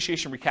no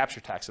depreciation recapture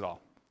tax at all.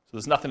 So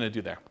there's nothing to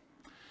do there.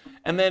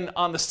 And then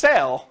on the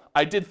sale,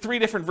 I did 3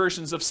 different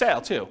versions of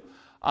sale too.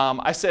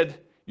 I said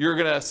you're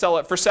going to sell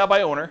it for sale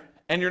by owner,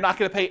 and you're not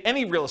going to pay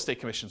any real estate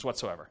commissions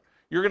whatsoever.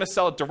 You're going to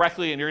sell it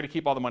directly, and you're going to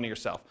keep all the money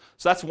yourself.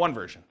 So that's one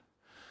version.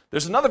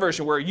 There's another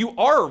version where you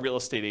are a real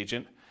estate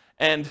agent,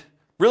 and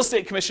real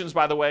estate commissions,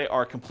 by the way,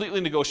 are completely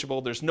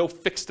negotiable. There's no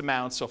fixed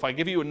amount. So if I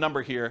give you a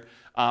number here,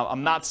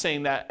 I'm not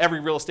saying that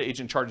every real estate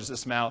agent charges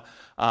this amount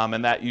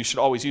and that you should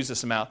always use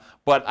this amount.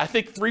 But I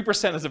think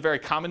 3% is a very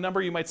common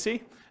number you might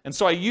see. And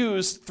so I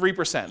use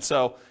 3%.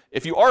 So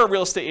if you are a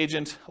real estate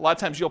agent, a lot of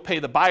times you'll pay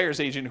the buyer's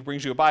agent who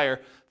brings you a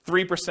buyer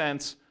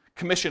 3%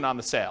 commission on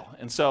the sale.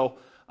 And so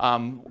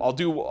I'll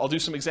do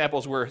some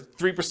examples where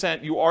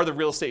 3% you are the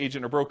real estate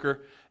agent or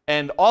broker.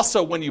 And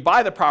also when you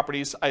buy the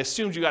properties, I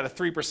assumed you got a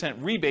 3%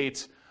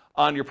 rebate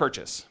on your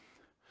purchase.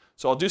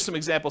 So I'll do some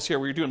examples here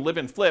where you're doing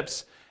live-in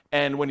flips,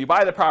 and when you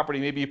buy the property,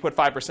 maybe you put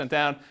 5%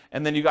 down,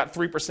 and then you got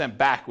 3%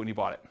 back when you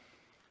bought it.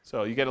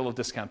 So you get a little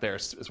discount there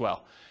as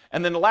well.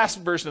 And then the last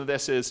version of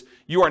this is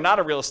you are not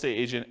a real estate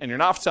agent and you're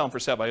not selling for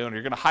sale by owner.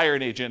 You're going to hire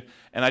an agent,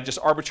 and I just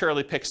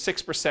arbitrarily picked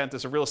 6%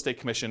 as a real estate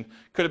commission.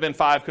 Could have been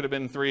 5, could have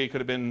been 3,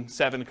 could have been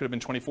 7, could have been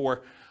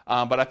 24.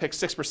 But I picked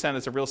 6%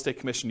 as a real estate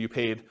commission you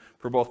paid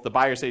for both the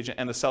buyer's agent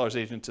and the seller's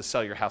agent to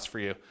sell your house for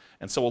you.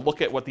 And so we'll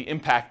look at what the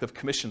impact of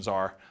commissions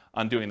are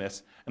on doing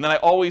this. And then I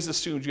always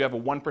assumed you have a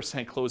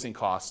 1% closing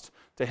cost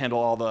to handle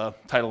all the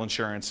title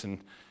insurance and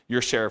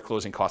your share of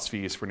closing cost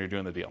fees when you're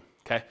doing the deal.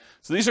 Okay?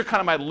 So these are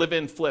kind of my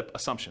live-in flip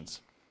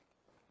assumptions.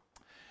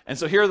 And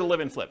so here are the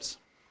live-in flips.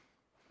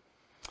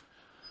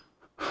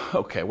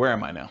 Okay, where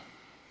am I now?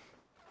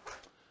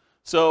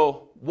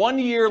 So 1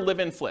 year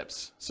live-in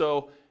flips.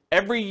 So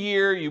every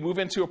year you move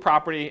into a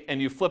property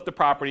and you flip the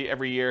property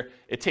every year.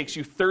 It takes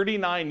you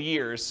 39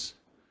 years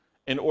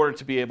in order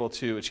to be able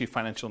to achieve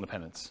financial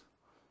independence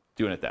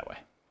doing it that way.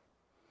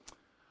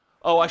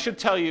 Oh, I should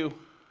tell you,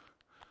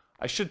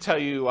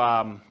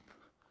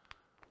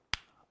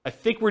 I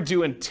think we're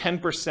doing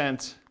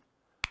 10%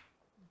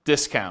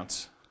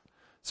 discounts.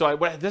 So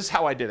this is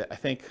how I did it. I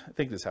think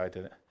this is how I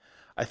did it.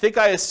 I think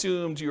I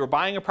assumed you were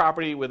buying a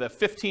property with a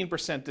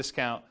 15%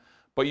 discount,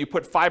 but you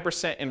put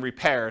 5% in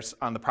repairs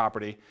on the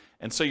property,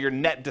 and so your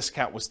net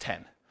discount was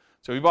 10.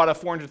 So if you bought a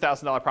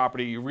 $400,000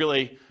 property, you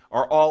really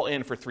are all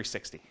in for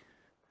 $360.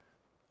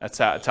 That's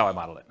how I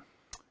modeled it.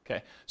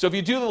 Okay. So if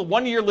you do the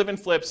 1 year live-in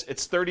flips,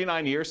 it's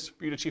 39 years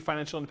for you to achieve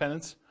financial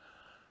independence.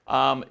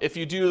 If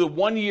you do the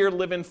 1 year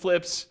live-in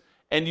flips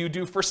and you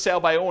do for sale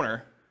by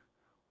owner,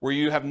 where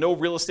you have no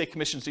real estate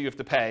commissions that you have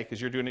to pay because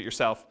you're doing it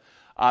yourself,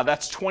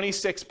 that's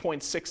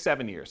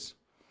 26.67 years.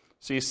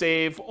 So you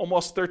save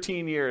almost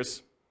 13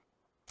 years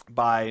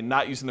by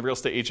not using the real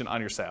estate agent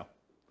on your sale.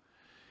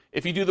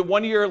 If you do the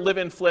 1 year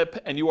live-in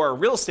flip and you are a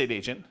real estate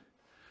agent,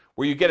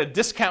 where you get a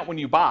discount when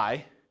you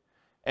buy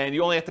and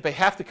you only have to pay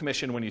half the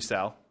commission when you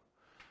sell,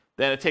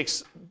 then it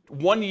takes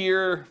 1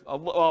 year,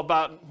 well,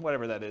 about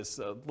whatever that is,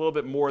 a little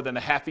bit more than a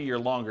half a year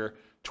longer,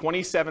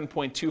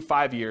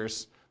 27.25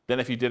 years than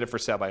if you did it for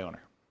sale by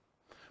owner.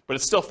 But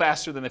it's still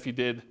faster than if you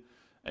did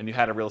and you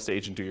had a real estate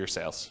agent do your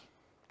sales.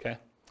 Okay?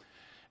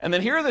 And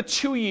then here are the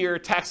 2 year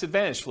tax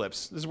advantage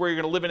flips. This is where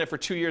you're going to live in it for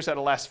 2 years out of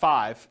the last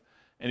 5,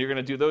 and you're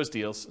going to do those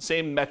deals.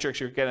 Same metrics,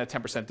 you're getting a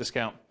 10%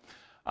 discount.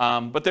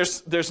 But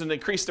there's an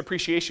increased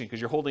depreciation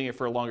because you're holding it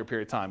for a longer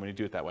period of time when you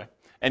do it that way.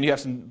 And you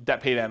have some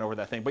debt pay down over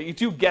that thing. But you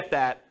do get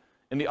that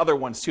in the other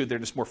ones too. They're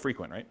just more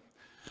frequent, right?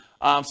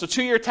 So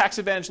 2 year tax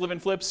advantage live-in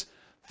flips,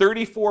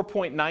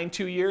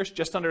 34.92 years,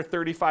 just under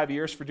 35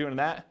 years for doing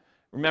that.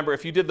 Remember,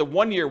 if you did the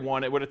 1 year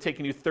one, it would have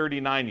taken you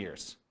 39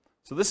 years.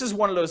 So this is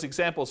one of those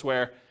examples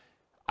where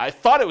I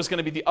thought it was going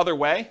to be the other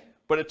way,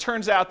 but it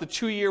turns out the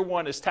 2 year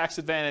one is tax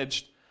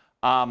advantaged.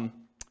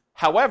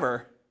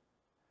 However,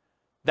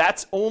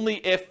 that's only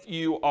if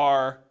you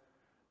are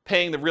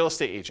paying the real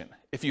estate agent.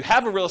 If you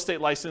have a real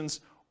estate license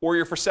or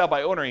you're for sale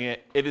by owning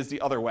it, it is the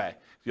other way,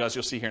 as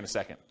you'll see here in a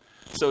second.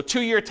 So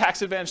 2 year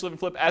tax advantage live and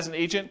flip as an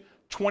agent,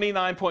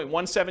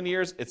 29.17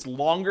 years. It's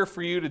longer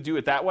for you to do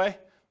it that way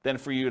than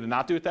for you to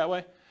not do it that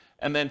way.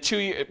 and then 2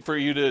 year for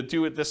you to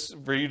do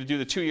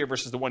the 2 year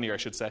versus the 1 year, I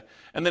should say.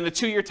 And then the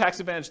 2 year tax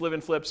advantage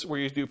live-in flips where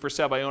you do for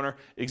sale by owner,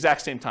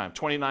 exact same time,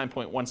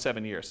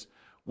 29.17 years,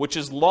 which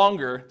is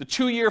longer. The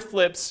 2 year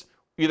flips,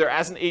 either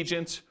as an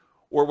agent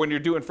or when you're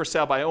doing for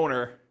sale by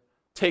owner,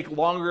 take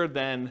longer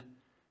than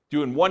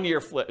doing 1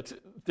 year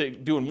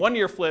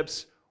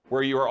flips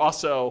where you are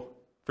also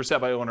for sale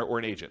by owner or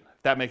an agent.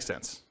 If that makes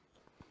sense.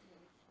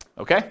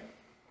 Okay?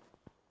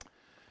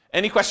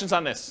 Any questions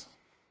on this?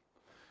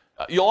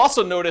 You'll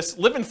also notice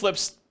live-in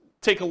flips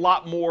take a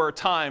lot more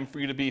time for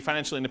you to be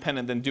financially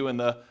independent than doing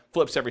the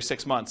flips every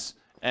 6 months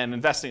and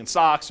investing in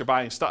stocks or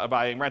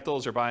buying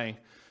rentals or buying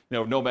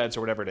nomads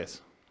or whatever it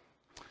is.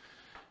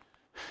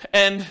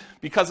 And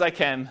because I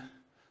can,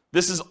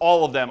 this is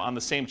all of them on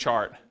the same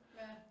chart.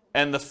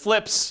 And the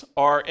flips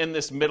are in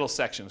this middle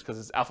section because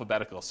it's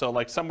alphabetical. So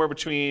like somewhere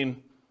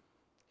between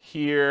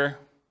here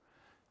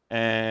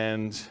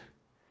and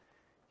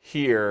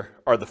here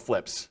are the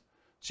flips.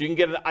 So you can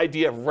get an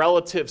idea of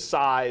relative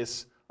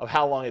size of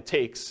how long it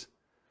takes.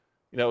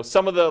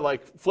 Some of the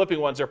like flipping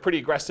ones are pretty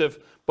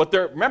aggressive, but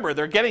remember,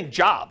 they're getting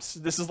jobs.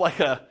 This is like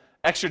a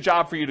extra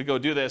job for you to go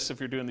do this if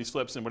you're doing these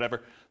flips and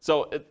whatever.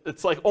 So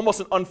it's like almost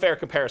an unfair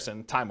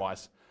comparison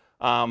time-wise.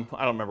 I don't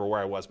remember where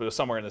I was, but it was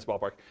somewhere in this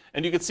ballpark.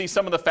 And you can see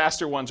some of the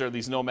faster ones are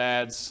these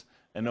nomads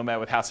and nomad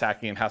with house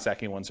hacking, and house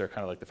hacking ones are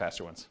kind of like the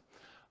faster ones.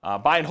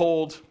 Buy and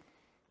hold,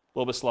 a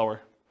little bit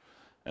slower.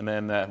 And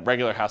then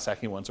regular house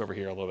hacking ones over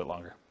here a little bit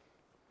longer.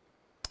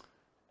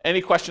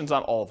 Any questions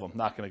on all of them?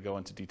 Not going to go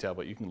into detail,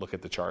 but you can look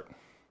at the chart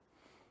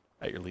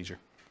at your leisure.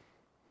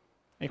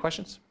 Any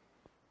questions?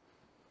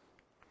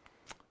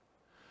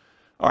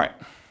 All right.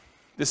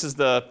 This is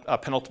the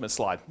penultimate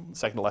slide,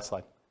 second to last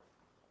slide.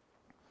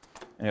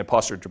 And I'm going to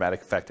pause for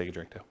dramatic effect. Take a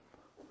drink, too.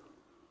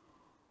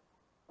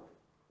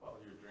 While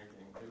you're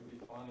drinking, it would be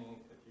funny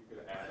if you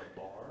could add a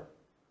bar.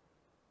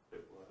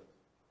 It would.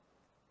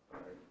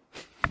 All right.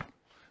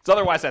 So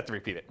otherwise, I have to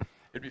repeat it.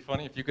 It'd be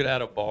funny if you could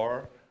add a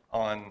bar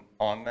on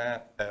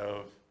that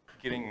of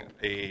getting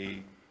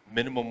a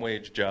minimum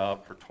wage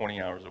job for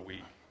 20 hours a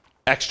week.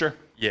 Extra?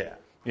 Yeah.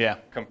 Yeah.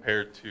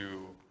 Compared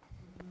to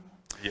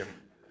the...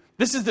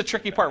 This is the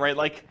tricky part, right?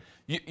 Like,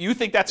 you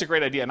think that's a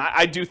great idea, and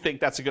I do think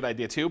that's a good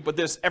idea too, but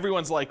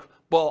everyone's like,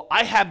 well,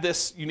 I have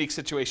this unique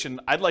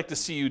situation. I'd like to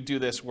see you do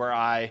this where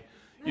I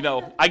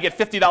get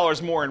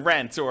 $50 more in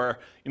rent, or,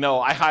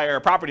 I hire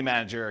a property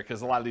manager,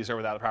 because a lot of these are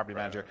without a property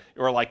manager,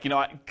 or like,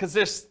 because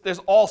there's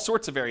all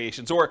sorts of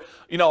variations, or,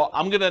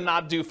 I'm going to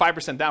not do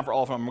 5% down for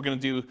all of them. We're going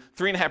to do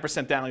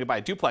 3.5% down. I'm going to buy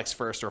a duplex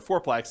first or a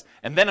fourplex,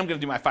 and then I'm going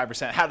to do my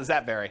 5%. How does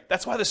that vary?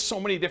 That's why there's so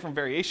many different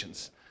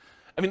variations.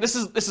 I mean, this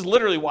is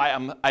literally why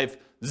I've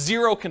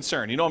zero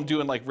concern. I'm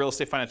doing like Real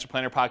Estate Financial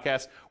Planner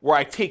podcast where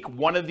I take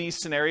one of these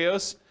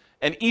scenarios,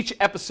 and each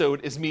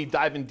episode is me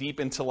diving deep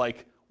into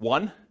like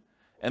one.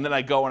 And then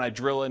I go and I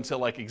drill into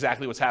like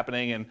exactly what's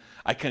happening, and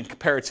I can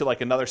compare it to like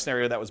another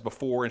scenario that was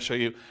before and show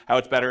you how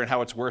it's better and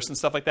how it's worse and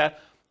stuff like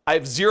that. I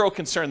have zero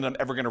concern that I'm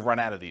ever going to run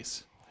out of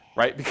these,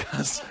 right?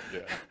 Because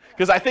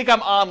I think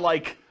I'm on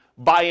like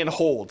buy and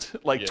hold,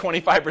 like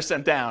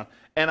 25% down.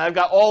 And I've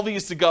got all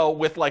these to go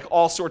with like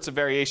all sorts of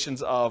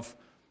variations of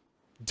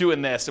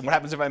doing this. And what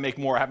happens if I make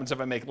more? What happens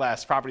if I make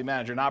less? Property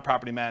manager, not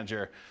property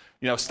manager.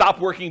 Stop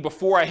working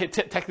before I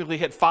technically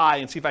hit FI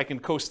and see if I can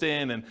coast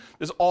in. And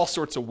there's all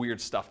sorts of weird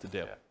stuff to do.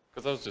 Yeah,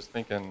 because I was just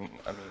thinking,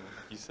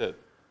 you said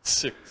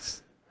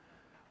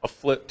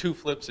two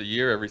flips a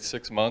year every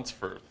 6 months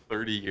for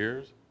 30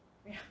 years.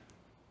 Yeah.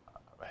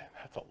 Man,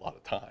 that's a lot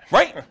of time.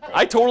 Right.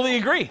 I totally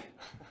agree.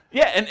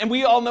 Yeah, and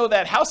we all know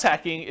that house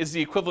hacking is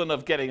the equivalent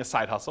of getting a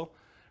side hustle,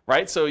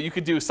 right? So you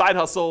could do a side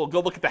hustle, go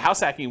look at the house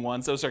hacking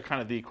ones. Those are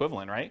kind of the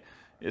equivalent, right?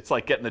 It's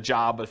like getting a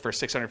job for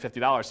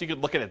 $650. So you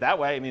could look at it that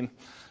way.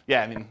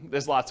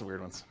 There's lots of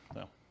weird ones.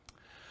 So.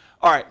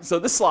 All right, so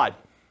this slide.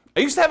 I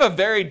used to have a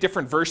very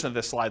different version of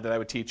this slide that I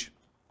would teach.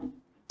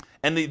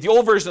 And the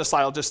old version of the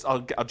slide,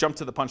 I'll jump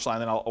to the punchline,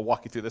 then I'll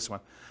walk you through this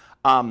one.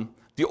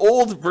 The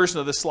old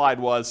version of this slide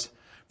was,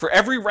 for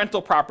every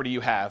rental property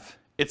you have,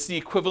 it's the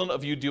equivalent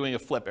of you doing a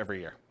flip every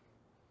year.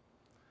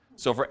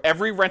 So for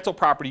every rental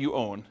property you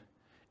own,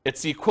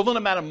 it's the equivalent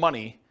amount of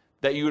money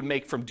that you would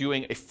make from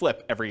doing a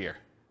flip every year.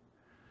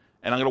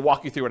 And I'm going to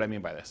walk you through what I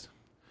mean by this.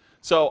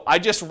 So I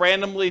just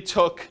randomly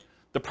took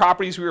the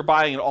properties we were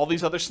buying in all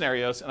these other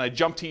scenarios, and I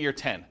jumped to year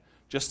 10,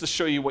 just to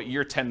show you what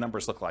year 10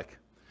 numbers look like.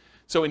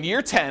 So in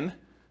year 10,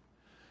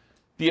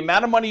 the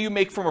amount of money you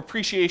make from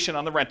appreciation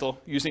on the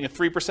rental, using a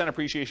 3%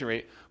 appreciation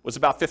rate, was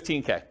about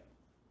 $15K.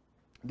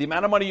 The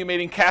amount of money you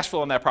made in cash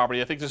flow on that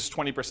property, I think this is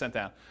 20%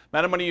 down. The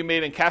amount of money you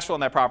made in cash flow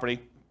on that property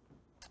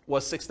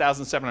was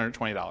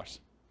 $6,720.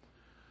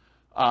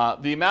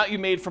 The amount you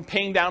made from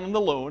paying down on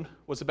the loan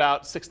was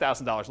about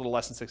 $6,000, a little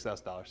less than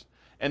 $6,000.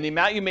 And the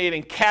amount you made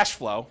in cash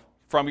flow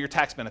from your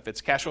tax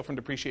benefits, cash flow from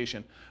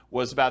depreciation,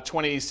 was about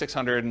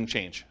 $2,600 and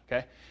change.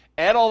 Okay?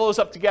 Add all those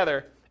up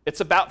together,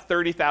 it's about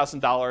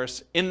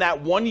 $30,000 in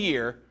that 1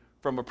 year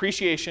from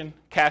appreciation,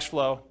 cash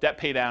flow, debt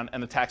pay down,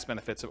 and the tax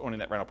benefits of owning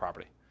that rental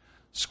property.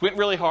 Squint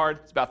really hard,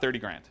 it's about 30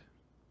 grand.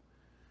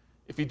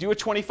 If you do a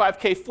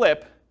 25K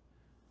flip,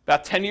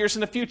 About 10 years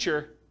in the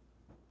future,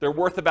 they're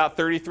worth about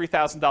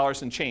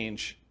 $33,000 and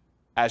change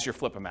as your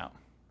flip amount.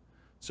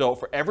 So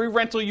for every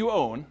rental you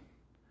own,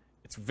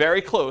 it's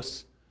very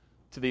close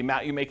to the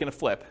amount you make in a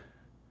flip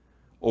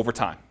over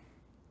time.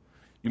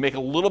 You make a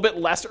little bit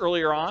less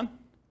earlier on,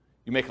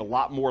 you make a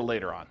lot more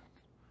later on.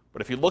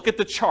 But if you look at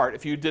the chart,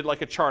 if you did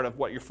like a chart of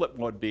what your flip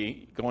would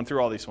be, going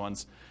through all these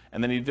ones,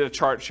 and then you did a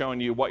chart showing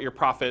you what your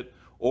profit,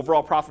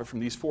 overall profit from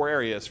these 4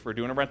 areas for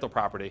doing a rental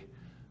property,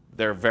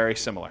 they're very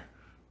similar.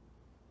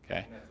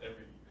 Okay? And that's every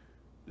year.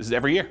 This is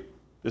every year.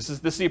 This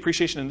is the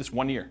appreciation in this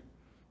 1 year.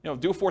 You know,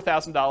 do a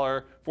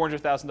 $4,000,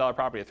 $400,000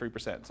 property at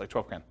 3%. It's like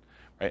 12 grand,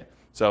 right?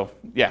 So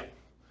yeah.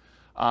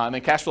 And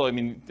then cash flow, I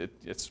mean,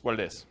 it's what it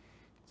is.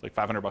 It's like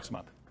 $500 a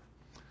month.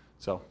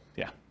 So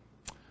yeah.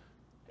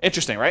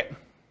 Interesting, right?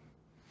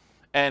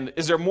 And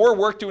is there more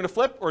work doing a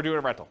flip or doing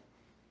a rental?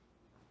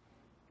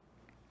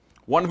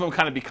 One of them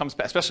kind of becomes,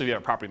 especially if you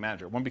have a property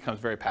manager, one becomes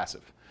very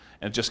passive.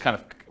 And it just kind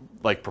of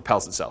like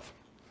propels itself.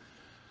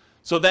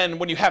 So then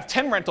when you have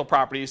 10 rental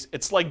properties,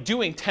 it's like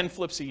doing 10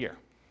 flips a year.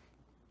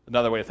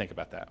 Another way to think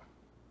about that.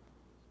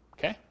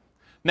 Okay?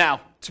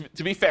 Now,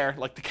 to be fair,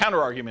 like the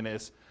counter argument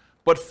is,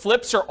 but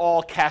flips are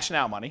all cash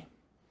now money.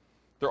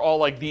 They're all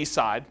like these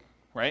side,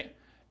 right?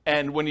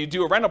 And when you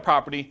do a rental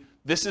property,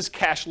 this is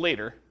cash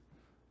later.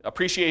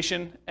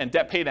 Appreciation and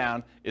debt pay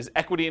down is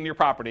equity in your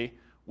property,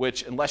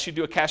 which unless you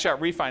do a cash out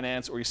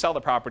refinance or you sell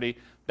the property,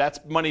 that's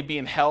money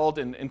being held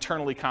and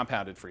internally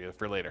compounded for you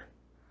for later.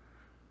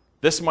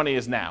 This money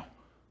is now.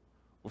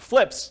 With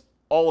flips,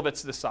 all of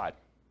it's this side.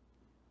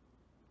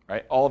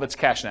 Right? All of it's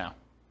cash now.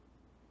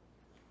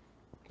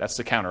 That's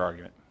the counter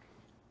argument.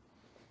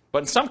 But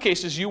in some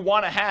cases, you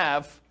want to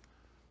have,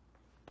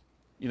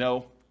 you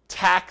know,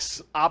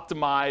 tax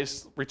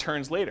optimized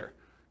returns later,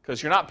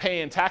 because you're not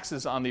paying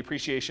taxes on the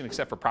appreciation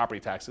except for property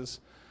taxes,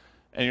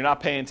 and you're not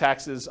paying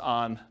taxes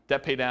on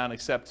debt pay down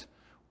except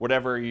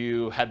whatever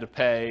you had to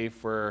pay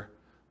for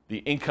the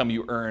income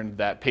you earned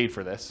that paid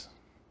for this,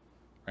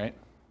 right?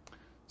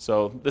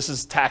 So this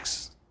is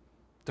tax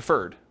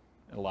deferred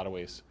in a lot of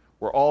ways,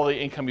 where all the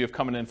income you have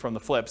coming in from the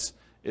flips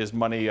is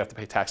money you have to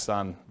pay taxes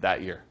on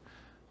that year,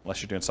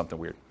 unless you're doing something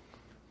weird,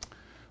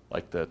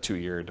 like the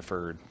 2-year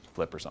deferred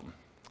flip or something.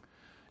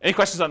 Any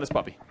questions on this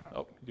puppy?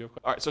 Oh, you have,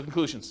 all right, so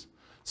conclusions.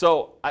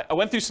 So I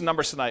went through some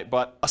numbers tonight,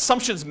 but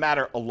assumptions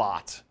matter a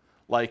lot.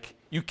 Like,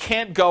 you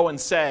can't go and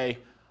say,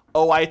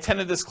 oh, I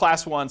attended this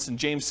class once and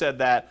James said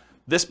that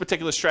this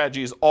particular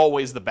strategy is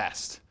always the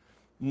best.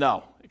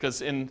 No,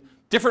 because in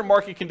different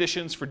market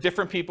conditions for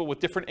different people with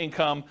different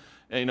income,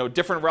 you know,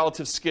 different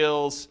relative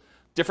skills,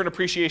 different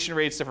appreciation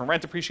rates, different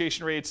rent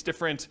appreciation rates,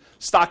 different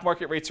stock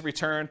market rates of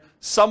return.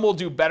 Some will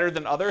do better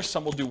than others,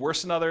 some will do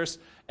worse than others,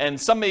 and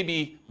some may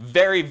be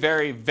very,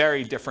 very,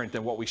 very different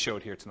than what we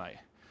showed here tonight.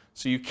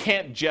 So you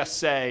can't just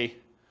say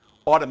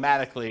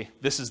automatically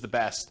this is the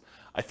best.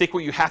 I think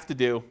what you have to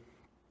do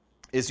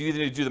is you either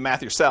need to do the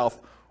math yourself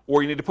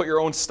or you need to put your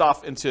own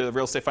stuff into the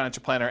Real Estate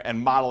Financial Planner and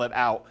model it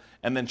out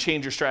and then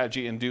change your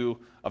strategy and do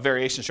a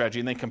variation strategy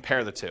and then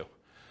compare the two.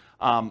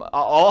 I'll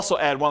also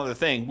add one other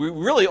thing. We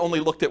really only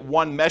looked at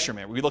one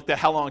measurement. We looked at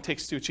how long it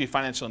takes to achieve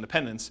financial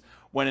independence,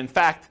 when in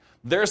fact,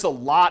 there's a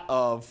lot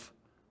of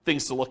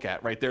things to look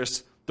at, right?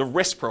 There's the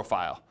risk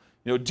profile.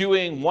 You know,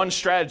 doing one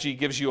strategy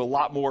gives you a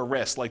lot more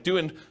risk. Like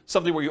doing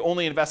something where you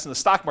only invest in the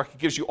stock market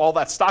gives you all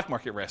that stock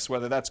market risk,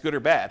 whether that's good or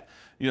bad.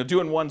 You know,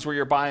 doing ones where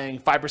you're buying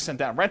 5%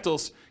 down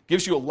rentals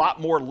gives you a lot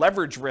more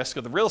leverage risk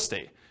of the real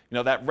estate. You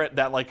know,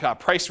 that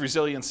price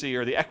resiliency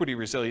or the equity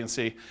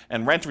resiliency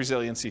and rent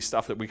resiliency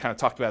stuff that we kind of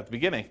talked about at the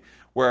beginning,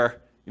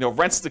 where, you know,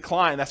 rents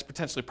decline, that's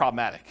potentially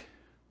problematic.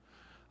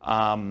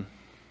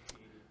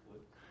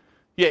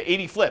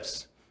 80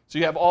 flips. So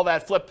you have all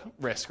that flip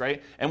risk,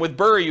 right? And with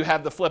BRRRR, you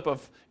have the flip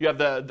of, you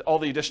have all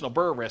the additional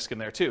BRRRR risk in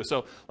there too.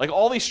 So like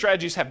all these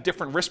strategies have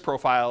different risk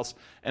profiles.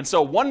 And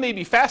so one may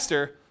be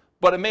faster,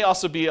 but it may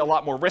also be a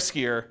lot more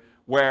riskier,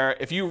 where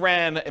if you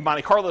ran a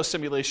Monte Carlo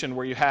simulation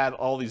where you had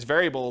all these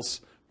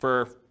variables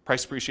for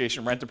price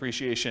appreciation, rent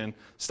appreciation,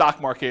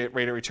 stock market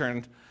rate of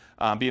return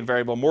being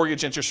variable,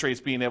 mortgage interest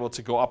rates being able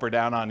to go up or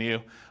down on you,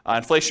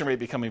 inflation rate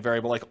becoming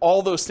variable, like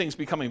all those things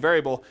becoming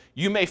variable,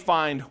 you may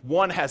find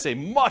one has a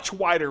much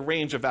wider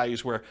range of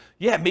values where,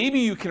 yeah, maybe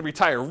you can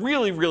retire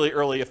really, really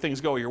early if things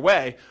go your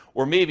way,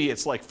 or maybe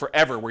it's like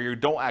forever where you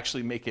don't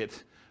actually make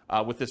it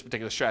with this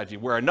particular strategy,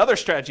 where another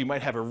strategy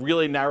might have a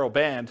really narrow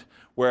band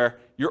where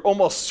you're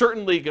almost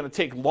certainly going to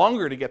take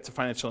longer to get to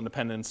financial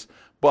independence,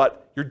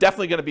 but you're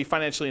definitely going to be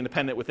financially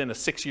independent within a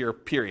 6-year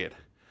period.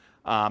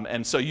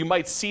 And so you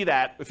might see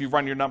that if you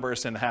run your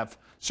numbers and have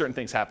certain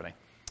things happening.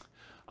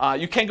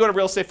 You can go to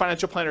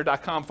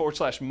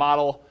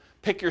realestatefinancialplanner.com/model,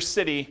 pick your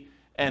city,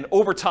 and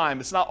over time,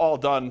 it's not all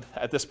done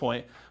at this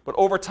point, but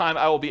over time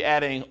I will be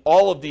adding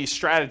all of these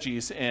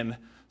strategies in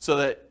so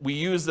that we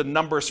use the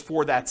numbers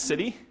for that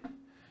city,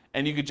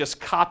 and you could just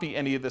copy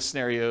any of the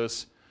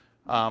scenarios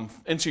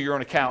into your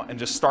own account and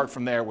just start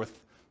from there with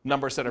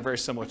numbers that are very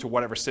similar to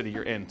whatever city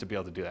you're in to be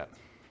able to do that.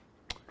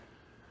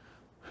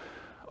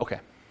 Okay.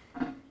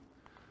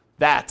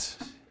 That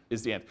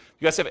is the end.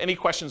 You guys have any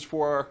questions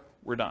for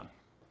we're done.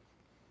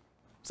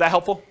 Is that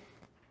helpful?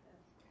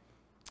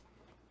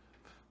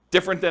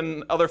 Different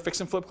than other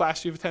fix and flip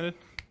classes you've attended,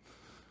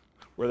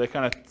 where they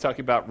kind of talk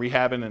about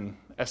rehabbing and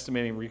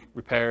estimating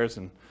repairs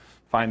and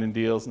finding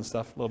deals and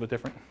stuff, a little bit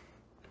different?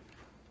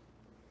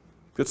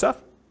 Good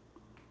stuff?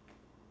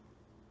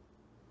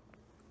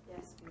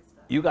 Yes, good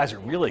stuff. You guys are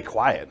really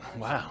quiet.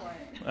 Wow.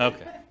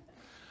 Okay.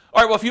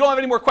 All right, well, if you don't have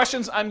any more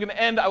questions, I'm going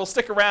to end. I will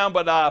stick around,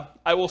 but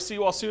I will see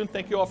you all soon.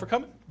 Thank you all for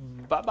coming.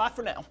 Bye-bye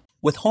for now.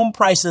 With home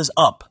prices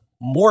up,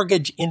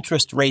 mortgage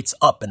interest rates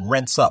up, and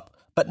rents up,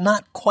 but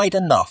not quite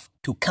enough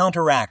to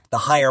counteract the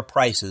higher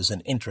prices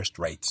and interest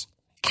rates,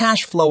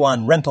 cash flow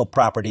on rental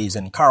properties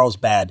in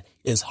Carlsbad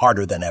is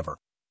harder than ever.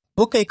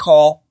 Book a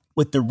call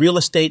with the Real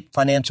Estate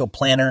Financial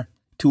Planner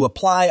to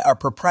apply our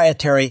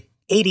proprietary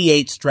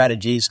 88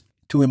 strategies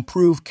to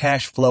improve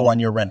cash flow on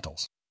your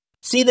rentals.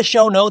 See the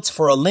show notes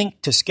for a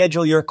link to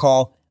schedule your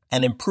call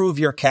and improve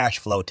your cash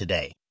flow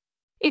today.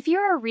 If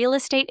you're a real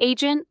estate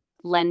agent,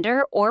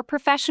 lender, or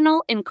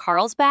professional in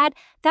Carlsbad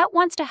that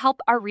wants to help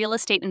our real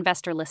estate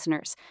investor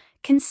listeners,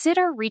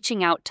 consider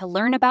reaching out to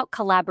learn about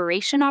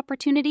collaboration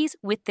opportunities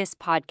with this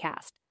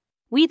podcast.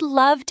 We'd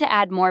love to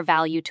add more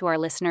value to our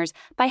listeners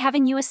by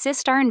having you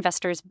assist our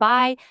investors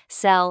buy,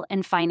 sell,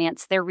 and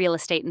finance their real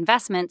estate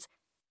investments.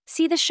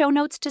 See the show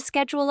notes to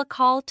schedule a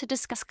call to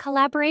discuss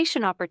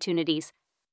collaboration opportunities.